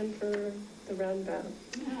a plan for the roundabout.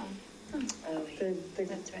 Oh, The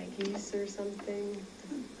That's right. geese or something.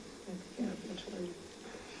 I forget which one.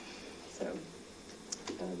 So,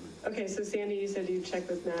 okay, so Sandy, you said you checked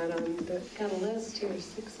with Matt on the, Got a list here,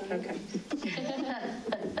 6 items. okay.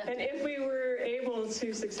 And if we were able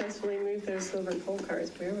to successfully move those silver coal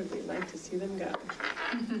cars, where would we like to see them go?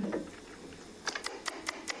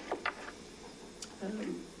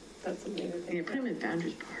 That's something to and you think put them in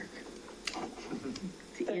Founders Park.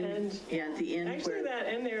 The end. Yeah, at the end Actually, where, that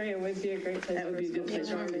end area would be a great place. that would be a good place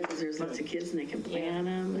for them, because there's lots of kids and they can play on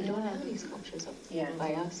them. We don't have any sculptures up Yeah.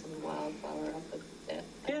 by us and Wildflower up at that.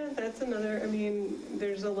 Yeah, that's another, I mean,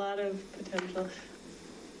 there's a lot of potential.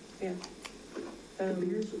 Yeah.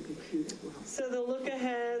 Beers would be cute as well. So the look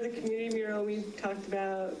ahead, the community mural, we talked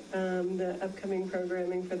about the upcoming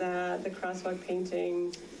programming for that, the crosswalk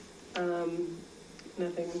painting.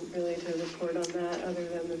 Nothing really to report on that, other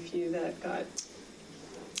than the few that got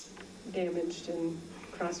damaged in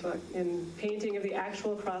painting of the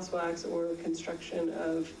actual crosswalks or construction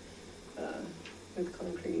of with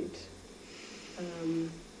concrete.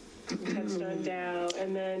 We touched on Dow,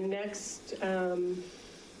 and then next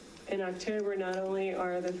in October, not only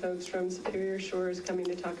are the folks from Superior Shores coming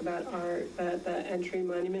to talk about art, but the entry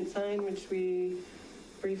monument sign, which we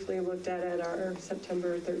briefly looked at our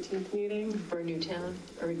September 13th meeting. For Newtown,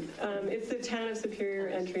 or It's the Town of Superior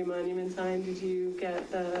entry monument sign. Did you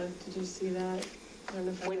see that? I don't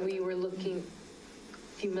know if I when have we it. were looking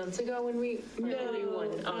a few months ago when we, or the new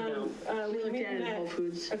one? Oh, no. We looked we at it at met Whole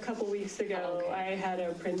Foods. a couple weeks ago. Okay. I had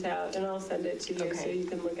a printout, and I'll send it to you so Okay. you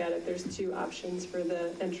can look at it. There's two options for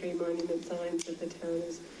the entry monument signs that the town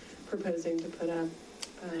is proposing to put up.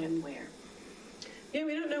 Where? Yeah,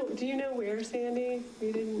 we don't know. Do you know where, Sandy?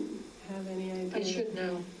 We didn't have any idea. I should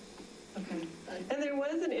know. Okay. And there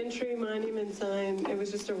was an entry monument sign, it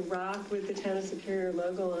was just a rock with the Town of Superior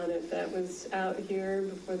logo on it that was out here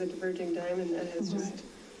before the diverging diamond that has just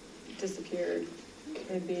disappeared.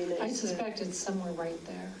 It'd be nice I to- suspect it's somewhere right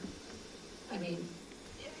there. I mean,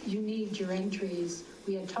 you need your entries.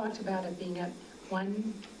 We had talked about it being at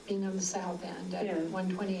being on the south end at Yeah.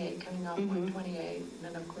 128, coming off 128, and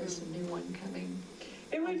then of course a new one coming.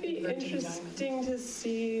 It would be interesting to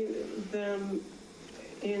see them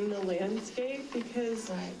in the landscape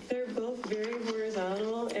because they're both very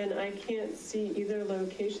horizontal and I can't see either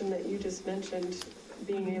location that you just mentioned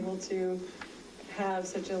being able to have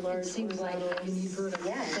such a large seems like horizontal you need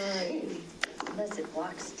vertical. sign. Unless it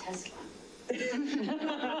blocks Tesla.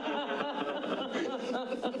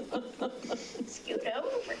 Scoot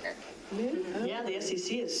over. Yeah, the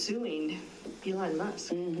SEC is suing Elon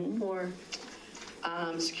Musk for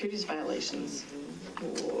securities violations.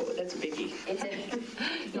 Whoa, that's a biggie.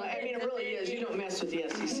 No, I mean, it really is. You don't mess with the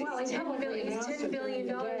SEC. Well, it's $10 billion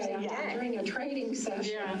in debt during a trading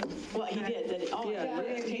session. Yeah. Well, he did.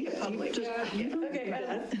 Let's take it public.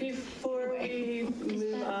 Okay, before we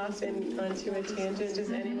move off and onto a tangent, does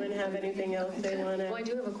anyone have anything else they want Well, I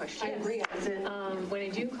to? do have a question. I agree. When I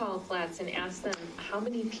do call Flats and ask them, how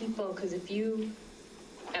many people, because if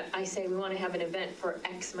I say we want to have an event for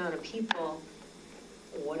X amount of people,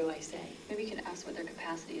 what do I say? Maybe you can ask what their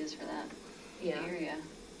capacity is for that area.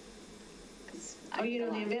 'Cause Oh, you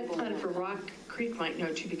know, the event planner for Rock Creek might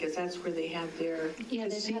know too, because that's where they have their Yeah,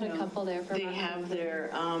 they've had a casino. couple there for They Rock have their,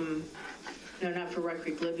 no, not for Rock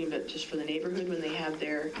Creek Living, but just for the neighborhood, when they have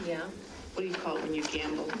their, what do you call it when you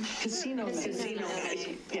gamble? Casino night. Casino guys,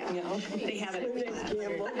 yeah. They have it at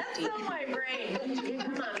Flats. That's on my brain.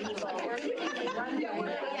 Come on, people.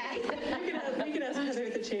 We can ask Heather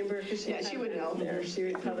at the chamber because she would know. There, she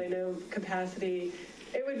would probably know capacity.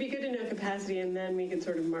 It would be good to know capacity and then we could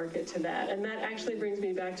sort of market to that. And that actually brings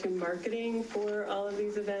me back to marketing for all of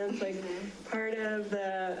these events. Like part of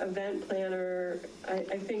the event planner,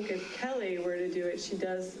 I think if Kelly were to do it, she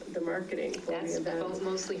does the marketing for That's the event.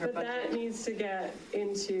 mostly her But that budget. needs to get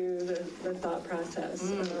into the thought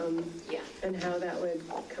process and how that would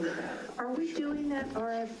come about. Are we doing that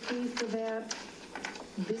RFP for that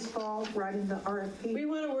this fall, writing the RFP? We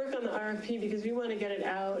want to work on the RFP because we want to get it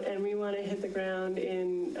out and we want to hit the ground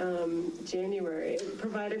in January,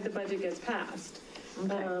 provided the budget gets passed.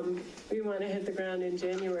 We want to hit the ground in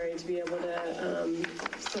January to be able to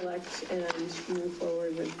select and move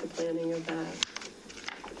forward with the planning of that.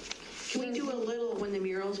 Can we do a little, when the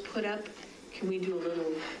mural's put up, can we do a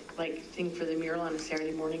little, like, thing for the mural on a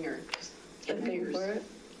Saturday morning or just A thing for it?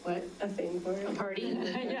 What? A thing for it? A party?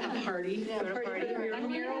 A party? A party? A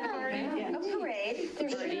mural party? Yeah. A parade. There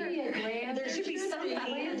should be a grand. There should be some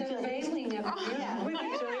grand unveiling of it. With a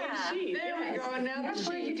giant sheet. There we go, now That's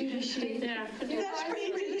where you do the sheet. Yeah. That's where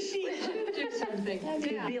you do the sheet. Do something.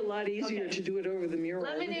 It'd be a lot easier to do it over the mural.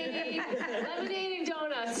 Lemonade and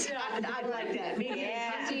donuts. I'd like that. Maybe.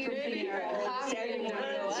 Saturday morning.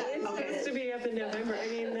 It's supposed to be up in November. I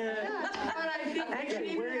mean,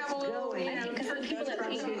 Actually, where it's going. I think because the people that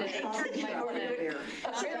paid you, they might want to.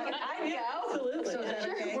 I'd go. absolutely.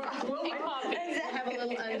 We'll be popping. Have a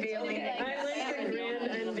little unveiling. I like the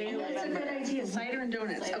grand unveiling. That's a good idea. Cider and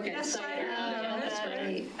donuts. Okay.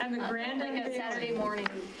 And the grand Like a Saturday morning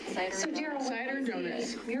cider. So Daryl, Cider and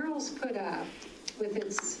donuts. murals put up with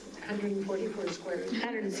its 144 squares,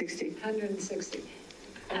 160. 160.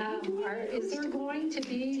 Is there going to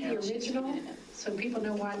be the original, so people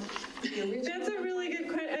know what the original? That's a really good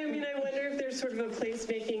question. I mean, I wonder if there's sort of a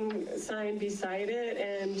placemaking sign beside it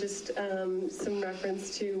and just some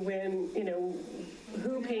reference to when, you know,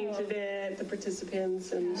 who painted it, the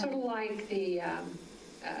participants, and Sort of like the,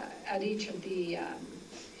 at each of the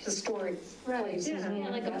historic places. Yeah,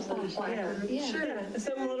 like a placard. yeah,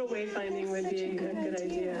 some little wayfinding would be a good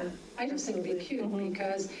idea. I just think it'd be cute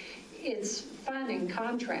because it's fun in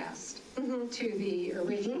contrast to the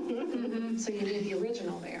original. So you need the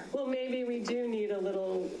original there. Well, maybe we do need a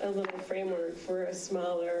little framework for a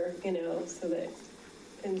smaller, you know, so that.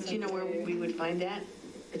 Do you know where we would find that?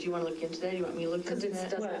 Or do you want to look into that? Do you want me to look Because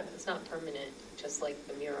into that? it's not permanent, just like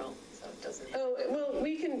the mural, so it doesn't. Oh, well,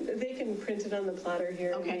 they can print it on the plotter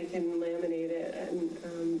here and Okay. we can laminate it.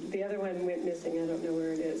 And the other one went missing. I don't know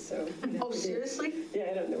where it is, so. Oh, seriously? Yeah,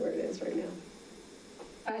 I don't know where it is right now.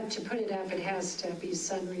 But to put it up, it has to be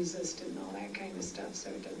sun resistant and all that kind of stuff,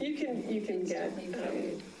 so it doesn't. You can get, instantly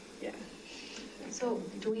fade. yeah. So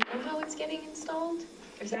do we know how it's getting installed?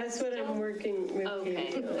 Or is that That's what still- I'm working with Okay,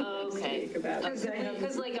 Katie on this okay. week about.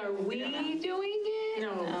 Because like, are we doing it?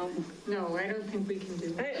 No, I don't think we can do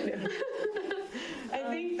that. I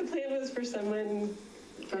think the plan was for someone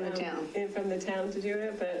From the town. From the town to do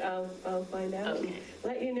it, but I'll find out. Okay.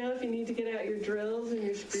 Let you know if you need to get out your drills and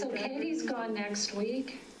your So screwdrivers. Katie's gone next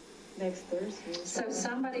week, Next Thursday. so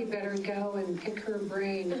somebody better go and pick her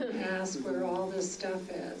brain and ask where all this stuff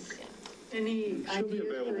is. Any She'll be ideas for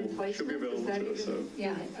available. replacement? She'll be Is available that to us, even- so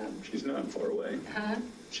Yeah. she's not far away. Huh?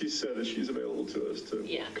 She said that she's available to us to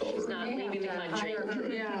Yeah, call she's her. not They leaving the have to country. hire her.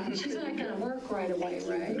 Yeah. She's not gonna work right away,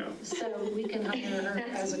 right? No. So we can hire her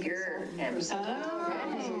as a consultant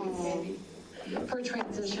for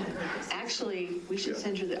transition purposes. Actually, we should Yeah.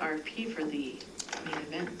 send her the RFP for the main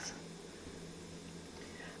events.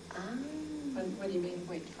 What do you mean?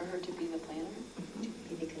 Wait, for her to be the planner?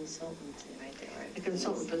 Be the consultant, right there, right? The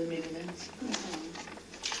consultant for the main events.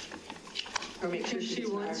 Or make sure She she's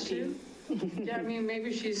an wants RFP. to? Yeah, I mean,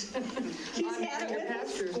 maybe she's on your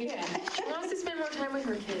pastures. Yeah, she wants to spend more time with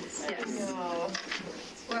her kids. Yes.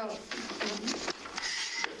 Well,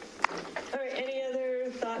 All right, any other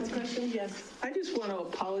thoughts, questions? Yes. I just want to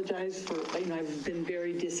apologize for, I've been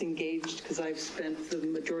very disengaged because I've spent the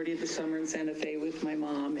majority of the summer in Santa Fe with my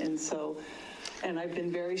mom, and I've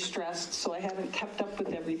been very stressed, so I haven't kept up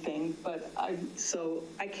with everything, but so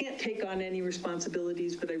I can't take on any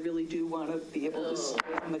responsibilities, but I really do want to be able to stay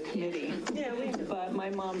on the committee. Yeah, we do. But my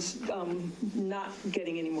mom's not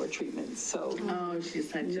getting any more treatment, so. Oh, she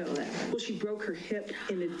decided to do that. Well, she broke her hip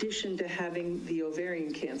in addition to having the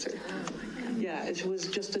ovarian cancer. Yeah, it was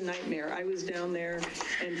just a nightmare. I was down there,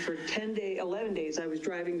 and for 11 days, I was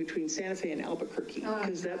driving between Santa Fe and Albuquerque,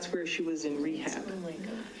 because that's where she was in rehab. Oh my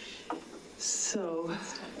gosh. So,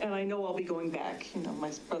 and I know I'll be going back, my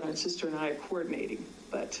brother and sister and I are coordinating,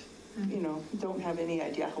 but, don't have any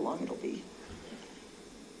idea how long it'll be.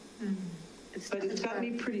 But it's got me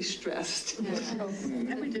pretty stressed.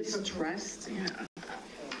 I would be stressed, yeah.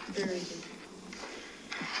 Very.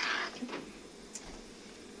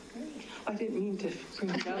 I didn't mean to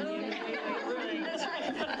bring it down.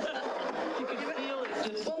 You could feel it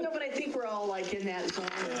just. Well, no, but I think we're all like in that zone.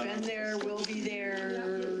 We've been there, we'll be there.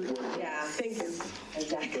 Yeah. Thank you.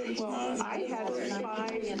 Exactly. Well, I had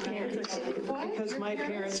 5 parents because my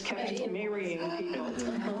parents kept marrying people.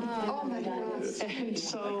 oh my goodness. And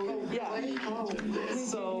so, yeah.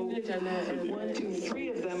 So 1, 2, 3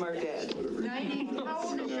 of them are dead. 90, how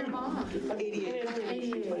old is your mom? 88.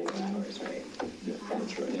 That's right.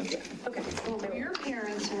 Okay. Well, your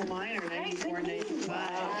parents and mine are 94 and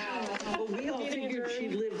 95. Well, we all figured she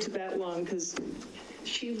lived that long because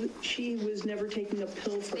she was never taking a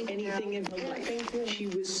pill for anything in her life. She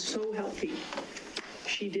was so healthy.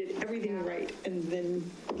 She did everything right, and then,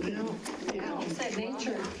 Is that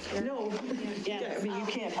nature? no, yeah, I mean, you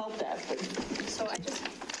can't help that, but. So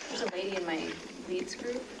there's a lady in my leads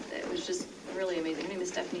group that was just really amazing. Her name is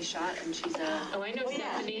Stephanie Schott, and she's a... Oh, I know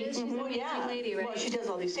Stephanie. She's an amazing lady, right? Well, she does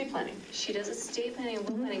all the estate planning. She does estate planning and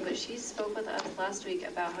will planning, but she spoke with us last week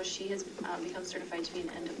about how she has become certified to be an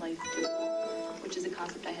end-of-life doula, which is a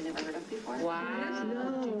concept I had never heard of before. Wow.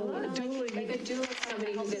 Like a doula,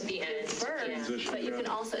 Somebody who's at the end. birth, Transition, but you can yeah.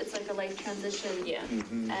 also, it's like a life transition. Yeah.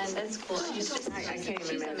 And that's cool. I can't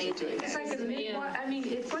even imagine doing She's that. Like a midwife, I mean,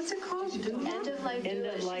 what's it called? End-of-life doula.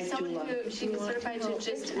 End-of-life She's someone doula. who, she's certified to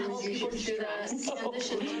just help people through the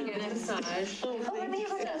transition to get a massage. Oh, let me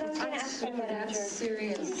hold on. I was going to ask you about That's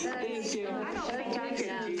serious. Thank you. I don't think I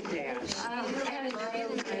could do that.